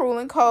 I'm cruel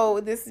and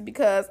cold. This is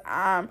because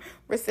I'm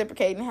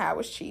reciprocating how I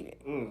was cheated.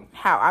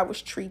 How I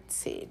was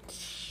treated.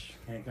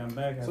 Can't come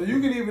back. So you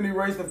can even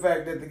erase the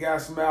fact that the guy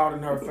smiled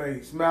in her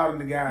face, smiled in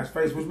the guy's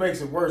face, which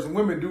makes it worse. And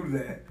women do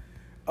that.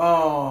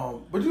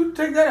 But you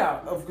take that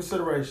out of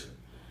consideration.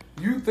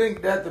 You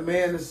think that the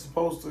man is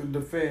supposed to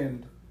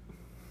defend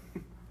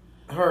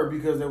her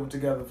because they were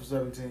together for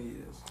 17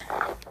 years.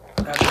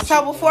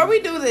 So before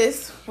we do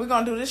this, we're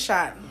going to do this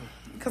shot.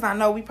 Because I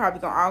know we probably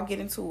going to all get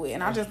into it.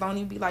 And I just don't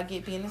even be like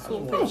being into a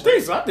I don't picture.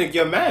 think so. I think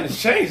your mind has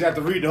changed after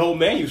reading the whole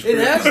manuscript.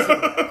 It has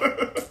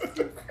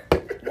to.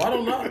 Well, I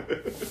don't know.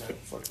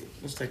 Fuck it.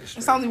 Let's take a shot.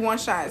 It's only one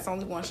shot. It's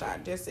only one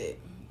shot. That's it.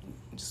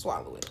 Just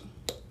swallow it.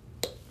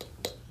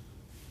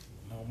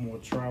 No more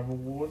travel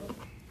water.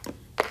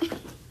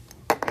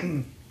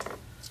 I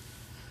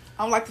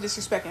don't like to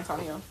disrespect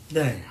Antonio.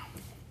 Damn.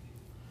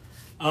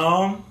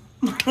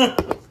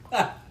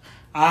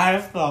 I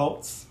have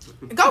thoughts.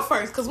 Go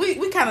first, because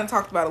we kind of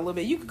talked about it a little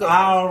bit. You could go I first.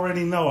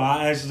 already know.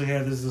 I actually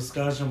had this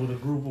discussion with a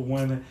group of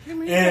women,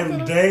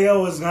 and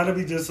Dale is gonna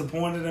be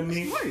disappointed in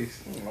me.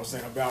 I'm not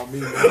saying about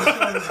me, man.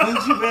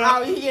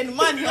 Oh, he getting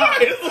money.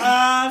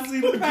 Huh? See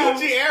the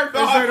Gucci Air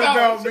Don't say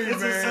about me,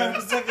 It's a man.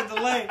 7-second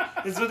delay.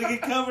 It's gonna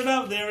get covered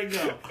up. There we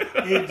go.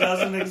 It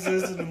doesn't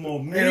exist anymore.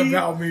 Ain't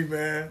about me,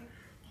 man.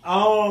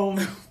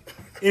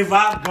 If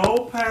I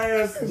go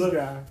past This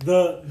guy.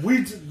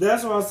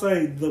 that's why I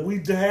say that we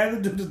had to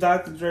do the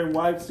Dr. Dre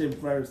wipe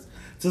shit first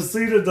to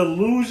see the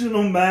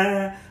delusional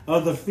mind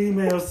of the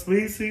female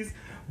species.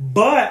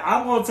 But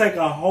I'm gonna take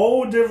a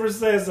whole different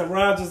sense that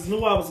Rod just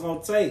knew I was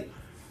gonna take,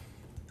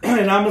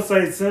 and I'm gonna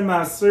say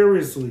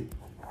semi-seriously.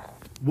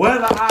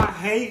 Whether I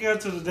hate her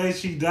to the day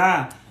she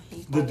died,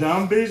 the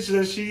dumb bitch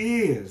that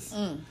she is,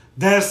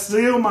 that's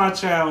still my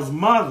child's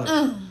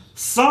mother.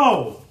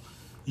 So.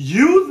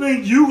 You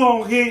think you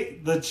gonna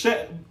hit the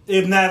check?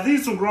 If now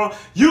these some grown,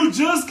 you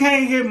just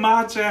can't hit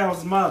my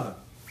child's mother.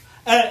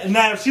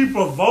 Now if she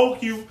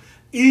provoke you,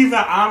 even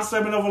I'm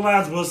stepping over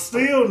lines, but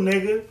still,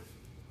 nigga.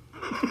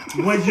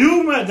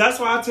 That's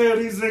why I tell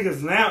these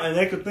niggas now, and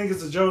they could think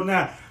it's a joke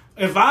now.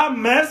 If I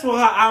mess with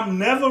her, I'm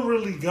never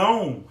really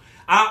gone.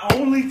 I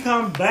only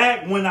come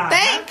back when I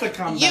have to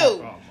come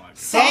back.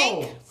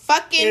 So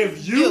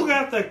if you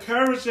got the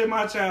courage in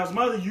my child's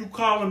mother, you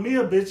calling me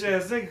a bitch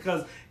ass nigga.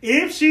 Because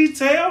if she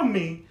tell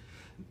me,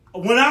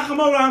 when I come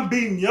over, I'm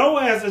beating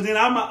your ass, and then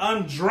I'm going to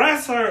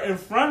undress her in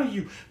front of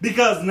you.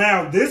 Because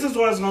now this is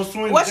what's going to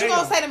swing. What you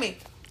going to say to me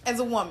as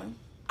a woman?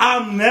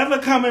 I'm never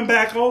coming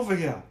back over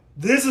here.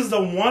 This is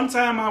the one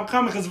time I'm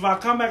coming. Because if I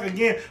come back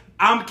again,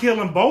 I'm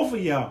killing both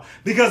of y'all.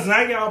 Because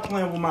now y'all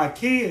playing with my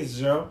kids,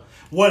 yo.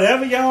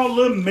 Whatever y'all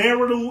little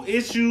marital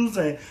issues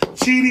and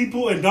cheating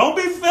pool, and don't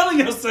be feeling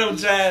yourself,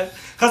 Jazz,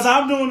 because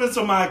I'm doing this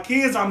for my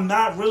kids. I'm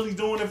not really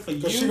doing it for you.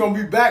 Because she going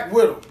to be back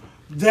with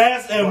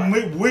them.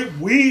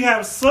 We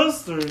have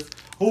sisters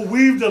who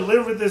we've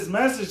delivered this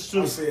message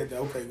to. I said that.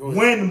 Okay, go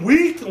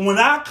ahead. When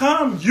I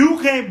come,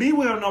 you can't be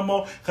with her no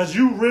more because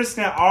you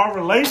risking our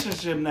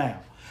relationship now.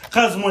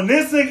 Because when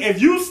this nigga,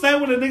 if you stay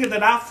with a nigga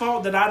that I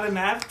thought that I didn't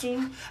have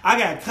to, I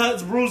got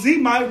cuts, bruised, he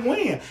might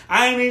win.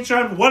 I ain't even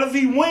trying to, what if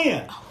he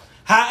win?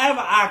 However,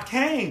 I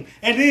came,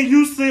 and then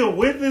you still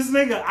with this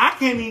nigga, I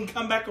can't even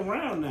come back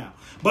around now.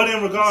 But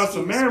in regards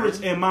to marriage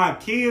and my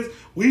kids,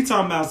 we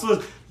talking about,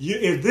 so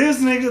if this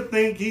nigga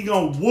think he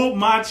gonna whoop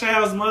my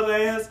child's mother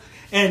ass,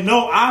 and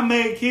no, I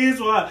made kids,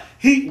 what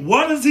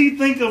does he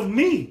think of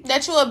me?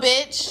 That you a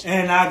bitch.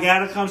 And I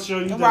gotta come show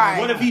you that. Right.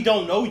 What if he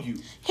don't know you?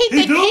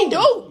 He do.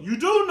 You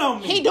do know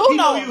me. He do He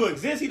know know you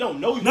exist. He don't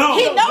know you. No.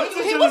 He know Listen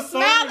you. He to was the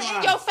story smiling in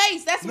line. your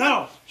face. That's No.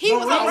 what he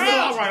was The real- around.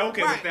 All right,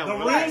 okay, Right. that The one.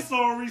 real Right.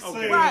 story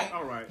Okay. said, Right.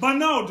 All right. But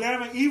no,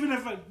 damn it, even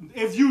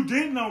if you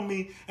didn't know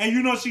me and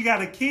you know she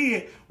got a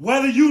kid,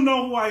 whether you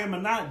know who I am or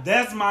not,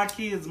 that's my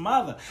kid's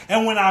mother.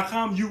 And when I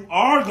come, you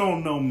are gonna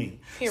know me.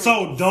 Period.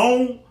 So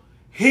don't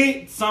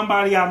hit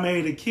somebody I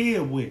made a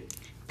kid with.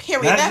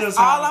 Period. That's That's just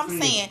how all I I'm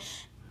feel. saying.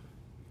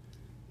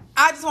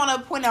 I just want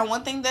to point out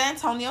one thing that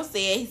Antonio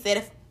said. He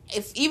said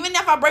if even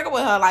if I break up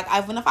with her, like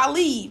even if I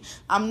leave,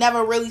 I'm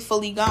never really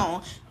fully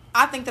gone.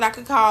 I think that I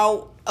could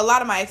call a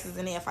lot of my exes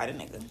in there and fight a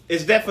nigga.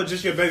 Is that for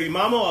just your baby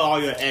mama or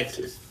all your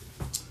exes?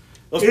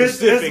 Or It's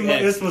specific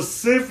exes?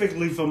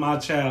 specifically for my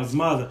child's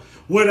mother.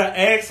 With an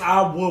ex,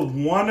 I would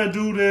want to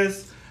do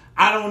this.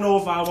 I don't know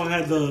if I would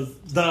have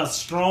the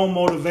strong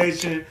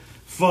motivation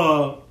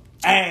for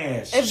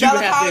Ash. If She would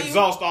Bella have call to you-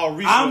 exhaust all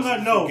resources. I'm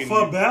not, no, to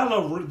for get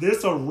Bella,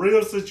 this a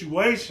real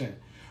situation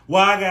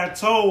where I got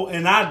told,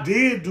 and I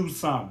did do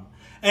something,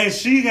 and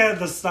she had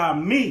to stop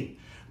me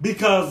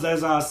because,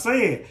 as I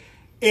said,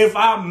 if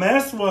I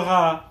mess with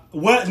her,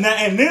 what now?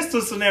 And this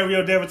the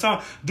scenario every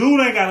time. Dude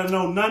ain't gotta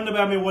know nothing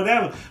about me,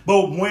 whatever.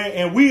 But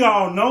and we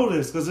all know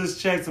this because it's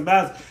checks and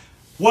balances.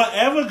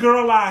 Whatever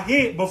girl I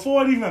hit,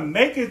 before it even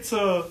make it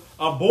to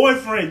a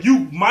boyfriend, you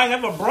might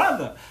have a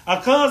brother, a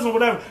cousin,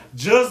 whatever.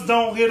 Just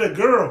don't hit a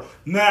girl.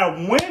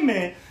 Now,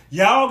 women,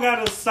 Y'all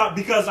gotta stop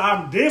because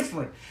I'm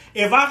different.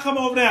 If I come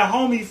over there and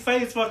homie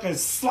face fucking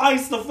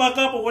slice the fuck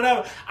up or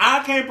whatever,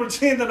 I can't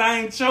pretend that I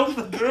ain't choked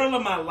the girl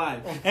in my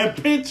life and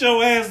pinch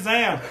your ass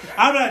down.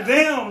 I'm like,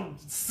 damn,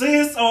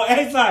 sis or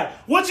ex, like,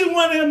 what you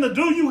want him to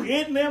do? You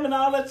hitting him and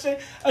all that shit?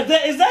 Is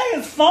that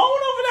his phone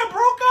over there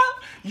broke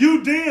up?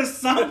 You did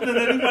something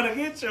that he wanna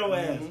hit your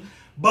ass.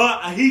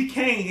 But he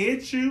can't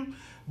hit you.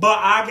 But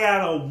I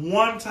got a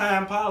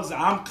one-time policy.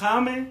 I'm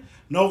coming,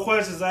 no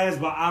questions asked,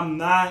 but I'm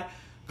not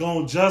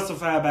gonna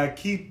justify by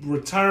keep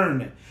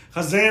returning.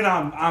 Cause then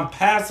I'm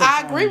passive.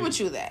 I agree with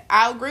you that.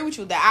 I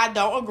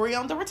don't agree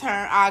on the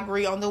return. I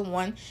agree on the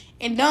one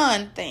and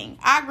done thing.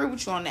 I agree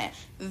with you on that.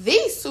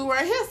 These two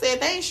right here said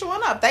they ain't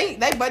showing up. They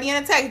buddy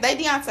in a text. They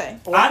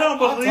Deontay. I don't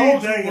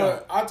believe they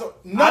are. I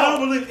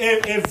don't believe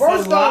if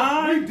first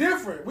off, we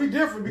different. We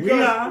different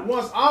because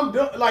once I'm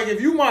done, like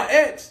if you my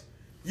ex,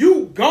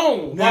 you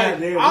gone.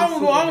 Like I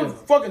don't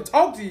fucking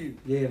talk to you.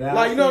 Yeah,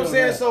 like you know what I'm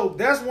saying. So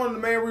that's one of the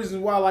main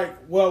reasons why, like,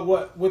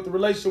 what with the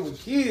relationship with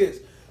kids,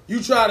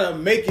 you try to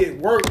make it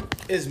work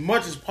as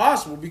much as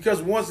possible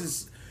because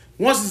once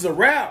it's a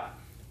wrap,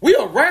 we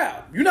a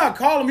wrap. You're not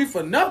calling me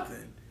for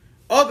nothing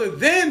other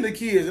than the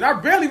kids, and I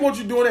barely want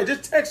you doing that.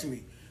 Just text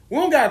me. We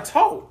don't gotta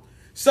talk.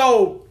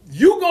 So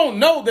you gonna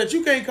know that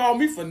you can't call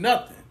me for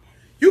nothing.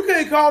 You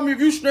can't call me if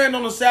you stranded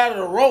on the side of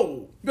the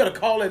road. You better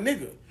call that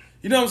nigga.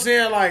 You know what I'm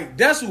saying? Like,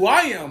 that's who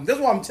I am. That's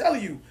what I'm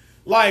telling you.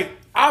 Like,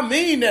 I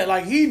mean that.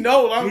 Like, he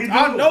knows.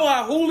 I know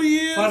how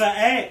Hooli is. For the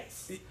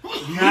ex.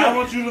 I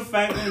want you to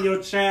factor in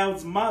your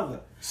child's mother.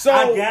 So,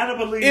 I gotta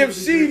believe if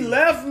she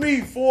left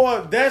me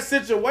for that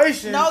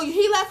situation. No,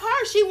 he left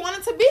her. She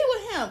wanted to be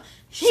with him.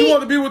 She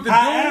wanted to be with the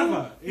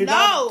dude?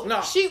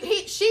 No.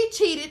 She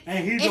cheated.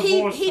 And he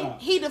divorced her.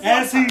 He divorced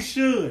As her. He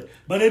should.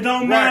 But it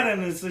don't matter in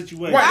this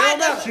situation.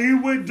 Right. She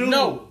would do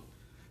No.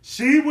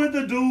 She with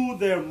the dude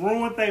that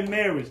ruined their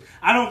marriage.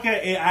 I don't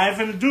care. I ain't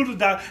finna do the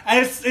doctor.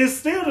 It's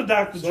still the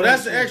doctor. So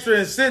that's an extra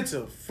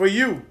incentive for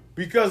you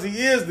because he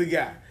is the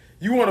guy.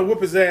 You want to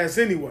whip his ass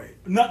anyway.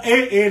 No,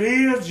 it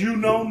is. You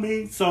know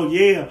me. So,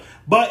 yeah.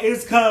 But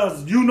it's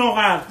because you know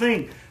how I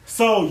think.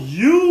 So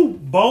you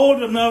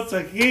bold enough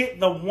to hit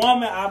the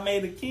woman I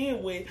made a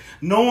kid with,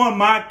 knowing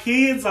my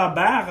kids are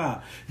by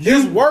her.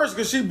 It's worse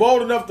because she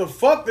bold enough to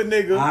fuck the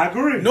nigga. I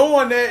agree.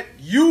 Knowing that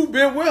you've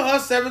been with her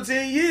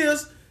 17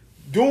 years.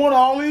 Doing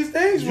all these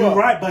things, you're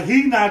right, but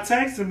he not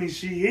texting me.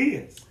 She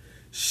is.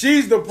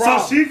 She's the problem.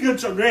 So she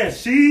control. Yeah,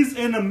 she's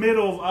in the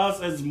middle of us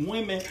as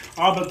women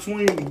are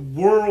between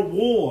world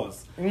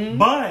wars. Mm-hmm.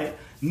 But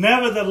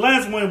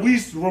nevertheless, when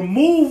we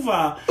remove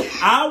her,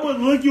 I would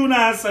look you in the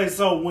eye and say,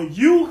 "So when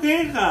you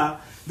hit her,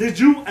 did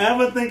you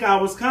ever think I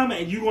was coming?"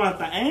 And you gonna have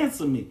to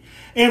answer me.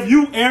 If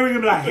you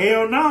arrogant, like,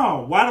 hell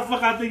no. Why the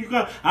fuck I think you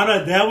come? I'm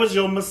like, that was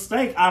your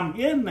mistake. I'm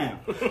here now.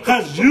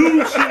 Because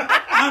you should.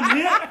 I'm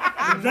here.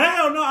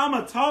 Hell no, I'm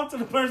going to talk to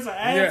the person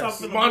ass off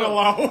the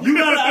monologue. You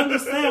got to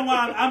understand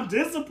why I'm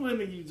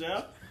disciplining you,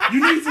 Jeff.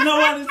 You need to know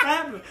why this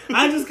happened.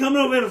 I ain't just coming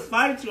over here to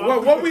fight you.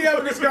 Well, what we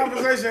having this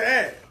conversation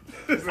at?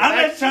 I'm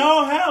at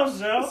your house,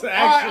 Joe. All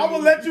right, I'm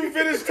going to let you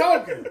finish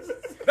talking.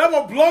 I'm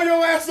going to blow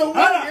your ass away.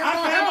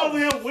 I came over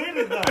here with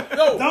it, though.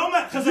 No,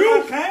 don't because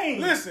if I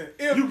came. Listen,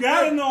 you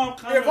got to know I'm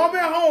coming. If I'm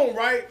at home,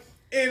 right,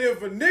 and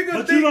if a nigga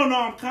But you don't know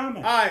I'm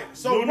coming. All right,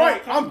 so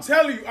right, I'm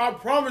telling you, I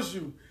promise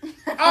you.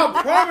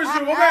 I promise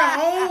you, I'm at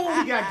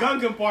home. He got gun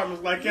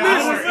compartments like y'all.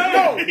 Listen,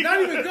 no,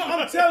 not even gun.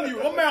 I'm telling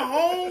you, I'm at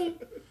home,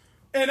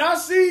 and I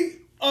see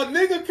a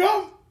nigga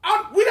come.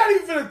 We not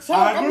even finna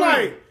talk. I'm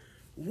like,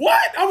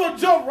 what? I'm gonna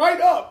jump right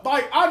up.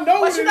 Like, I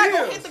know what it is. But you're not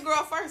gonna hit the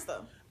girl first,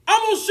 though. I'm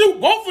gonna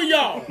shoot both of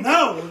y'all.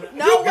 No, you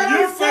got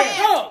me fucked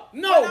up.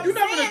 No, you're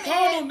not gonna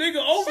call no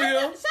nigga over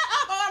here. Shut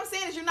up. All I'm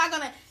saying is you're not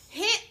gonna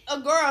hit a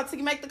girl to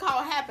make the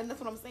call happen. That's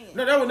what I'm saying.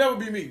 No, that would never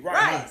be me.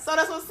 Right. So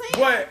that's what I'm saying.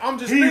 But I'm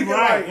just thinking,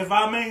 right. Like, if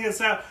I'm in his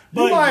house,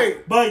 but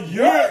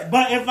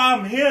if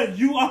I'm here,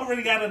 you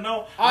already gotta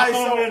know. I'm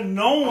already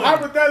knowing.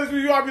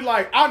 Hypothetically, you ought to be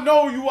like, I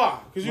know who you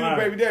are because you're the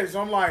baby daddy.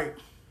 So I'm like,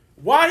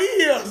 why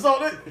he here?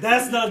 So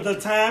that's the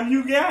time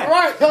you got.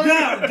 Right.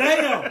 Now,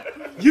 damn,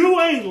 you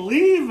ain't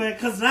leaving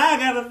because now I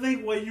gotta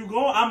think where you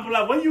going. I'm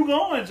like, where you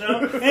going,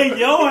 Joe? In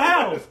your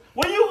house.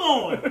 Where you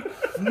going?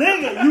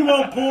 Nigga, you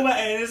gonna pull it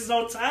and it's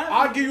no time?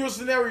 I'll give you a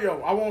scenario.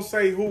 I won't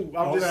say who.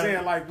 I'm just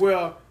saying, like,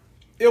 well,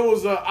 it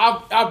was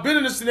I've been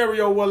in a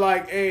scenario where,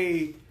 like,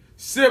 a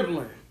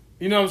sibling,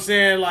 you know what I'm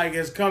saying, like,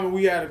 has come and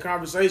we had a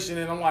conversation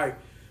and I'm like,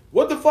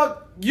 what the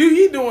fuck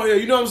you doing here?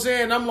 You know what I'm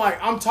saying? I'm like,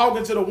 I'm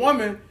talking to the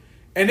woman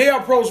and they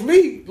approach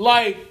me,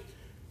 like,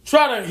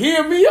 try to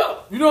hear me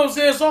up. You know what I'm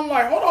saying? So I'm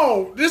like, hold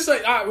on. This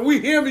ain't,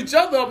 we hear each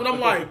other up and I'm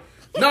like,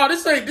 no,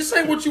 this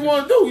ain't what you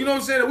want to do. You know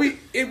what I'm saying?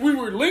 If we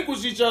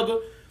relinquish each other,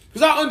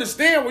 because I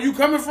understand where you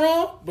coming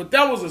from, but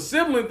that was a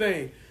sibling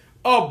thing.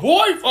 A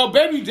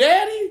baby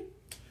daddy,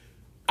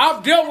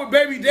 I've dealt with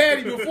baby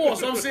daddy before.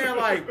 So I'm saying,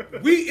 like,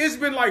 it's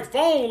been like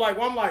phone. Like,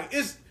 I'm like,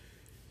 it's,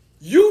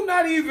 you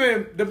not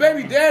even, the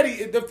baby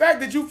daddy, the fact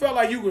that you felt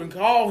like you can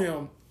call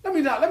him, let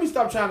me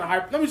stop trying to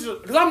hype,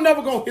 because I'm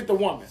never going to hit the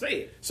woman. Say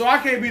it. So I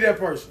can't be that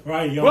person.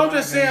 Right, yo. But I'm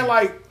just saying,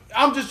 like,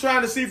 I'm just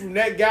trying to see from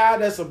that guy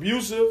that's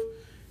abusive.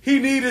 He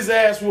need his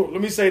ass whooped.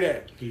 Let me say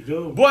that. He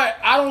do. But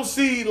I don't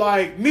see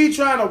like me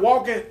trying to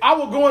walk in. I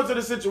will go into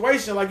the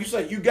situation like you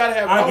said. You gotta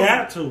have. I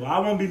got to. I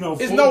won't be no.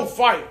 It's fool. no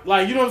fight.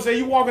 Like you know what I'm saying.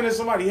 You walking in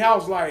somebody's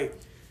house like.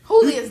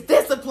 Hooli is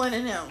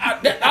disciplining him.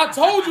 I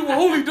told you what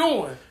Hooli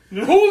doing.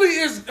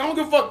 Hooli is. I don't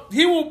give a fuck.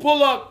 He will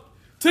pull up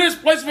to his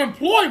place of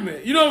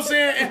employment. You know what I'm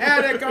saying, and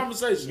have that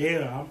conversation.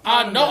 Yeah,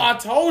 I know. I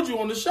told you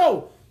on the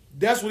show.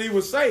 That's what he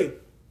would say.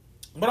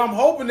 But I'm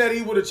hoping that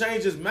he would have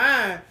changed his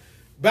mind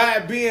by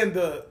being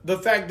the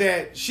fact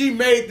that she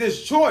made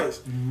this choice.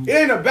 Mm-hmm. It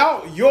ain't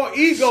about your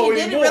ego She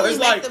didn't anymore. really It's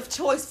make like the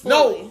choice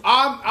fully. no,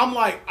 I'm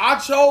like I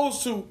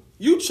chose to.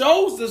 You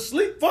chose to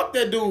sleep. Fuck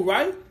that dude,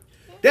 right?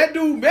 That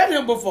dude met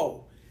him before.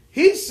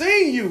 He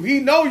seen you.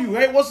 He know you.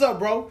 Hey, what's up,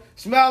 bro?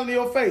 Smiling in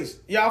your face.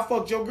 Yeah, I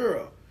fucked your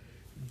girl.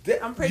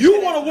 I'm pretty You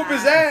sure want to that's whoop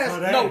his fine. ass? So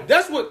that- No,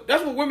 that's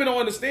what women don't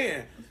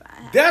understand.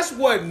 That's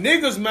what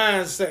niggas'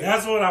 minds say.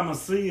 That's what I'ma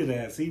see it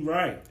as. He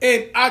right.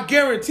 And I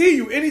guarantee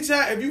you,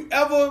 anytime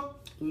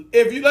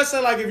if you let's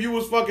say like if you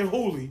was fucking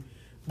Hooli,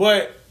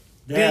 but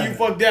then you Devin.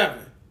 fuck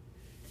Devin.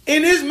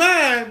 In his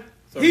mind,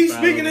 he's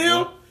speaking to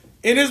him.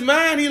 In his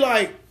mind, he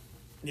like,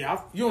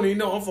 yeah, you don't even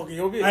know I'm fucking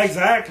your bitch.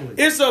 Exactly.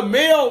 It's a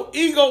male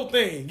ego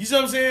thing. You see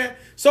what I'm saying?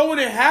 So when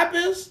it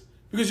happens,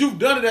 because you've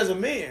done it as a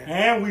man,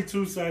 And we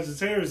two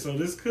Sagittarius, so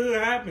this could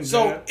happen.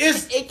 so Dad.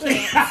 it's It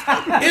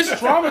can't. it's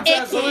traumatized.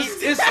 It So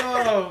it's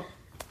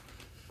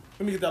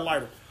let me get that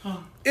lighter.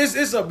 It's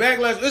a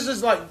backlash. It's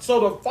just like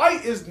so the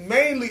fight is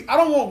mainly. I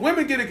don't want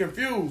women getting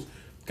confused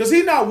because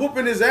he's not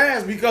whooping his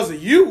ass because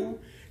of you.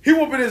 He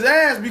whooping his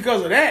ass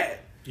because of that.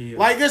 Yeah.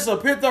 Like it's a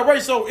pit up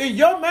race. So in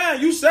your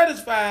mind, you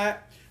satisfied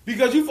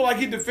because you feel like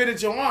he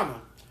defended your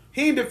honor.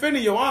 He ain't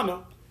defending your honor.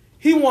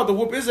 He wanted to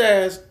whoop his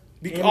ass off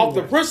the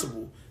Anyway.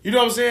 principle. You know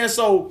what I'm saying?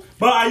 So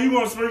But are you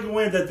gonna sprinkle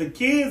in that the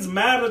kids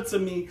matter to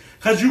me?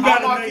 Cause you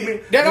gotta make me.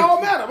 that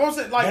all matter. I'm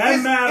saying like That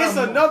it's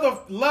matter. another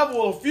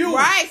level of fuel.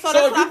 Right, so so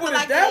that's if what you I put feel it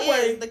like that it way,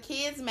 is. The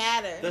kids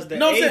matter. That's the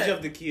No, I'm age saying-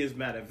 of the kids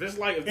matter. If it's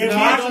like if If the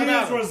my kids, don't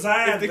matter. kids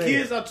reside if the there,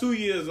 kids are 2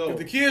 years old, if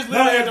the kids live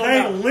no, there, it if don't they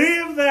matter.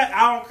 live that,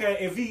 I don't care.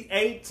 If he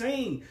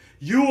 18,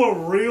 you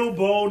a real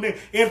bold nigga.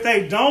 If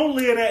they don't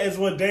live that, is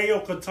what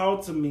Dale could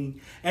talk to me,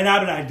 and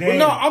I'd be like, damn. But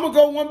no, I'm gonna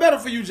go one better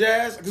for you,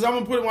 Jazz, because I'm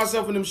gonna put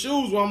myself in them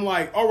shoes where I'm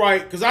like, all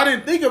right, because I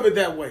didn't think of it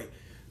that way.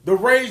 The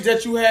rage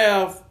that you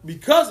have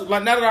because,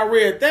 like, now that I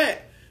read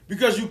that,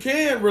 because you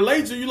can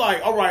relate to, you like,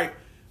 all right,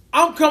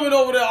 I'm coming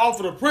over there off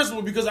of the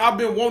principle because I've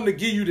been wanting to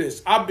give you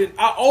this.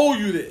 I owe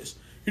you this.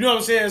 You know what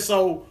I'm saying?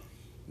 So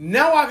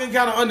now I can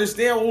kind of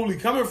understand where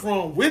he's coming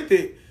from with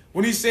it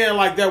when he's saying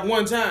like that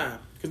one time.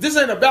 Because this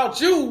ain't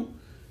about you.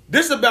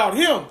 This about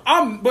him.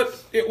 But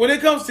when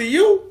it comes to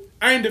you,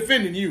 I ain't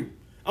defending you.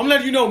 I'm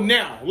letting you know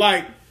now.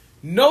 Like,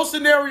 no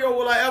scenario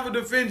will I ever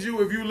defend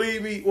you if you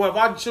leave me, or if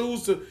I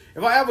choose to.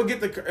 If I ever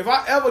get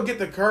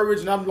the courage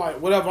and I'm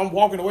like, whatever, I'm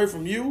walking away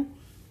from you,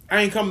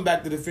 I ain't coming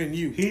back to defend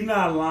you. He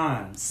not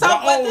lying. So,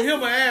 I but owe this, him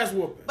an ass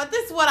whooping. but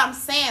this is what I'm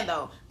saying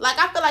though. Like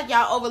I feel like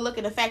y'all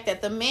overlooking the fact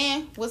that the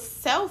man was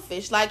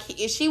selfish. Like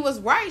she was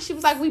right. She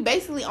was like, we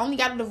basically only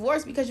got a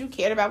divorce because you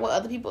cared about what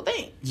other people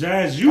think.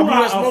 Jazz, you I'm are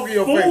gonna a smoke in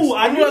your fool. face. Are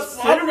I'm you gonna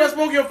serious?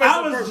 smoke in your face I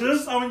on was purpose.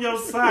 just on your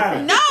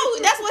side. No,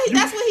 that's what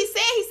he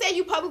said. He said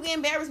you publicly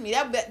embarrassed me.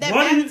 That What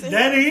mattered to him.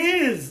 that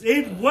is?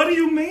 What do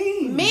you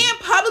mean? Men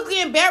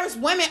publicly embarrass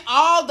women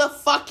all the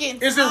fucking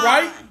time. Is it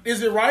right?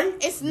 Is it right?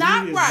 It's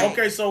not Yes. right.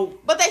 Okay, so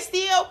But they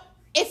still,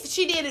 if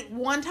she did it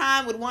one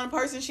time with one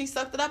person, she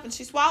sucked it up and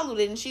she swallowed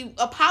it and she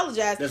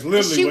apologized. That's And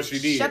literally what she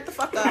did. Shut the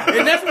fuck up.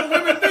 and that's what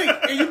women think.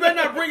 And you better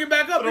not bring it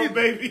back up, Throw either.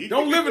 baby.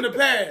 Don't live in the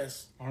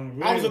past.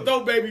 On I was a real. throw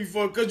baby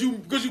because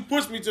you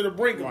pushed me to the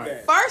brink of Right.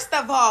 that. First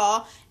of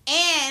all,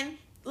 and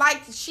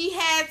like she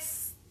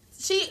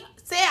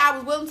said I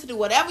was willing to do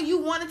whatever you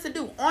wanted to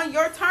do on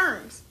your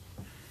terms.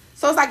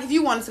 So it's like if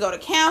you wanted to go to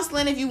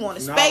counseling, if you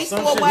wanted Nah, space some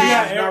for a shit We while.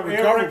 got Yeah. Not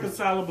recoverable.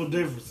 irreconcilable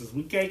differences.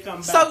 We can't come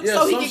back. So Yeah,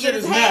 so he some could shit get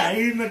his is Nah, head.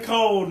 he's in the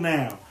cold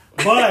now.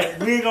 But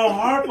we ain't gonna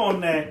harp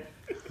on that.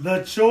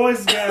 The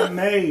choice got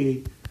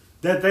made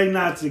that they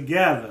not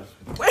together.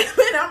 Wait a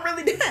minute, I'm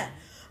really done.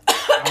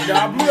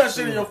 Yeah, I blew that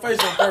shit in your face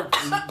on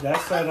purpose.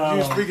 That's that You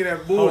was speaking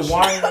that bullshit.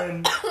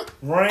 Hawaiian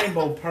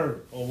rainbow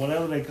perk or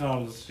whatever they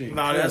call this shit.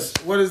 Nah, that's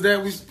what is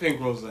that? We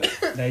Pink rose.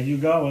 There you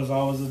go. It's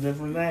always a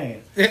different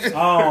name.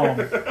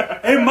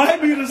 It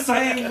might be the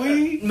same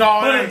weed, No,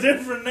 it but a ain't.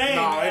 different name.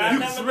 No, it I ain't. You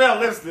never can smell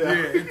know. lips there.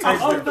 yeah, it tastes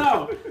Oh different.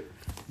 no,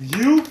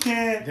 you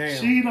can't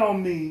Damn. cheat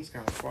on me,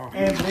 Kind of far.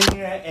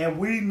 and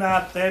we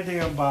not that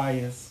damn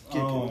biased.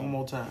 Kick it one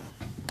more time.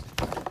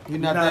 We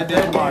not not that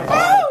that damn bad.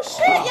 bad. Oh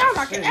shit, y'all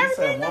knocking Shit, he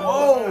said everything one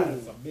off. more time.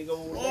 It's a big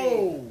old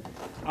thing.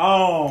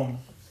 Oh,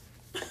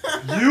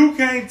 You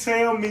can't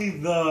tell me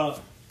the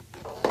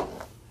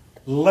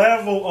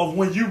level of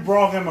when you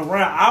brought him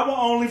around. I will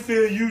only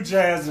feel you,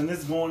 Jazz, and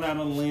this going out on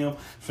a limb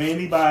for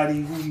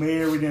anybody who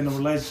married in a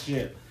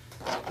relationship.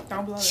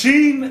 Don't blow it.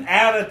 Cheating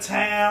out of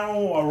town,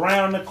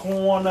 around the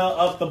corner,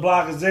 up the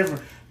block is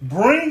different.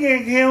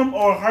 Bringing him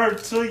or her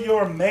to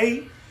your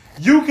mate,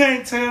 you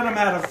can't tell them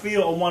how to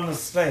feel or want to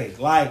stay.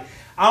 Like,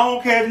 I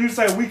don't care if you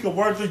say we could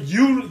work with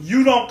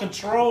you don't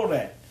control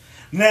that.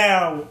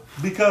 Now,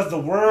 because the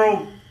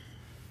world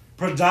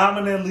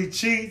predominantly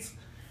cheats,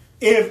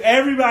 if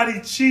everybody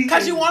cheats,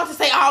 Because you want to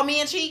say all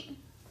men cheat?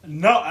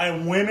 no,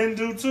 and women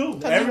do too.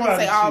 Because you want to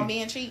say all cheat.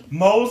 men cheat?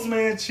 Most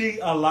men cheat.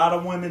 A lot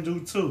of women do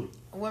too.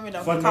 Women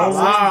don't For get no A caught.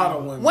 lot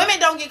of women. Women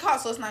don't get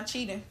caught, so it's not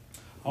cheating.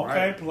 Okay,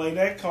 Right. play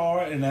that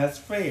card, and that's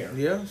fair.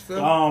 Yeah,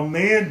 still.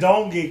 Men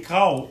don't get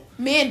caught.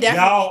 Men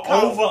definitely Y'all get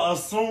caught. over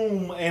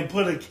assume and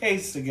put a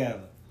case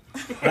together.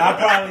 And I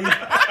probably,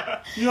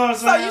 you know what I'm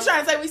So saying? you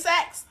trying to say we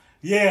sex?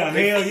 Yeah, hell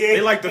yeah.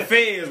 They like the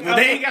feds, but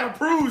they ain't gotta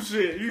prove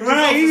shit. You just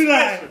Right, on you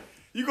suspicion. like-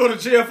 You go to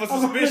jail for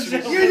I'm going to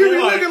suspicion. jail. Yeah, you be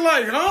looking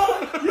like,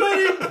 huh? You ain't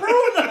even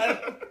prove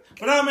nothing.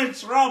 But I'm in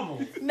trouble.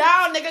 No,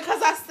 nigga,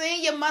 because I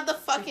seen your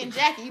motherfucking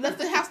jacket. You left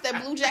the house with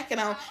that blue jacket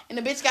on, and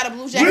the bitch got a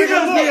blue We jacket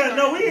just on. yeah,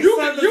 no, we ain't You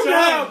set the can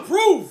have charge.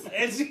 proof.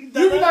 And she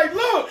You be like,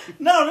 look.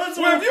 no, that's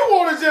Well, what if you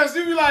want to just,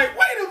 you be like,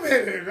 wait a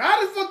minute.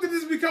 How the fuck did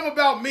this become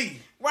about me?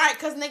 Right,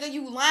 because nigga,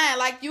 you lying.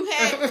 Like, you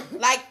had,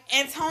 like,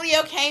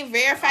 Antonio can't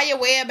verify your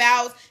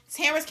whereabouts.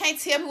 Terrence can't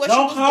tell me what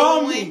don't she was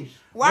call doing. me.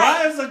 Right.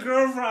 Why is a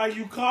girlfriend are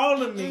you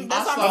calling me?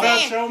 That's what I'm about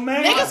saying. your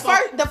man?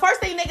 Niggas the first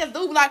thing niggas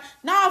do be like,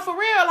 nah, for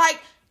real, like,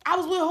 I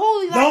was with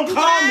Hooli. Like, Don't you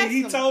call can me. ask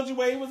He him. told you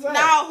where he was at.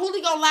 Nah,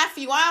 Hooli gonna lie for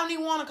you. I don't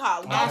even want to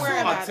call. Don't I worry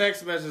saw my about it.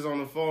 text message on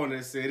the phone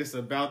that said it's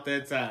about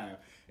that time.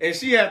 And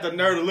she had the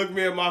nerve to look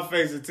me in my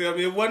face and tell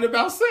me it wasn't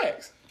about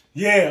sex.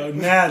 Yeah,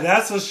 now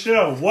that's a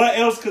show. What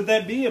else could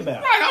that be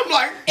about? Right, I'm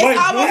like, It's Wait,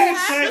 almost when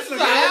time. sex this is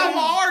an hour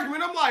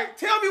argument. I'm like,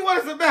 tell me what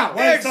it's about.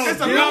 Wait, It's so about did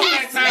that you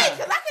Ask me, time.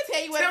 because I can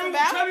tell you what Tell it's me,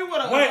 about. tell me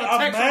what Wait, a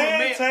text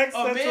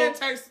a man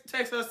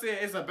text her said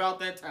it's about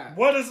that time.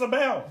 What is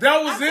about?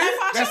 That was That's it?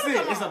 why That's show it.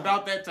 come It's on.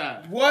 about that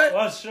time. What?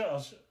 What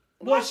show?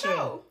 What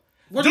show?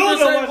 What Dude you don't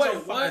say? watch Wait,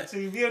 your what? fucking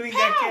TV. He don't even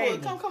got Power.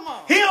 cable. Come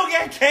on. He don't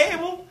get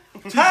cable.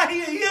 How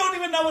he don't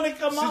even know when it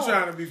come She on.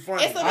 trying to be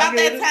funny. It's about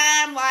get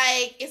that time,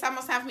 like, it's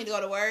almost time for me to go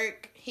to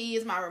work. He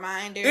is my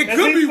reminder. It Is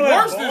could he be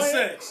worse flamboyant?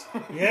 than sex.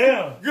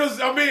 Yeah.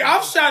 Because, I mean,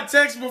 I've shot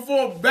texts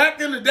before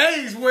back in the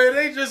days where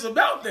they just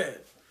about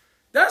that.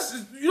 That's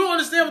just, you don't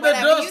understand what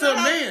that Whatever. does to a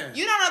man.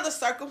 You don't know the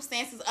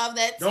circumstances of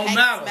that Don't text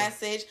matter.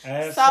 message.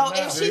 Ask So him if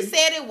out, she B.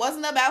 said it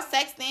wasn't about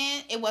sex,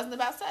 then it wasn't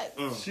about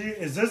sex.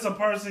 Is this a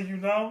person you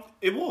know?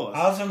 It was.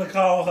 I was gonna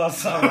call her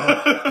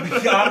something.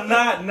 Because I'm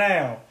not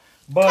now.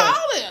 But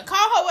Call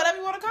her whatever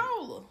you want to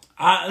call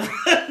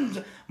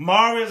her.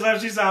 Maria's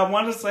like, she said, I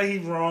want to say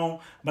he's wrong,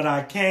 but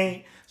I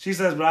can't. She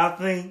says, but I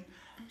think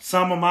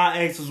some of my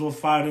exes will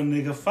fight a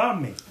nigga for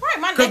me. Right,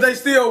 my Because they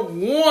next, still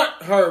want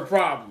her,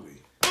 probably.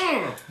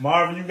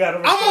 Marvin, you gotta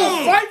I'm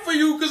going to fight for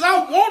you because I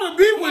want to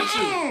be with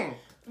you.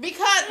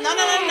 because no.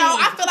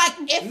 I feel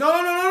like if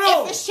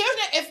No. if it's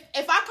children,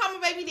 if I call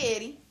my baby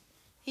daddy,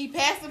 he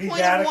passed the He point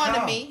gotta of wanting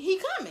come. me. He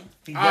coming.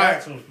 He All got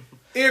right. to.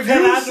 If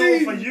Can you I do see,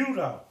 it for you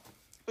though?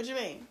 What you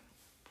mean?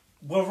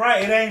 Well,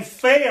 right, it ain't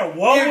fair.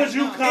 What If- would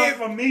you come if-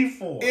 for me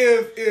for?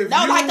 if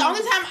No, you, like the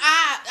only time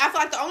I feel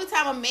like the only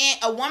time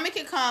a woman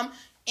can come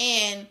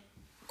and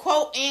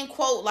quote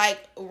unquote like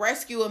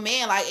rescue a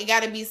man, like it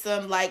got to be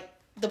some like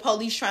the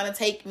police trying to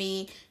take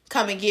me,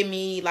 come and get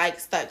me, like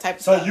type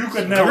of So stuff. you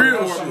could never Real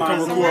put one somebody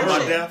Come Some record real my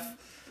shit. death.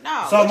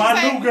 No. So what my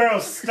you say? new girl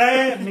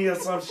stabbed me or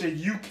some shit.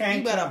 You can't.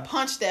 You better come.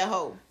 punch that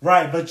hoe.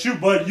 Right, but you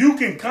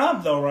can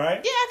come though,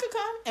 right? Yeah, I could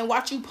come and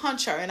watch you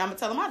punch her, and I'm gonna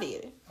tell him I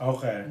did it.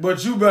 Okay.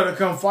 But you better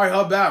come fight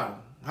her battle.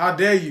 How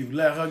dare you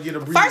let her get a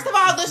breather? First of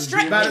all, the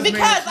strength That is because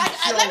man, like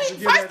she let chose me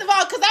to get first that- of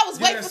all because I was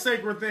Get waiting that for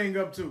sacred thing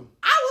up too.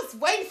 I was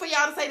waiting for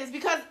y'all to say this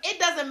because it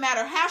doesn't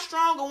matter how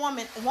strong a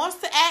woman wants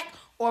to act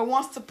or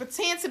wants to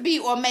pretend to be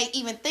or may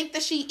even think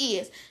that she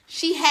is.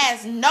 She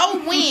has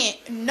no win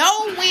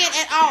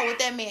at all with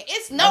that man.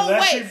 It's no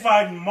Unless she way.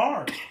 fighting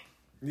Mark.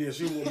 Yeah,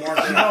 she will mark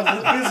She ass. gonna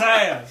whoop his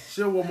ass.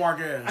 She will mark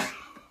ass.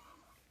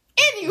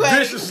 Anyway,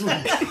 Viciously.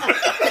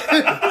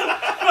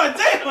 Like,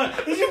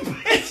 damn, did you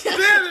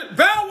bitch?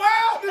 Bow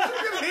Wow? Did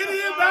you get a hit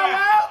in Bow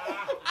Wow?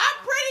 I'm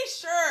pretty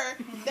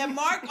sure that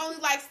Mark only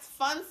likes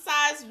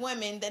fun-sized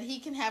women that he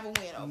can have a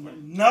win over.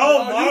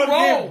 No, you Mark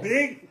wrong. get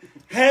big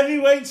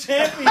heavyweight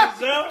champions,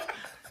 yo.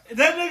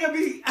 That nigga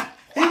be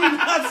he be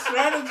not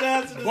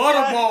strategizing.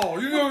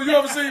 Butterball. You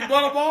ever seen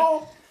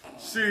Butterball?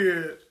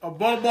 Shit, a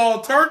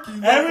Butterball turkey.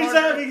 Every motherfucker.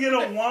 time he get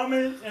a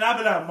woman, and I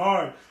be like,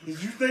 Mark,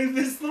 did you think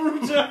this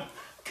through, Joe?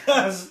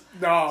 Cause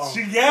No.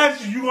 she got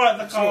you, you got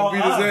to She call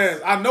gonna beat us.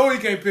 his ass. I know he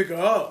can't pick her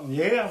up.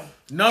 Yeah.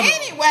 None of them.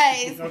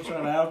 Anyways, I'm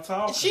trying to out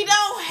talk. she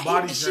Body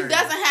don't. She shame.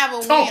 doesn't have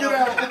a Talk win it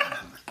over. out.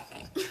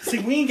 See,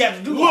 we ain't got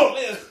to do all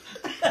this.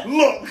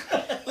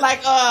 Look.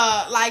 Like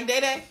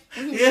Day.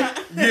 Yeah.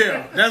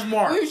 Yeah, that's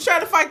Mark. We was trying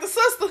to fight the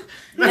sister.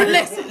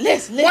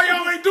 Listen. Why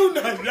y'all ain't do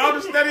nothing? Y'all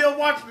just steady up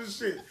watching this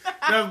shit.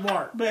 That's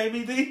Mark.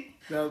 Baby D.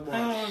 That's Mark.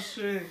 Oh,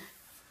 shit.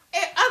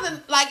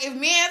 If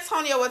me and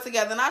Antonio were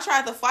together and I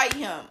tried to fight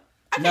him,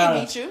 I can't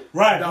beat you.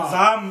 Right, Nah. because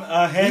I'm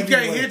a He heavyweight.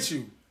 can't hit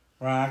you.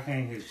 Right, I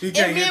can't hit you. He If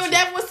can't me hit and you.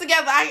 Devin was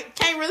together, I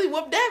can't really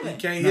whoop Devin.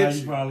 He can't No, hit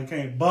you you. probably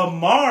can't. But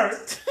Mark,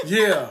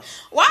 Yeah.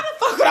 Why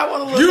the fuck would I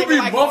want to look You nigga be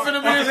like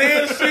buffing Mark? him in his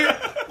head and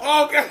shit.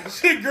 All kind of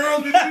shit,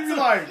 girls. You be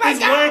like, Like, his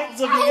legs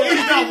will be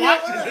he's not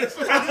watching this.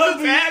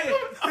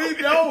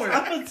 He know it.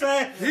 I'm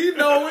saying, He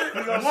know it.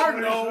 gonna Mark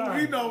switch know.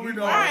 sides. We know. We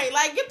know. All right,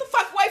 like get the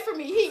fuck away from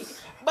me.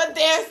 But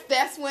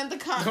that's when the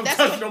Don't that's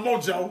touch when, no more,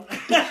 Joe.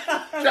 Try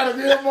to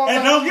get him on.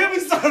 and don't get me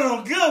started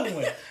on good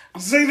one.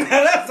 See, now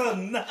that's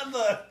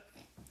another.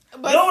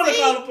 but No one to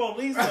see, call the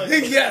police on you.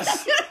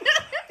 Yes.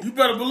 You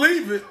better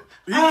believe it.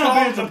 He I've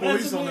called been the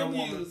police on that defensively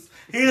woman. abused.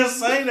 He'll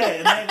say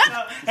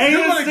that. And You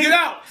want to get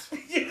out.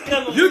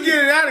 You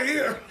get it out of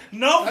here.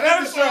 No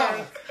That's pressure.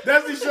 Deshaun.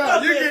 That's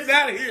Deshaun. You getting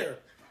out of here.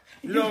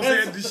 You know what I'm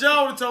saying?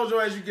 Deshaun would have told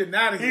your ass you getting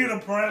out of He here. would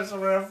have pranced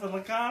around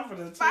feeling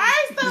confident. Too.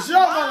 first of Deshaun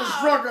would have all,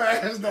 struck her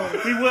ass though.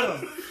 He would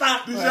have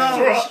stopped Deshaun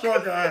would that. have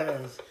struck her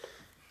ass.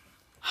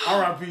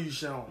 R.I.P.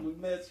 Sean. We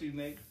met you,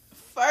 Nick.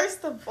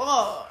 first of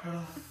all,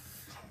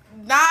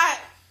 not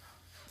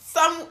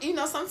some. You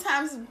know,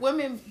 sometimes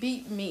women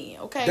beat men.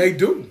 Okay, They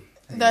do.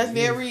 that's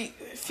very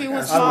few and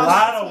A small.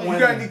 lot of You women.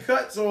 got any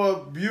cuts or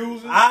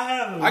abusers?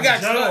 I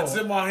got Joe cuts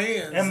in my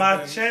hands. in my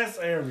man. chest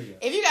area.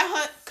 If you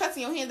got cuts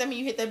in your hand, that means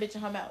you hit that bitch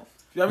in her mouth.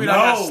 I mean, I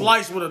got No.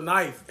 sliced with a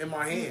knife in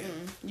my hand.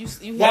 You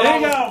While, Yeah, I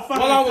they was, got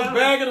fucking while I was color.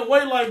 bagging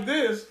away like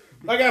this,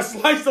 I got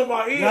sliced on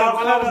my hand Y'all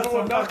while I call was us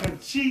going some up. fucking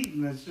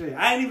cheating and shit.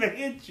 I ain't even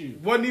hit you.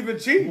 Wasn't even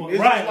cheating. It's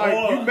Right, just like,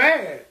 or- you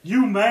mad.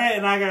 You mad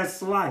and I got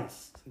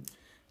sliced.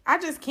 I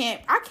just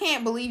can't. I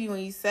can't believe you when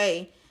you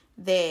say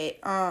that.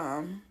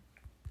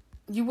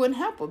 You wouldn't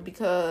help her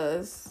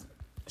because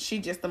she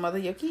just the mother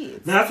of your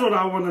kids. That's what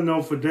I want to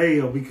know for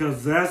Dale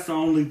because that's the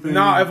only thing.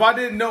 No, if I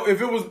didn't know, if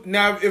it was,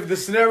 now, if the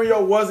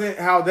scenario wasn't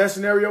how that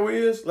scenario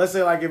is, let's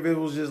say like if it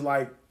was just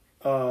like,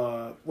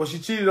 well, she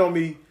cheated on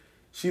me,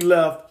 she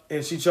left,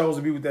 and she chose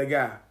to be with that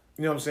guy.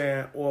 You know what I'm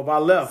saying? Or if I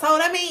left. So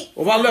that mean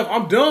Or if I left,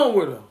 I'm done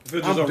with her. If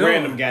it's just I'm a done.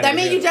 random guy. that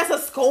mean you just a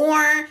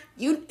scorn.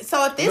 You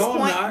so at this No, I'm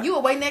point not. you a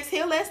way next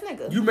hill ass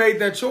nigga. You made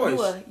that choice.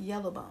 You a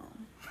yellow bone.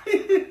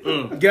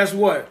 Guess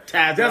what?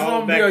 Ties That's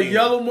all gonna be back a in.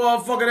 yellow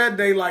motherfucker that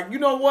day. Like, you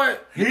know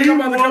what? You He think I'm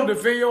about to come whoop-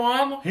 defend your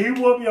honor? He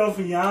whooped your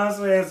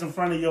fiance ass in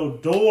front of your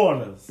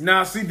daughters.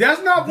 Now, see,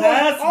 that's not what.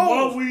 That's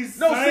what we No, see,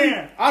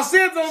 saying. I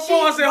said to the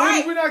before. I She's said,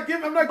 right. I'm not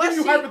giving But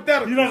you she-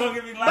 hypothetical. You're not gonna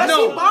give me But like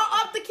No. she brought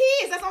up the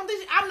kids. That's the only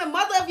thing. I'm the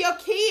mother of your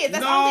kids.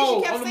 That's the only No, thing she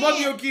I'm kept the saying. mother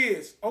of your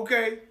kids.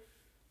 Okay.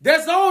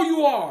 That's all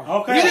you are.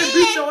 Okay. You didn't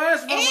beat your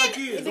ass in front of my And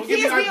kids. the Don't give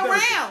me kids be hypothetical.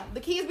 around. The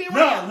kids be No,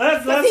 around.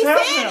 let's 'Cause he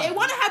help said him. it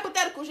wasn't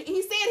hypothetical.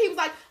 He said he was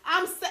like,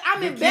 I'm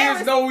The embarrassed.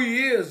 kids know who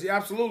he is. Yeah,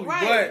 absolutely.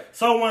 Right.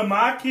 So when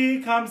my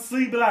kid comes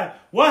see, be like,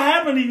 "What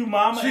happened to you,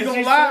 mama?" But she And gonna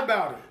she lie said-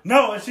 about it.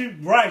 No, and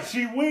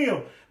she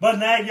will. But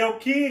now your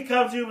kid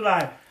comes to you be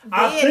like,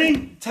 "I Then-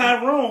 think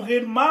Tyrone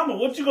hit mama."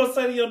 What you gonna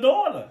say to your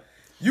daughter?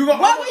 You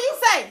gonna, What will you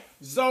say?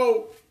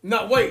 So,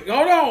 no, wait,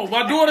 hold on.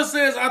 My daughter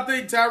says, I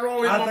think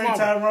Tyrone hit I my think mama.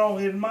 Tyrone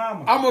hit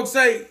mama. I'm gonna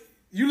say,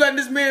 you letting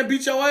this man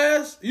beat your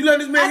ass? You letting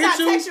this man I hit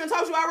you? texted you and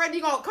told you already.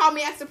 You gonna call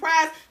me act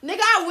surprised, nigga?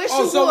 I wish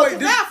Oh, you so would. wait, Cause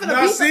this, now I'm finna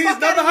now beat see, the it's fuck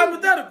not the out of you.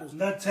 hypotheticals.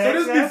 The text So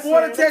this I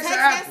before the said- text or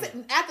Text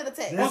after? after the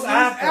text. This What's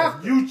after.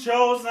 after? You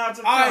chose not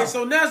to. All right, come.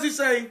 so Nancy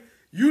say,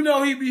 you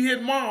know he be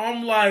hitting mom.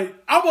 I'm like,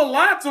 I'm gonna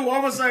lie to her.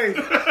 I'm gonna say,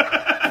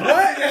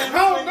 what? I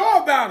don't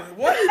know about it.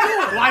 What are you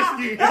doing? Light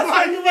skin. That's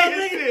how you my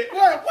nigga.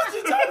 What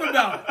you talking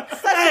about?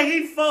 Hey,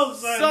 he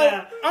folks right So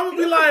now. I'm gonna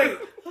be like,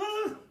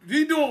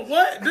 you doing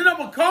what? Then I'm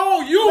gonna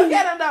call you. Look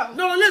at him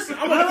though. No, listen,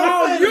 I'm gonna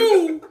call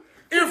you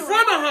in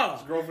front of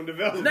her. Growth and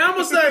development. Now I'm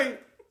gonna say,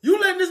 you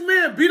letting this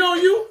man beat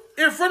on you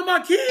in front of my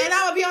kids? And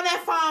I'm gonna be on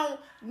that phone.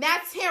 Now,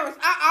 Terrence,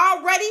 I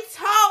already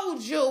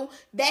told you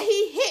that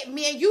he hit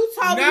me, and you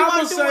told me you Now I'm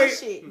wasn't gonna doing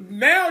say, shit.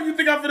 now you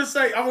think I'm gonna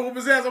say, I'm gonna whoop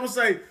his ass. I'm gonna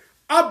say,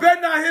 I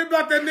bet not hear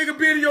about that nigga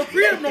being in your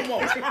crib no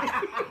more.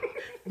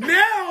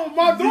 Now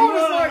my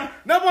daughter's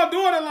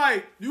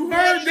like, you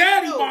heard Daddy,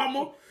 daddy, you.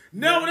 mama.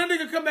 Now when that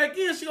nigga come back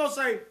in, she gonna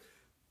say,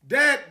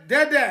 Dad.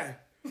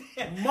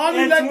 Mommy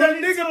At let that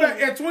 22. nigga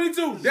back at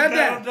 22.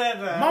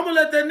 Dad. Mama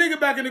let that nigga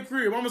back in the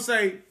crib. I'm gonna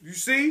say, you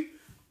see?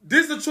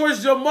 This is the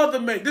choice your mother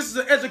made. This is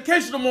an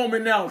educational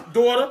moment now,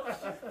 daughter.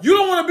 You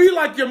don't want to be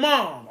like your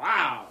mom.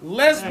 Wow.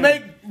 Let's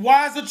make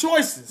wiser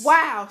choices.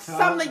 Wow,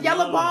 something the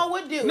yellow bone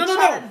would do. No.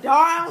 Try to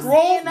down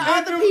Growth the and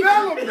other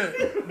people.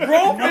 development.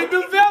 Growth and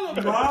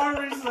development.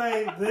 Mari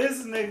say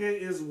this nigga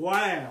is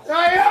wild.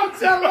 I am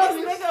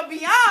telling This you. nigga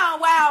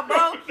beyond wild,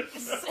 bro.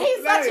 He's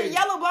such a Hey.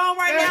 yellow bone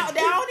right now that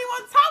I don't even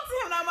want to talk to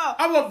him no more.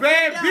 I'm a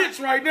bad Yeah.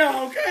 bitch right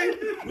now, okay?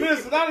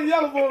 Listen, I'm a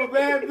yellow boy, a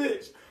bad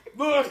bitch.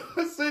 Look,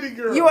 city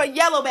girl. You a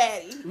yellow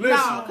baddie. No,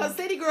 Listen. because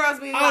city girls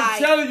be I'm like,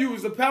 telling you,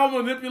 it's a power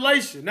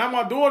manipulation. Now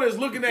my daughter is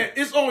looking at,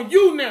 it's on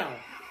you now.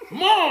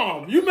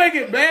 Mom, you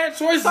making bad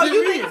choices so in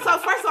you me. think, so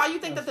first of all, you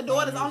think that the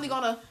daughter's only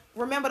gonna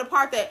remember the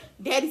part that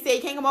daddy said he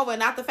can't come over and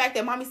not the fact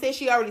that mommy said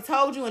she already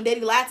told you and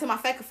daddy lied to my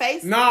fucking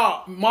face?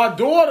 Nah, my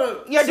daughter.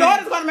 Your see,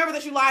 daughter's gonna remember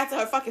that you lied to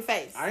her fucking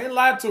face. I ain't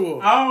lied to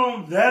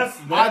her. That's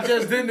I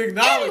just didn't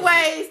acknowledge it.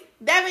 Anyways,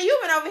 Devin,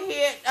 you've been over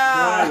here.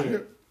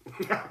 Right.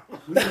 I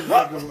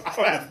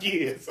don't have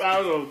kids. I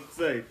don't know what to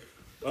say.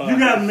 You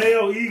got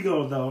male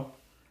ego though,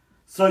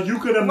 so you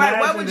could imagine.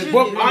 what would that- you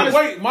But do?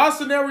 wait, my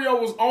scenario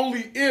was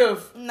only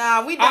if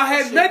Nah, we done I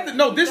with had you. nothing.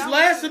 No, this Done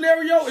last with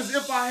scenario is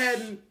if I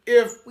hadn't,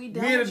 if We me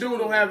done and the with dude you.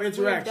 don't have We're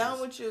interactions.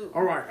 done with you.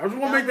 All right, I just want to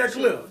Done make that with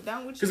you. clear.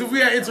 Done with Because you. if we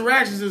had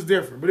interactions, it's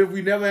different. But if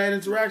we never had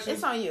interactions,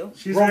 It's on you.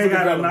 She's Wrong ain't for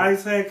got a development.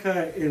 nice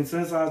haircut, and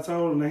since I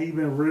told him that he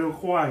been real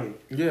quiet,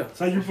 yeah.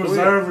 so you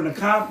preserving the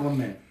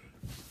compliment.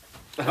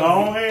 Go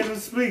ahead and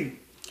speak.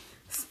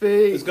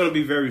 It's gonna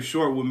be very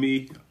short with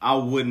me. I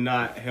would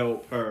not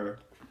help her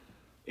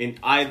in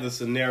either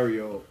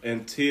scenario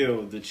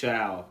until the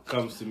child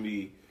comes to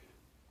me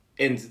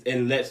and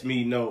lets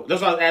me know.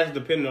 That's why I was asking,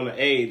 depending on the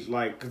age,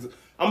 like, cause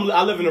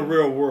I live in the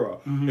real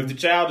world. If the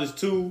child is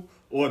 2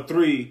 or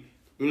 3,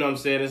 you know what I'm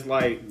saying? It's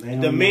like They don't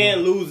the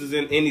man know. loses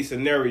in any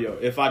scenario.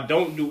 If I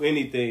don't do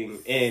anything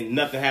and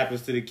nothing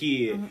happens to the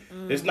kid,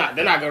 they're not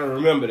gonna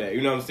remember that.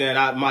 You know what I'm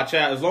saying? My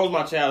child, as long as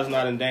my child is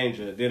not in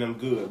danger, then I'm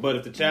good. But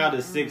if the child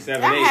is 6,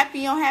 7, I'm 8, happy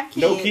you don't have kids.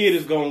 no kid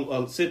is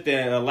gonna sit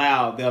there and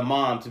allow their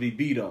mom to be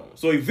beat on.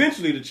 So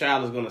eventually, the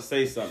child is gonna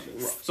say something.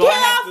 So Get I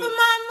have off to- of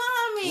my mommy.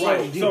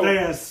 Right. Get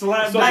their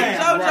slap So, Like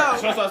down. JoJo.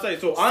 So that's what I say.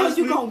 So So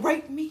honestly, you gonna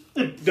rape me?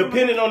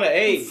 depending on the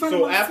age. front of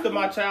So my after son?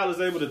 my child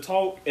is able to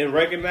talk and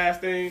recognize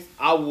things,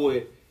 I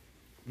would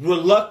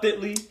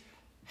reluctantly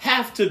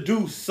have to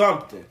do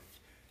something.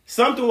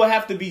 Something will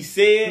have to be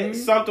said.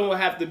 Something will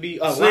have to be,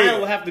 a line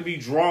will have to be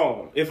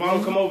drawn. If I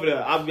don't come over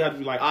there, I'll have to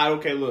be like, all right,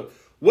 okay, look,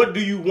 what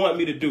do you want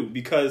me to do?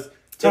 Because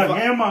To if I-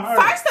 him or her.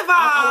 First of all,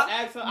 I would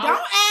ask her-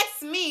 don't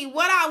ask me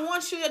what I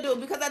want you to do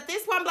because at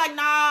this point I'm like,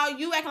 nah,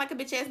 you acting like a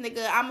bitch ass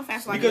nigga. I'm a fan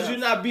like because you.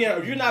 you're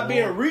not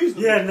being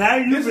reasonable. Yeah, now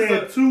you This is been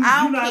a- too. I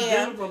You don't not care.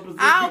 dealing from a position.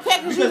 I don't care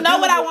because you Because know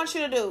what dealing I with- want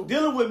you to do.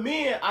 Dealing with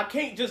men, I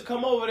can't just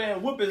come over there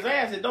and whoop his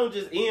ass. It don't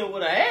just end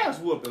with an ass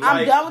whooping. I'm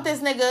Like, done with this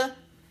nigga.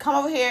 Come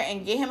over here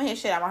and get him and his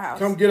shit out of my house.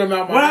 Come get him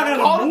out my Well, I house.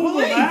 Call gotta the move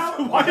him police. out.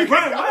 Why you-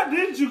 Right, why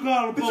didn't you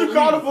call the Did police? you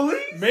call the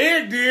police?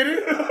 Meg did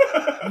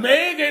it.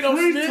 Meg ain't no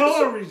Free snitch.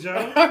 Tory, Joe. You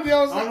know what I'm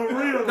saying? On the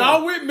real. No,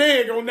 I'm with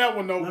Meg on that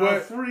one though, Nah,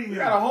 but free We him.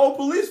 got a whole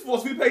police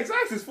force we pay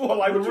taxes for.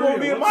 Like, what you want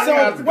me and my so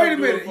guys to wait go a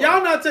do minute. it for?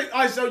 Y'all not take.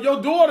 All right, so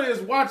your daughter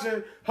is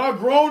watching her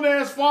grown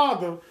ass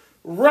father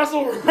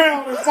wrestle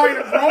around and fight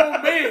a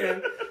grown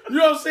man. You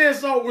know what I'm saying?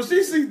 So when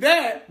she see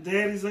that,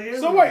 Daddy's a hero.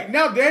 so wait,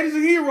 now Daddy's a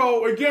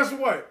hero, and guess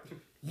what?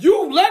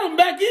 You let him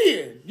back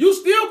in. You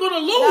still gonna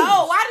lose.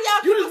 No, why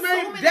do y'all You keep just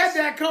made assuming this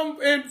Dad come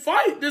and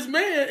fight this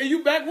man, and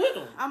you back with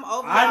him. I'm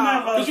over I y'all.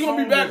 never. But you gonna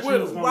be assumed back that with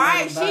you was him. gonna Right,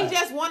 let him she back.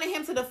 just wanted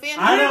him to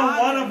defend I her don't honor.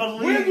 want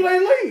to When do believe.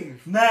 they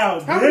leave? Now,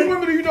 How many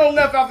women do you know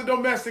left after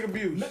domestic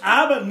abuse?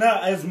 I but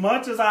no, as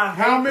much as I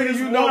hate How many this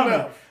you know woman,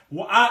 left?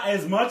 well,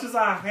 as much as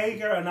I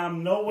hate her, and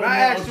I'm nowhere I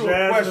near asked you a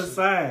Jasmine's question.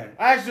 side.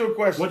 I asked you a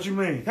question. What you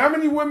mean? How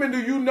many women do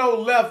you know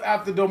left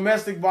after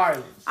domestic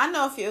violence? I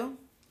know a few,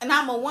 and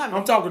I'm a woman.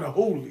 I'm talking to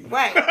Hooli.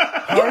 Right. You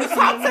can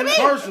talk to me.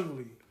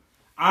 Personally.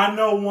 I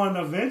know one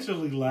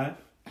eventually left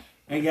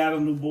and got a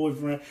new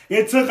boyfriend.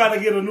 It took her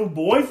to get a new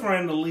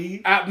boyfriend to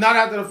leave. Not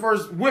after the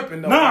first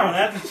whipping, though. No, right?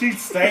 after she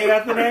stayed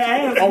after that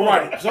ass. All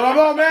right. So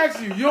I'm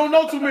asking you. You don't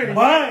know too many.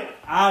 But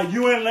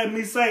you ain't let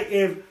me say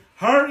if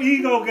her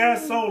ego got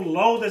so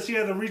low that she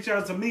had to reach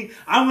out to me,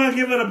 I'm gonna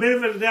give her the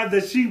benefit of the doubt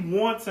that she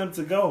wants him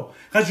to go.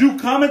 Cause you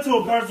coming to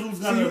a person who's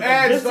So gonna you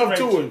add stuff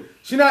eviscerate to you. it.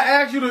 She not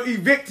asked you to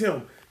evict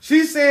him.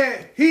 She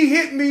said he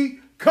hit me.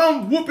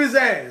 Come whoop his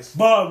ass.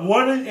 But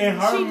what in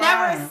her She mind?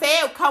 never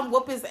said come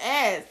whoop his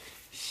ass.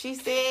 She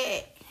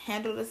said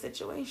handle the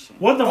situation.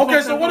 What the Okay,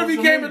 fuck so that what if he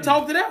supposed to came mean? and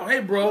talked it out? Hey,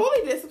 bro.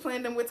 Fully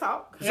disciplined him with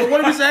talk. So what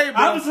if he say, hey,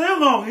 bro? I'm still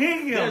gonna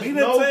hit him. There's He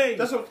didn't no, say.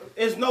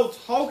 there's no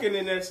talking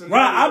in that scenario.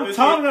 Right, I'm It's-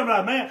 talking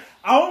about, man.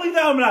 I only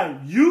thought like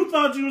you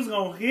thought you was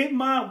gonna hit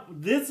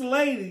this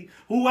lady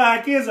who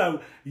had kids.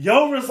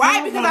 Your response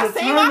Right, because I was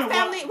seen my determine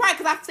family. what- Right,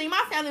 because I seen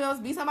my family members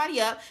beat somebody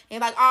up,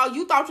 and like, oh,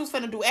 you thought you was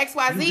finna do X,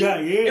 Y, Z. You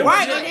got- yeah. It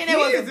Right, was and then just it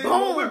was kids,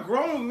 and we're boom.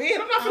 grown men.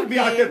 I'm not gonna be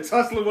Okay. out here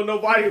tussling with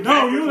nobody. No,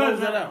 back you and let forth.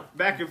 that out.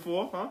 Back and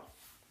forth, huh?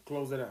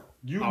 Close it out.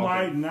 You Okay.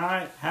 might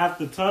not have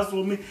to tussle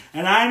with me,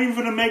 and I ain't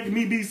even gonna make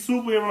me be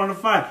superhero in the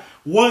fight.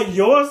 What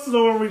your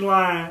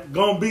storyline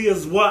gonna be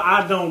is what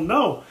I don't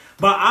know.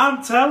 But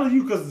I'm telling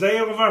you, because they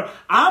ever,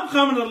 I'm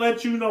coming to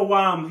let you know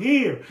why I'm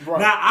here. Right.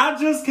 Now, I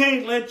just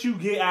can't let you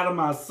get out of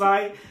my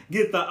sight,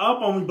 get the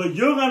up on me, but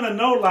you're gonna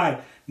know,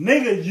 like,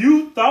 nigga,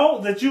 you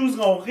thought that you was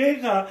gonna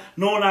hit her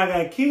knowing I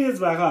got kids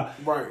back her.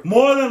 Right.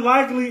 More than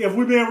likely, if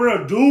we being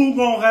real, dude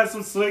gonna have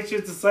some slick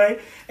shit to say,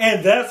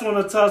 and that's when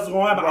the tussle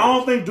gonna happen. Right. I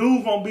don't think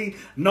dude gonna be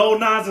no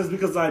nonsense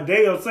because like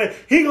Dale said,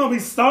 he gonna be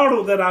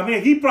startled that I'm here.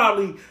 He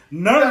probably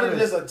You gotta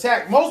nervous. just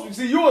attack. Most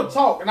see you'll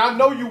talk, and I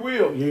know you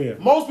will. Yeah.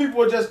 Most people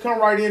will just come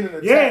right in and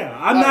attack. Yeah,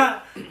 I'm Like,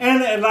 not,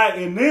 and like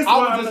in this I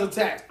one, would just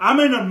attack. I'm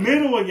in the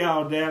middle of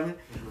y'all, damn it,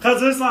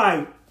 because it's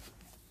like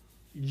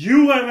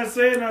you haven't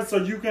said nothing,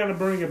 so you gotta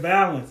bring a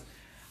balance.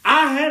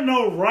 I had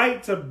no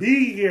right to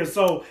be here,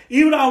 so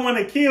even though I want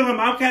to kill him,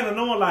 I'm kind of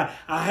knowing like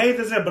I hate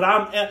this, but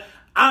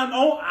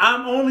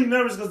I'm only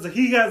nervous because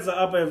he has the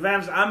upper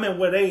advantage. I'm in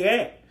where they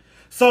at.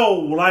 So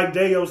like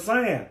Dale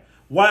saying,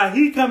 Why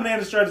he coming in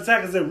and straight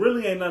attack because there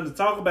really ain't nothing to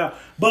talk about.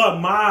 But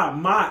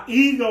my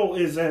ego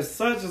is as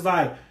such as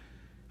like,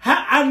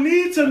 I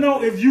need to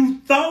know if you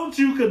thought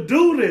you could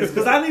do this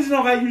because I need to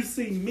know how you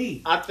see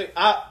me. I think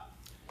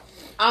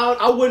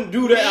I wouldn't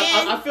do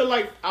that. I feel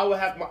like I would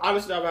have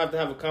to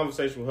have a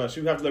conversation with her.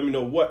 She would have to let me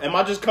know what. Am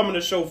I just coming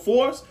to show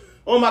force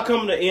or am I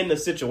coming to end the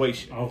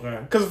situation? Okay.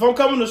 Because if I'm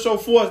coming to show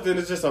force, then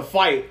it's just a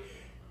fight,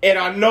 and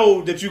I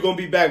know that you're gonna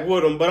be back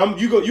with them. But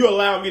you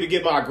allowing me to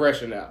get my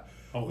aggression out.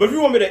 Okay. But if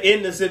you want me to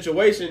end the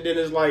situation, then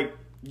it's like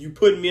you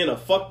putting me in a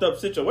fucked up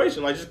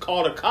situation. Like just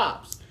call the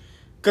cops.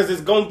 Because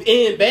it's going to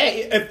end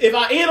bad. If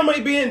I end, I'm going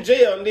to be in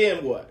jail, and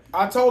then what?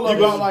 I told her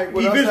about like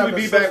with eventually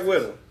be back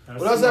with him.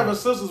 With us having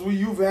sisters, where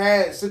you've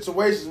had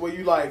situations where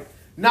you like,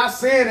 not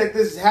saying that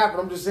this has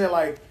happened, I'm just saying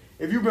like,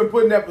 if you've been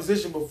put in that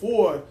position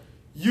before,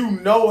 you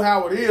know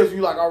how it is. You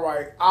like, all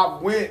right, I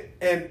went,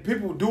 and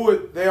people do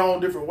it their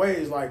own different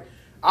ways. Like,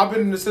 I've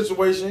been in a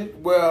situation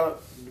where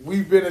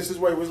we've been in a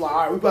situation where it's like, all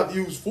right, we about to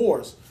use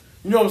force.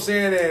 You know what I'm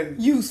saying? And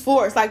use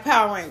force like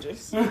Power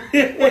Rangers. Well,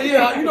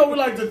 yeah, you know we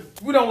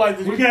don't like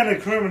to. We can't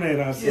incriminate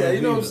ourselves. Yeah, you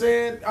know what I'm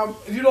saying?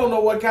 You don't know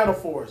what kind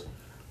of force.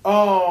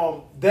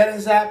 That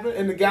has happened,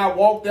 and the guy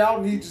walked out,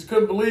 and he just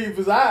couldn't believe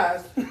his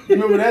eyes. You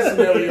remember that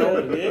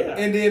scenario? Yeah.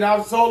 And then I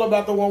was told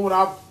about the one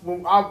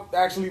when I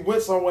actually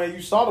went somewhere, and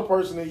you saw the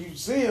person, and you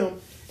see him,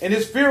 and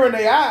it's fear in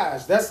their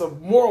eyes. That's a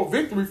moral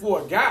victory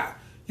for a guy.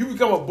 You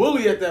become a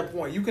bully at that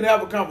point. You can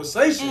have a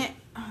conversation.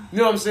 You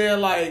know what I'm saying?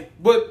 Like,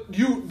 but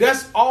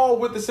that's all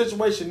with the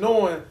situation,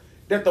 knowing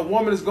that the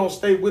woman is going to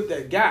stay with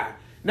that guy.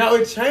 Now,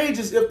 it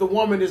changes if the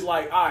woman is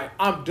like, all right,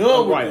 I'm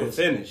done with this.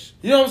 Finish.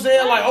 You know what I'm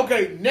saying? Like,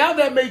 okay, now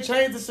that may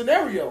change the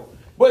scenario.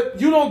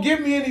 But you don't give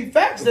me any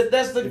facts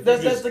that's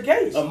the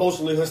case.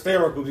 Emotionally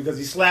hysterical because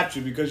he slapped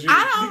you because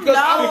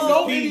I don't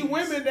know any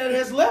women that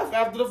has left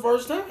after the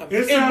first time.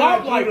 It in my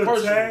sounds life, like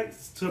personally.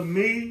 to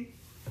me,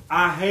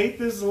 I hate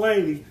this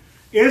lady.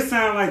 It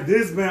sounds like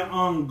this been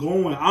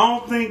ongoing. I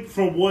don't think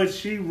from what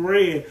she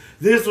read,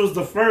 this was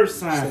the first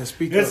time.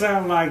 It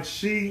sounds like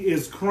she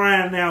is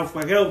crying out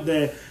for help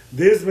that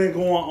this been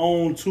going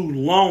on too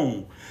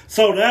long.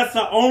 So that's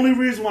the only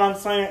reason why I'm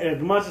saying,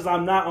 as much as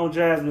I'm not on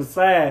Jasmine's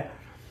side,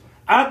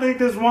 I think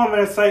this woman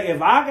that say,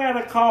 if I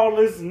gotta call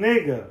this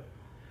nigga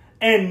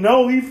and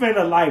know he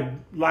finna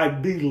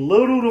like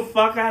belittle the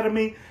fuck out of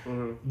me,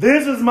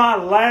 this is my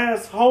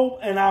last hope,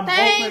 and I'm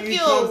hoping he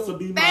comes to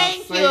be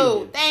my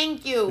savior.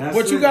 Thank you.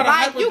 But you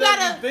gotta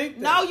think that.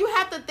 No, you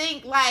have to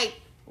think like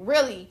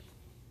really.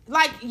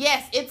 Like,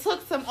 yes, it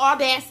took some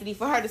audacity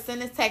for her to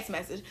send this text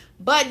message,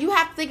 but you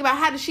have to think about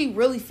how does she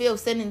really feel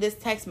sending this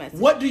text message.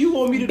 What do you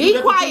want me to do?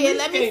 Be quiet.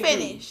 Let me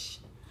finish.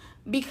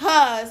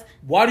 Because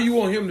why do you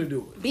want him to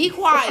do it? Be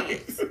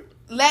quiet.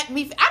 I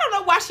don't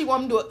know why she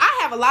want me to do it. I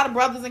have a lot of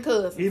brothers and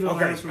cousins. All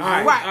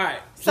right.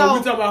 So we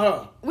talking about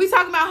her. We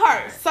talking about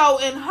her. So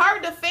in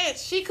her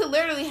defense, she could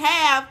literally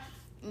have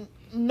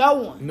no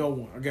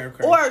one. I got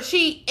her. Or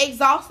she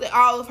exhausted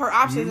all of her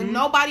options and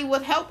nobody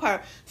would help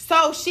her.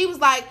 So she was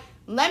like,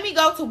 let me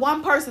go to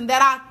one person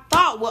that I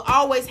thought would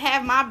always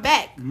have my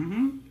back.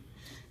 And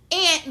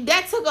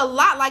that took a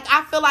lot. Like,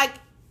 I feel like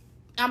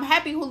I'm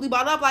happy Huli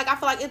brought up. Like, I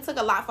feel like it took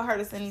a lot for her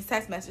to send these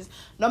text messages.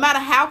 No matter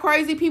how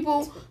crazy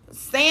people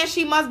saying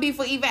she must be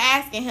for even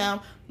asking him.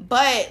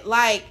 But,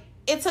 like,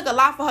 it took a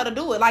lot for her to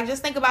do it. Like,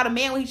 just think about a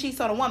man when he cheats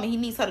on a woman. He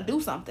needs her to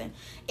do something.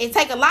 It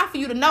take a lot for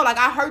you to know, like,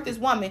 I hurt this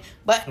woman,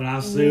 but I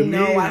still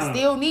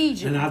need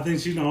you. And I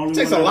think she's the only one. It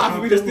takes a lot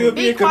for me to still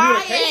be in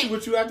communication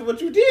with you after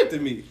what you did to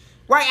me.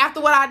 Right,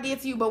 after what I did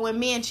to you, but when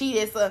men cheat,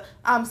 it's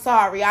I'm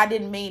sorry, I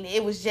didn't mean it.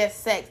 It was just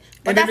sex.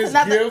 But and that's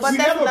another. But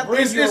that's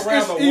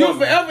another. You're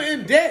forever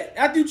in debt.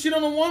 After you cheat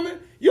on a woman,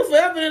 you're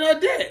forever in her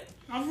debt.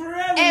 I'm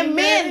forever. And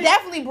men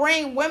definitely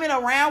bring women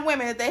around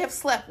women that they have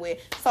slept with.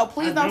 So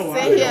please don't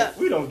sit here.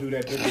 We don't do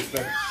that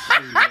disrespect.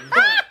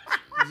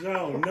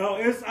 Joe, no,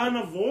 it's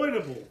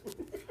unavoidable.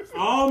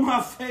 All my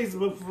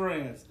Facebook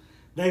friends.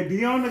 They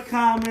be on the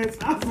comments.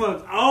 I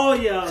fucked all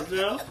y'all,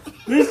 Joe.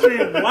 This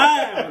shit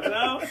wild,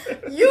 Joe.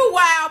 You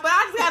wild, but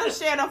I just gotta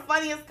share the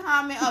funniest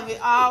comment of it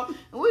all.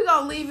 And we're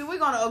gonna leave you. We're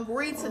gonna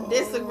agree to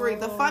disagree.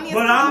 The funniest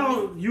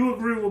comment. But you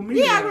agree with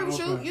me. Yeah, I agree with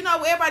you. You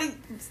know, everybody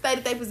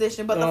stated their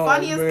position, but the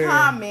funniest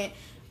comment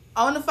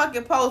on the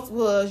fucking post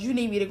was, you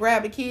need me to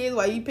grab the kids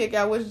while you pick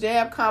out which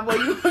jab combo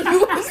you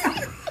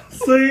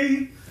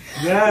See?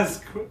 That's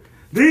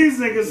these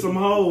niggas some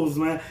hoes,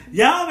 man.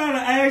 Y'all gotta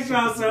ask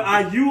yourself,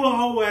 are you a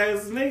hoe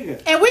ass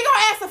nigga? And we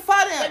gonna answer for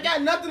them. That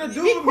got nothing to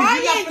do Be with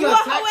quiet. me. You a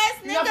hoe ass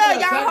nigga.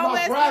 Y'all a hoe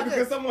ass nigga.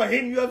 Because someone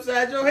hitting you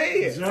upside your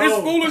head. Joe, it's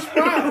foolish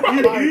pride.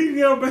 You beating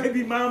your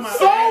baby mama.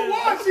 So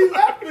what? She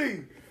left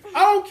me. I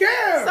don't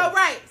care.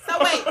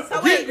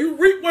 So wait. You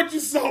reap what you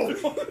sow.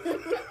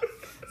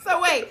 So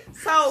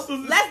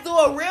let's do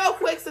a real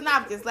quick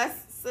synopsis.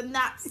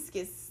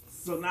 Synopsis.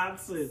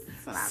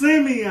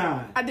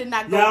 Simeon. I did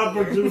not go Y'all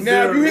there. produce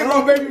Now, if you hit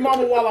my baby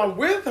mama while I'm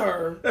with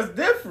her, that's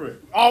different.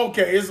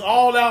 Okay, it's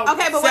all out.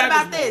 Okay, but what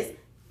about this?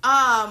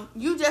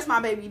 You just my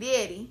baby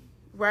daddy,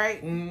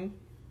 right? Mm-hmm.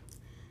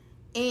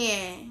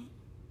 And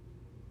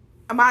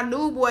my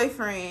new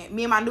boyfriend,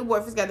 me and my new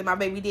boyfriend together, my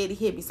baby daddy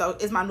hit me. So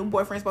is my new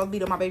boyfriend supposed to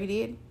beat up my baby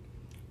daddy?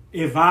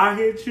 If I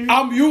hit you,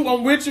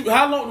 I'm with you.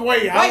 How long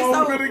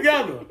we been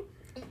together?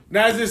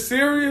 Now is this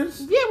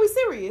serious? Yeah, we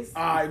serious.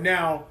 Alright,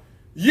 now,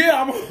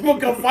 yeah, I'm gonna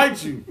come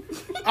fight you.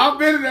 I've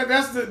been in that.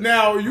 That's the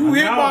now. You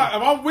hit my.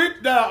 If I'm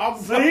with now,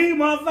 see,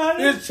 motherfucker.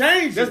 It's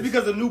changed. That's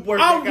because the new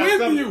boyfriend I'm got with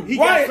something. you. He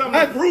Right. got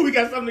something to prove. He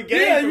got something to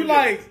gain. Yeah, from you this.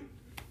 like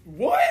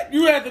what?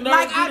 You had to know.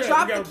 Like I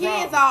dropped the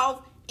kids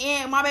off,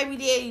 and my baby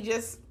daddy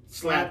just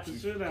slapped the you.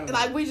 shit out of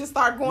like we just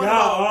started going.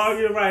 Y'all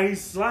arguing right? He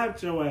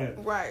slapped your ass.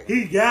 Right.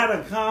 He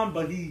gotta come,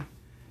 but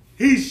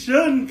he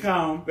shouldn't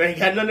come. They ain't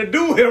got nothing to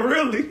do with it,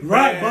 really.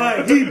 Right,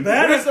 but he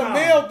better It's a come.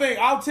 male thing.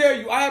 I'll tell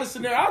you. I had a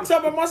scenario. I'll tell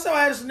about myself.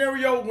 I had a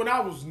scenario when I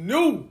was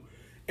new,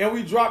 and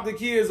we dropped the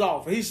kids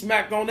off. And he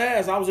smacked on the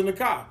ass. I was in the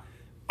car.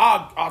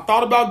 I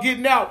thought about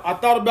getting out. I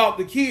thought about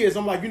the kids.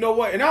 I'm like, you know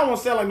what? And I don't want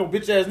to sound like no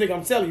bitch ass nigga.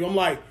 I'm telling you. I'm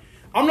like,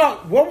 I'm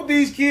not. What would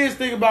these kids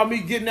think about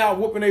me getting out,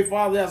 whooping their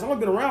father's ass? I've only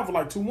been around for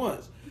like 2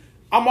 months.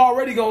 I'm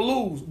already gonna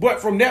lose. But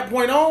from that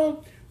point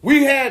on,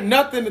 we had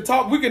nothing to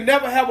talk. We could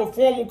never have a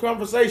formal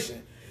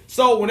conversation.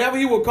 So whenever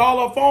he would call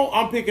our phone,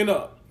 I'm picking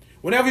up.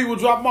 Whenever he would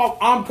drop him off,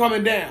 I'm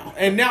coming down.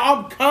 And now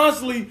I'm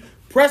constantly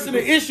pressing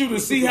the issue to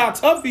see how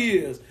tough he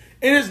is.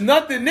 And there's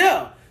nothing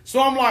there. So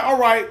I'm like, all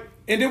right.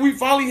 And then we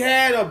finally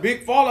had a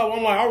big fallout.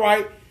 I'm like, all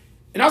right.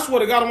 And I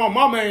swear to God, I'm on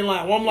my main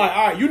line. Well, I'm like,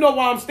 all right, you know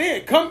why I'm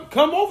staying. Come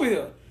over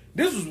here.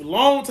 This was a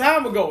long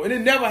time ago. And it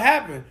never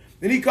happened.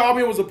 Then he called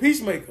me and was a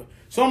peacemaker.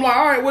 So I'm like,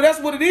 all right, well, that's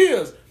what it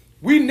is.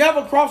 We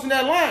never crossing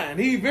that line.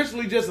 He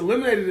eventually just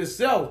eliminated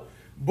himself.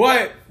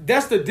 But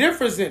that's the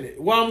difference in it.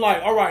 Well, I'm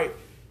like, all right,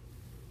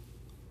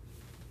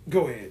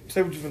 go ahead.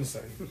 Say what you're going to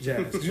say,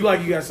 Jazz. You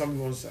got something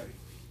you want to say.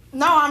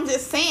 No, I'm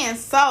just saying.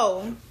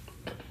 So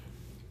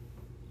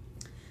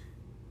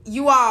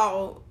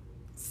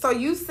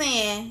you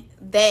saying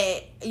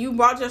that you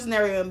brought your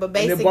scenario in, but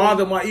basically, and it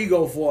bothered my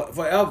ego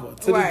forever.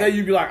 To this day,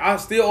 you be like, I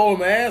still owe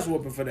him an ass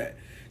whooping for that.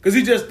 Because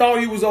he just thought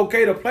he was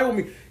okay to play with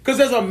me.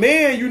 Because as a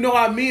man, you know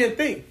how men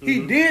think. Mm-hmm.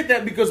 He did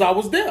that because I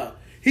was there.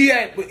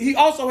 He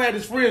also had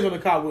his friends on the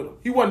car with him.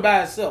 He wasn't by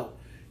himself.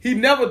 He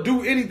never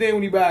do anything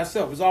when he by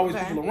himself. There's always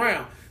people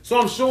around.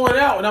 So I'm showing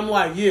out, and I'm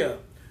like, yeah,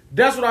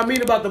 that's what I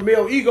mean about the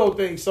male ego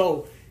thing.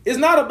 So it's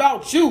not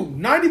about you.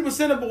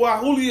 90% of why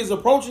Julio is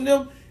approaching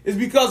them is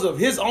because of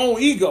his own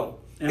ego.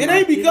 And it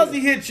ain't because he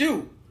hit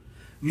you.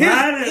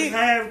 Mine is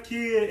half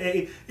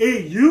kid.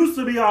 It used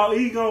to be all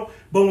ego,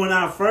 but when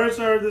I first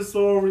heard this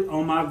story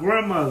on my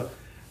grandmother,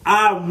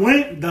 I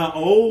went the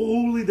old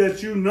Julio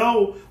that you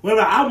know.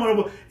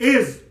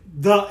 Is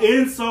the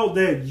insult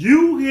that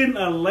you hitting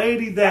a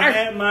lady that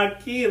had my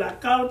kid. I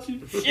caught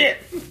you. Shit.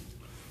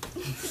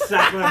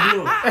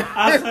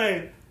 I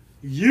say,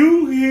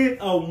 you hit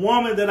a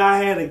woman that I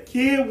had a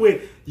kid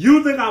with.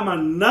 You think I'm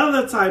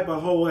another type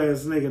of hoe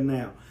ass nigga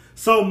now.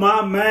 So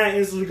my mind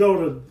instantly go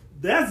to,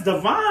 that's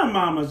divine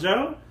mama,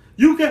 Joe.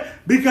 You can,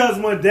 because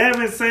when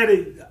Devin said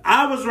it,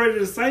 I was ready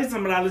to say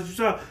something, but I let you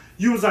talk.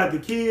 You was like, the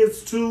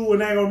kids too,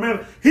 and they gonna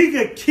remember. He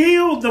could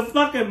kill the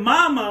fucking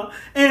mama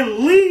and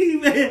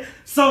leave it.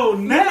 So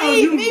now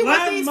leave you me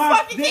with these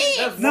fucking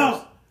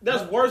kids.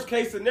 That's worst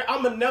case scenario.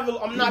 I'm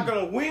not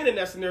gonna win in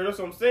that snenario. That's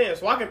what I'm saying.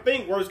 So I can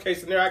think worst case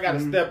scenario. I gotta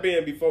step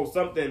in before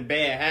something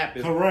bad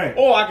happens. Correct.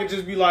 Or I can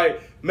just be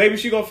like, maybe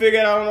she gonna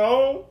figure it out on her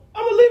own.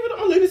 I'm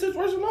gonna leave the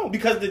situation alone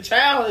because the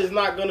child is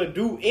not gonna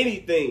do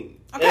anything.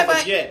 Okay,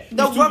 but yet. He's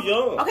too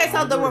young. Okay,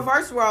 so the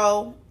reverse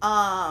role.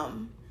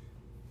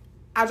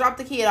 I dropped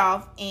the kid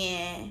off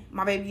and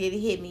my baby daddy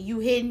hit me. You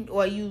hitting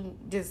or you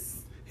just?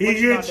 He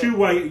hit you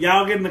while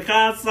y'all getting the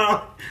car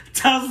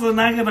tossing,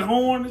 knocking the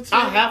horn and shit.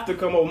 I have to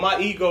come over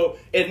my ego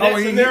in that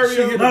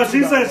scenario. No,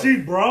 she said she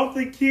brought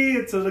the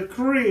kid to the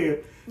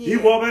crib. Yeah. He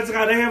walked back to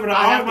the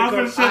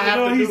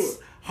heaven. He's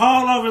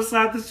hauled off and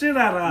slapped the shit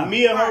out of her.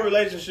 Me and her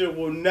relationship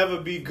will never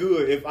be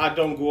good if I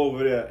don't go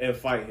over there and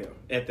fight him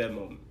at that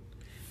moment.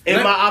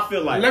 I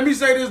feel like. Let me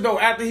say this though.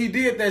 After he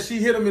did that, she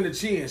hit him in the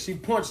chin. She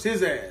punched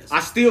his ass.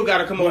 I still got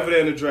to come over there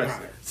and address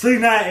it. See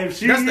now, if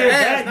she that's hit the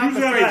ass, back, not you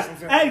the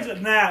face.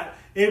 Like, now,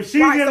 if she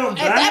hit him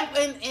back,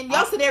 in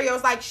your scenario,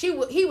 it's like he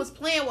was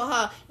playing with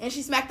her and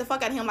she smacked the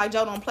fuck out of him like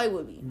Joe don't play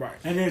with me. Right.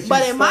 And then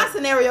but in my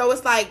scenario,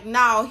 it's like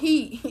no,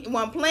 he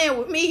wasn't playing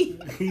with me.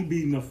 He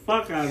beating the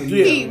fuck out of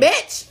me. He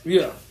bitch.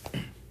 Yeah.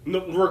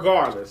 No,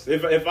 regardless,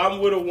 if I'm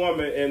with a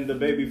woman and the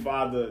baby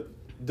father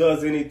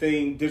does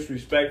anything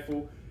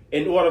disrespectful,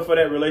 in order for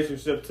that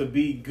relationship to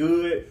be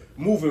good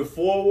moving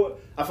forward,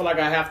 I feel like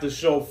I have to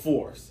show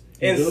force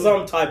in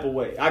some type of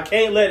way. I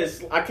can't let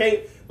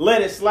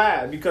it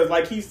slide because,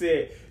 like he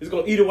said, it's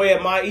gonna eat away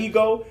at my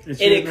ego, and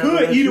it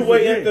could eat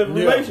away at the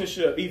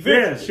relationship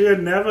eventually. Yeah, she'll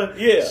never.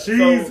 Yeah,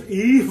 she's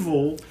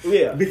evil.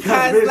 Yeah,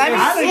 because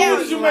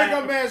as you make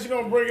her mad, she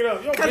gonna bring it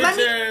up. Because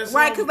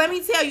let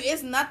me tell you,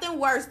 it's nothing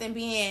worse than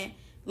being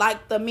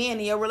like the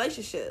man in your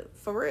relationship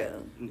for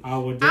real.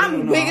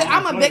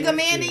 I'm a bigger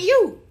man than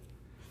you.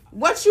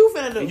 What you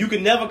finna do? And you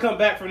can never come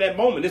back from that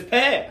moment. It's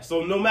past.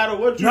 So no matter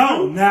what you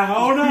No, do, now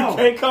hold on. you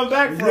can't come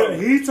back from it.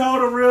 He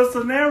told a real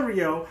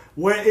scenario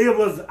where it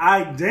was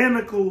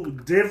identical,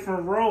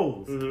 different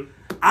roles. Mm-hmm.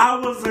 I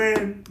was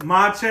in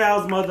my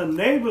child's mother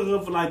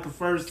neighborhood for like the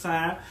first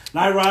time.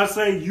 Like Rod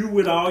say, you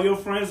with all your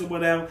friends or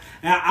whatever,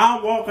 and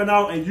I'm walking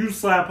out and you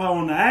slap her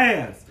on the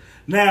ass.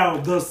 Now,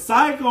 the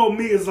psycho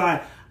me is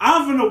like,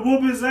 I'm finna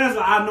whoop his ass,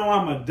 but I know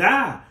I'm gonna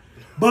die.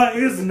 But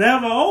it's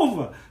never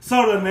over.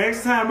 So the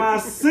next time I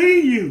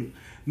see you,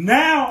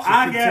 now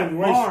I got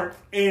Mark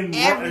and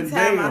Every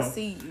time I Dale.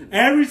 see you.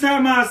 Every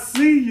time I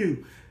see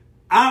you,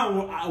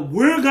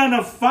 we're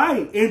gonna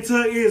fight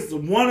until it's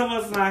one of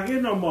us not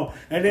here no more.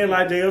 And then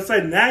like they'll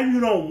say, now you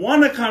don't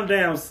want to come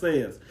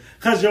downstairs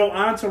because your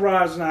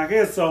entourage not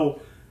here.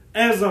 So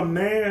as a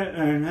man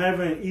and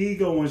having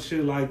ego and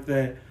shit like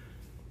that,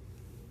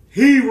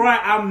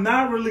 I'm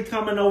not really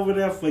coming over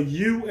there for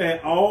you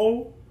at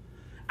all.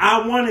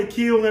 I want to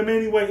kill him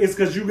anyway. It's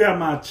because you got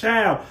my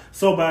child.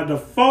 So by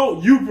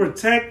default, you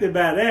protected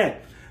by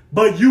that.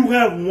 But you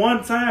have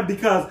one time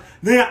because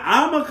then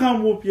I'm going to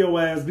come whoop your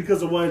ass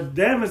because of what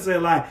Devin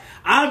said. Like,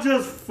 I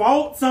just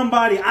fought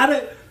somebody.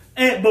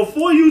 And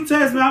before you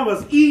text me, I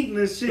was eating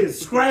this shit,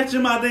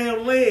 scratching my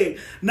damn leg.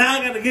 Now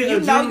I got to get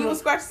You know you was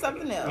scratching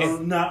something else.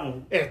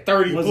 No. At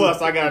 30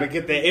 plus, I got to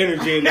get that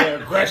energy and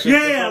that aggression.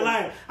 Yeah,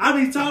 like,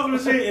 I be talking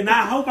to shit, and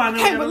I hope I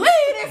Can't never... believe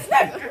this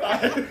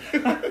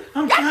nigga.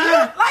 I'm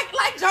tired.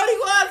 like Jody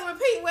was when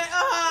Pete went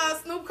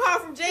Snoop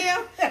called from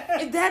jail.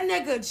 If that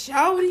nigga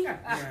Jody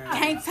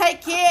can't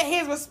take care of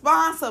his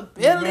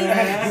responsibility,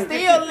 Man.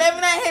 still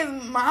living at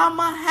his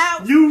mama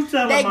house. You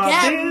telling They my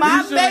got business? my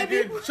You should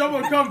baby. get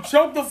someone come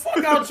choke the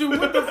fuck out you.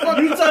 What the fuck?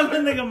 You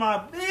telling the nigga my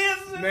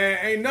business? Man,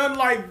 ain't nothing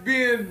like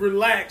being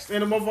relaxed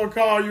and a motherfucker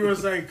call you and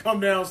say, come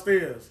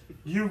downstairs.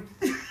 You...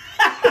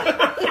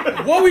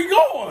 Where we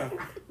going?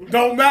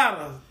 Don't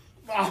matter.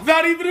 I'm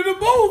not even in the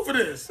mood for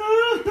this.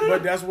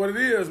 But that's what it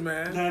is,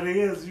 man. That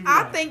is. You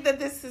I right. think that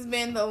this has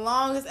been the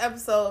longest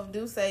episode of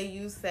Do Say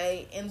You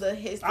Say in the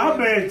history. I of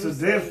beg Do to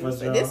Say differ, You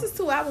Say. Joe. This is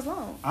 2 hours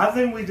long. I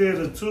think we did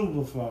a 2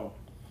 before.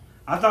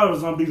 I thought it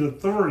was gonna be the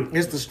 3.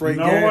 It's the straight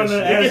No gas one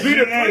shit. to It be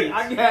the SG8. free.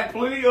 I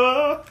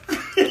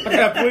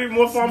got plenty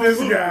more This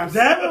pharmaceuticals. guy.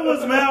 Devin was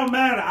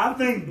malmannered. I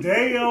think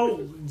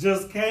Dale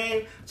just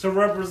came to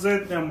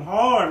represent them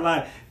hard.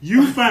 Like,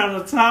 you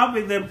found a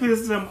topic that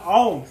pissed him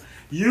off.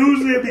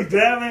 Usually it be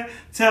Devin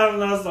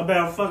telling us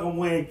about fucking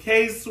wearing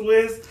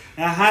K-Swiss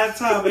and high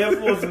top Air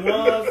Force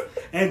Ones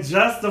and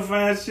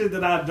justifying shit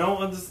that I don't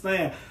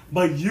understand.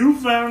 But you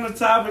found a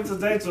topic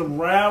today to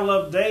rile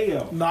up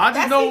Dale. No, I just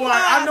That's know why.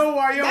 I because- know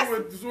why y'all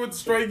that's- with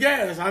straight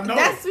gas. I know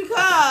That's what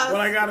because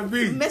I gotta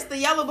be. Mr.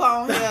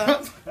 Yellowbone here,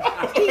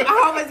 he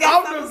always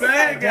got I'm something the to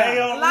bad say. guy.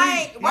 Dale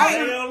Like, Lee. right.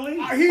 Dale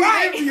Lee. He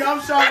Right. empty. I'm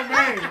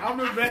Charlamagne. I'm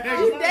the bad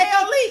You guy.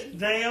 Dale Lee.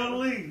 Dale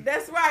Lee.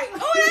 That's right.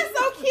 Oh, that's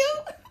so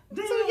cute.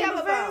 2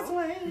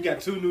 Yellowbone. You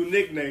got 2 new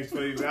nicknames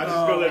for you, man. I just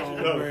gonna let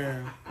you know.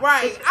 Man.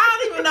 Right. I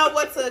don't even know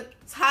what to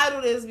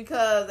title this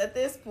because at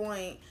this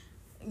point,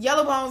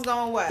 Yellowbone's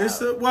going wild.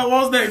 What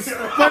was next?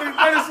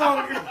 Funny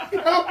song.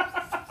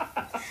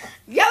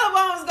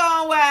 Yellowbone's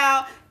going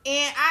wild,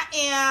 and I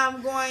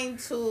am going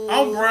to.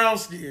 I'm brown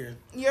skinned.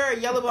 You're a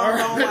Yellowbone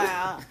going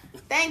wild.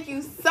 Thank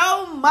you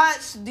so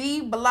much,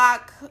 D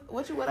Block.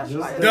 What else? Just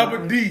Like?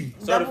 Double D.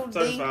 Double D.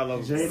 Certified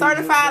lover. J-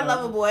 Certified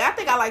Lover Boy. I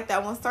think I like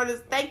that one.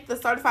 Thank the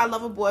Certified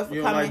Lover Boy for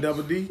You don't coming. like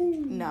Double D?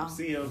 No,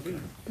 CLB.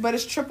 but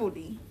it's Triple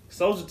D.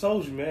 Soldier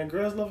told you, man.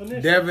 Girls love a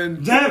nigga.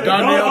 Devin. Devin,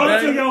 Donnell go alter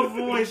Davis. your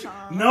voice.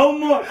 No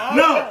more.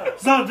 No.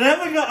 So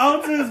Devin can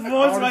alter his voice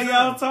All the while time.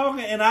 y'all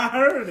talking, and I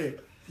heard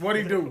it.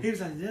 What'd he do? He was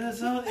like, yeah,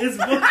 so it's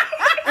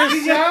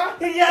It's shy?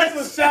 He got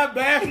It's a shy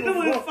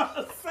bathroom. He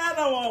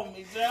falsetto on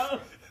me, Joe.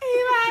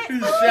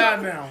 He's shy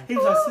now. He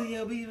was like,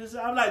 CLB.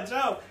 I'm like,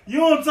 Joe, you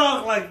don't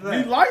talk like He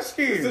that. light It's a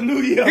skinned. new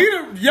year. He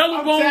the yellow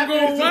I'm bone tapping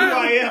going into who I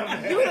wild.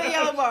 am, man. You the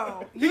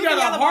Yellowbone. He got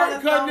a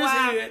heart cut in his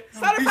head.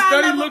 He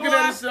study looking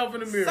at himself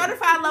in the mirror.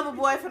 Certified Lover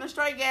Boy from the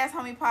Straight Gas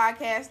Homie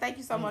Podcast. Thank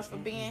you so much for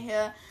being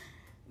here.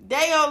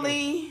 Dale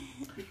Lee.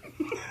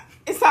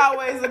 It's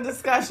always a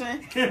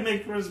discussion. Can't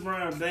make Chris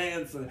Brown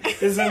dancing.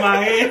 It's in my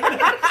head. In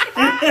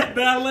that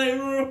ballet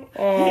room.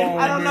 Oh,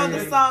 I don't know man.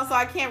 the song, so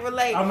I can't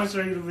relate. I'm going to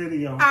show you the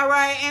video. All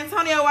right,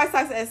 Antonio White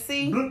Sox SC.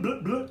 Bloop,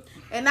 bloop, bloop.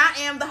 And I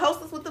am the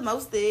hostess with the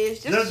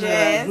mostest. Just Just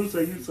Jazz.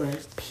 you say.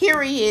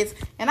 Period.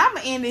 And I'm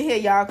going to end it here,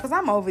 y'all, because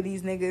I'm over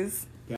these niggas.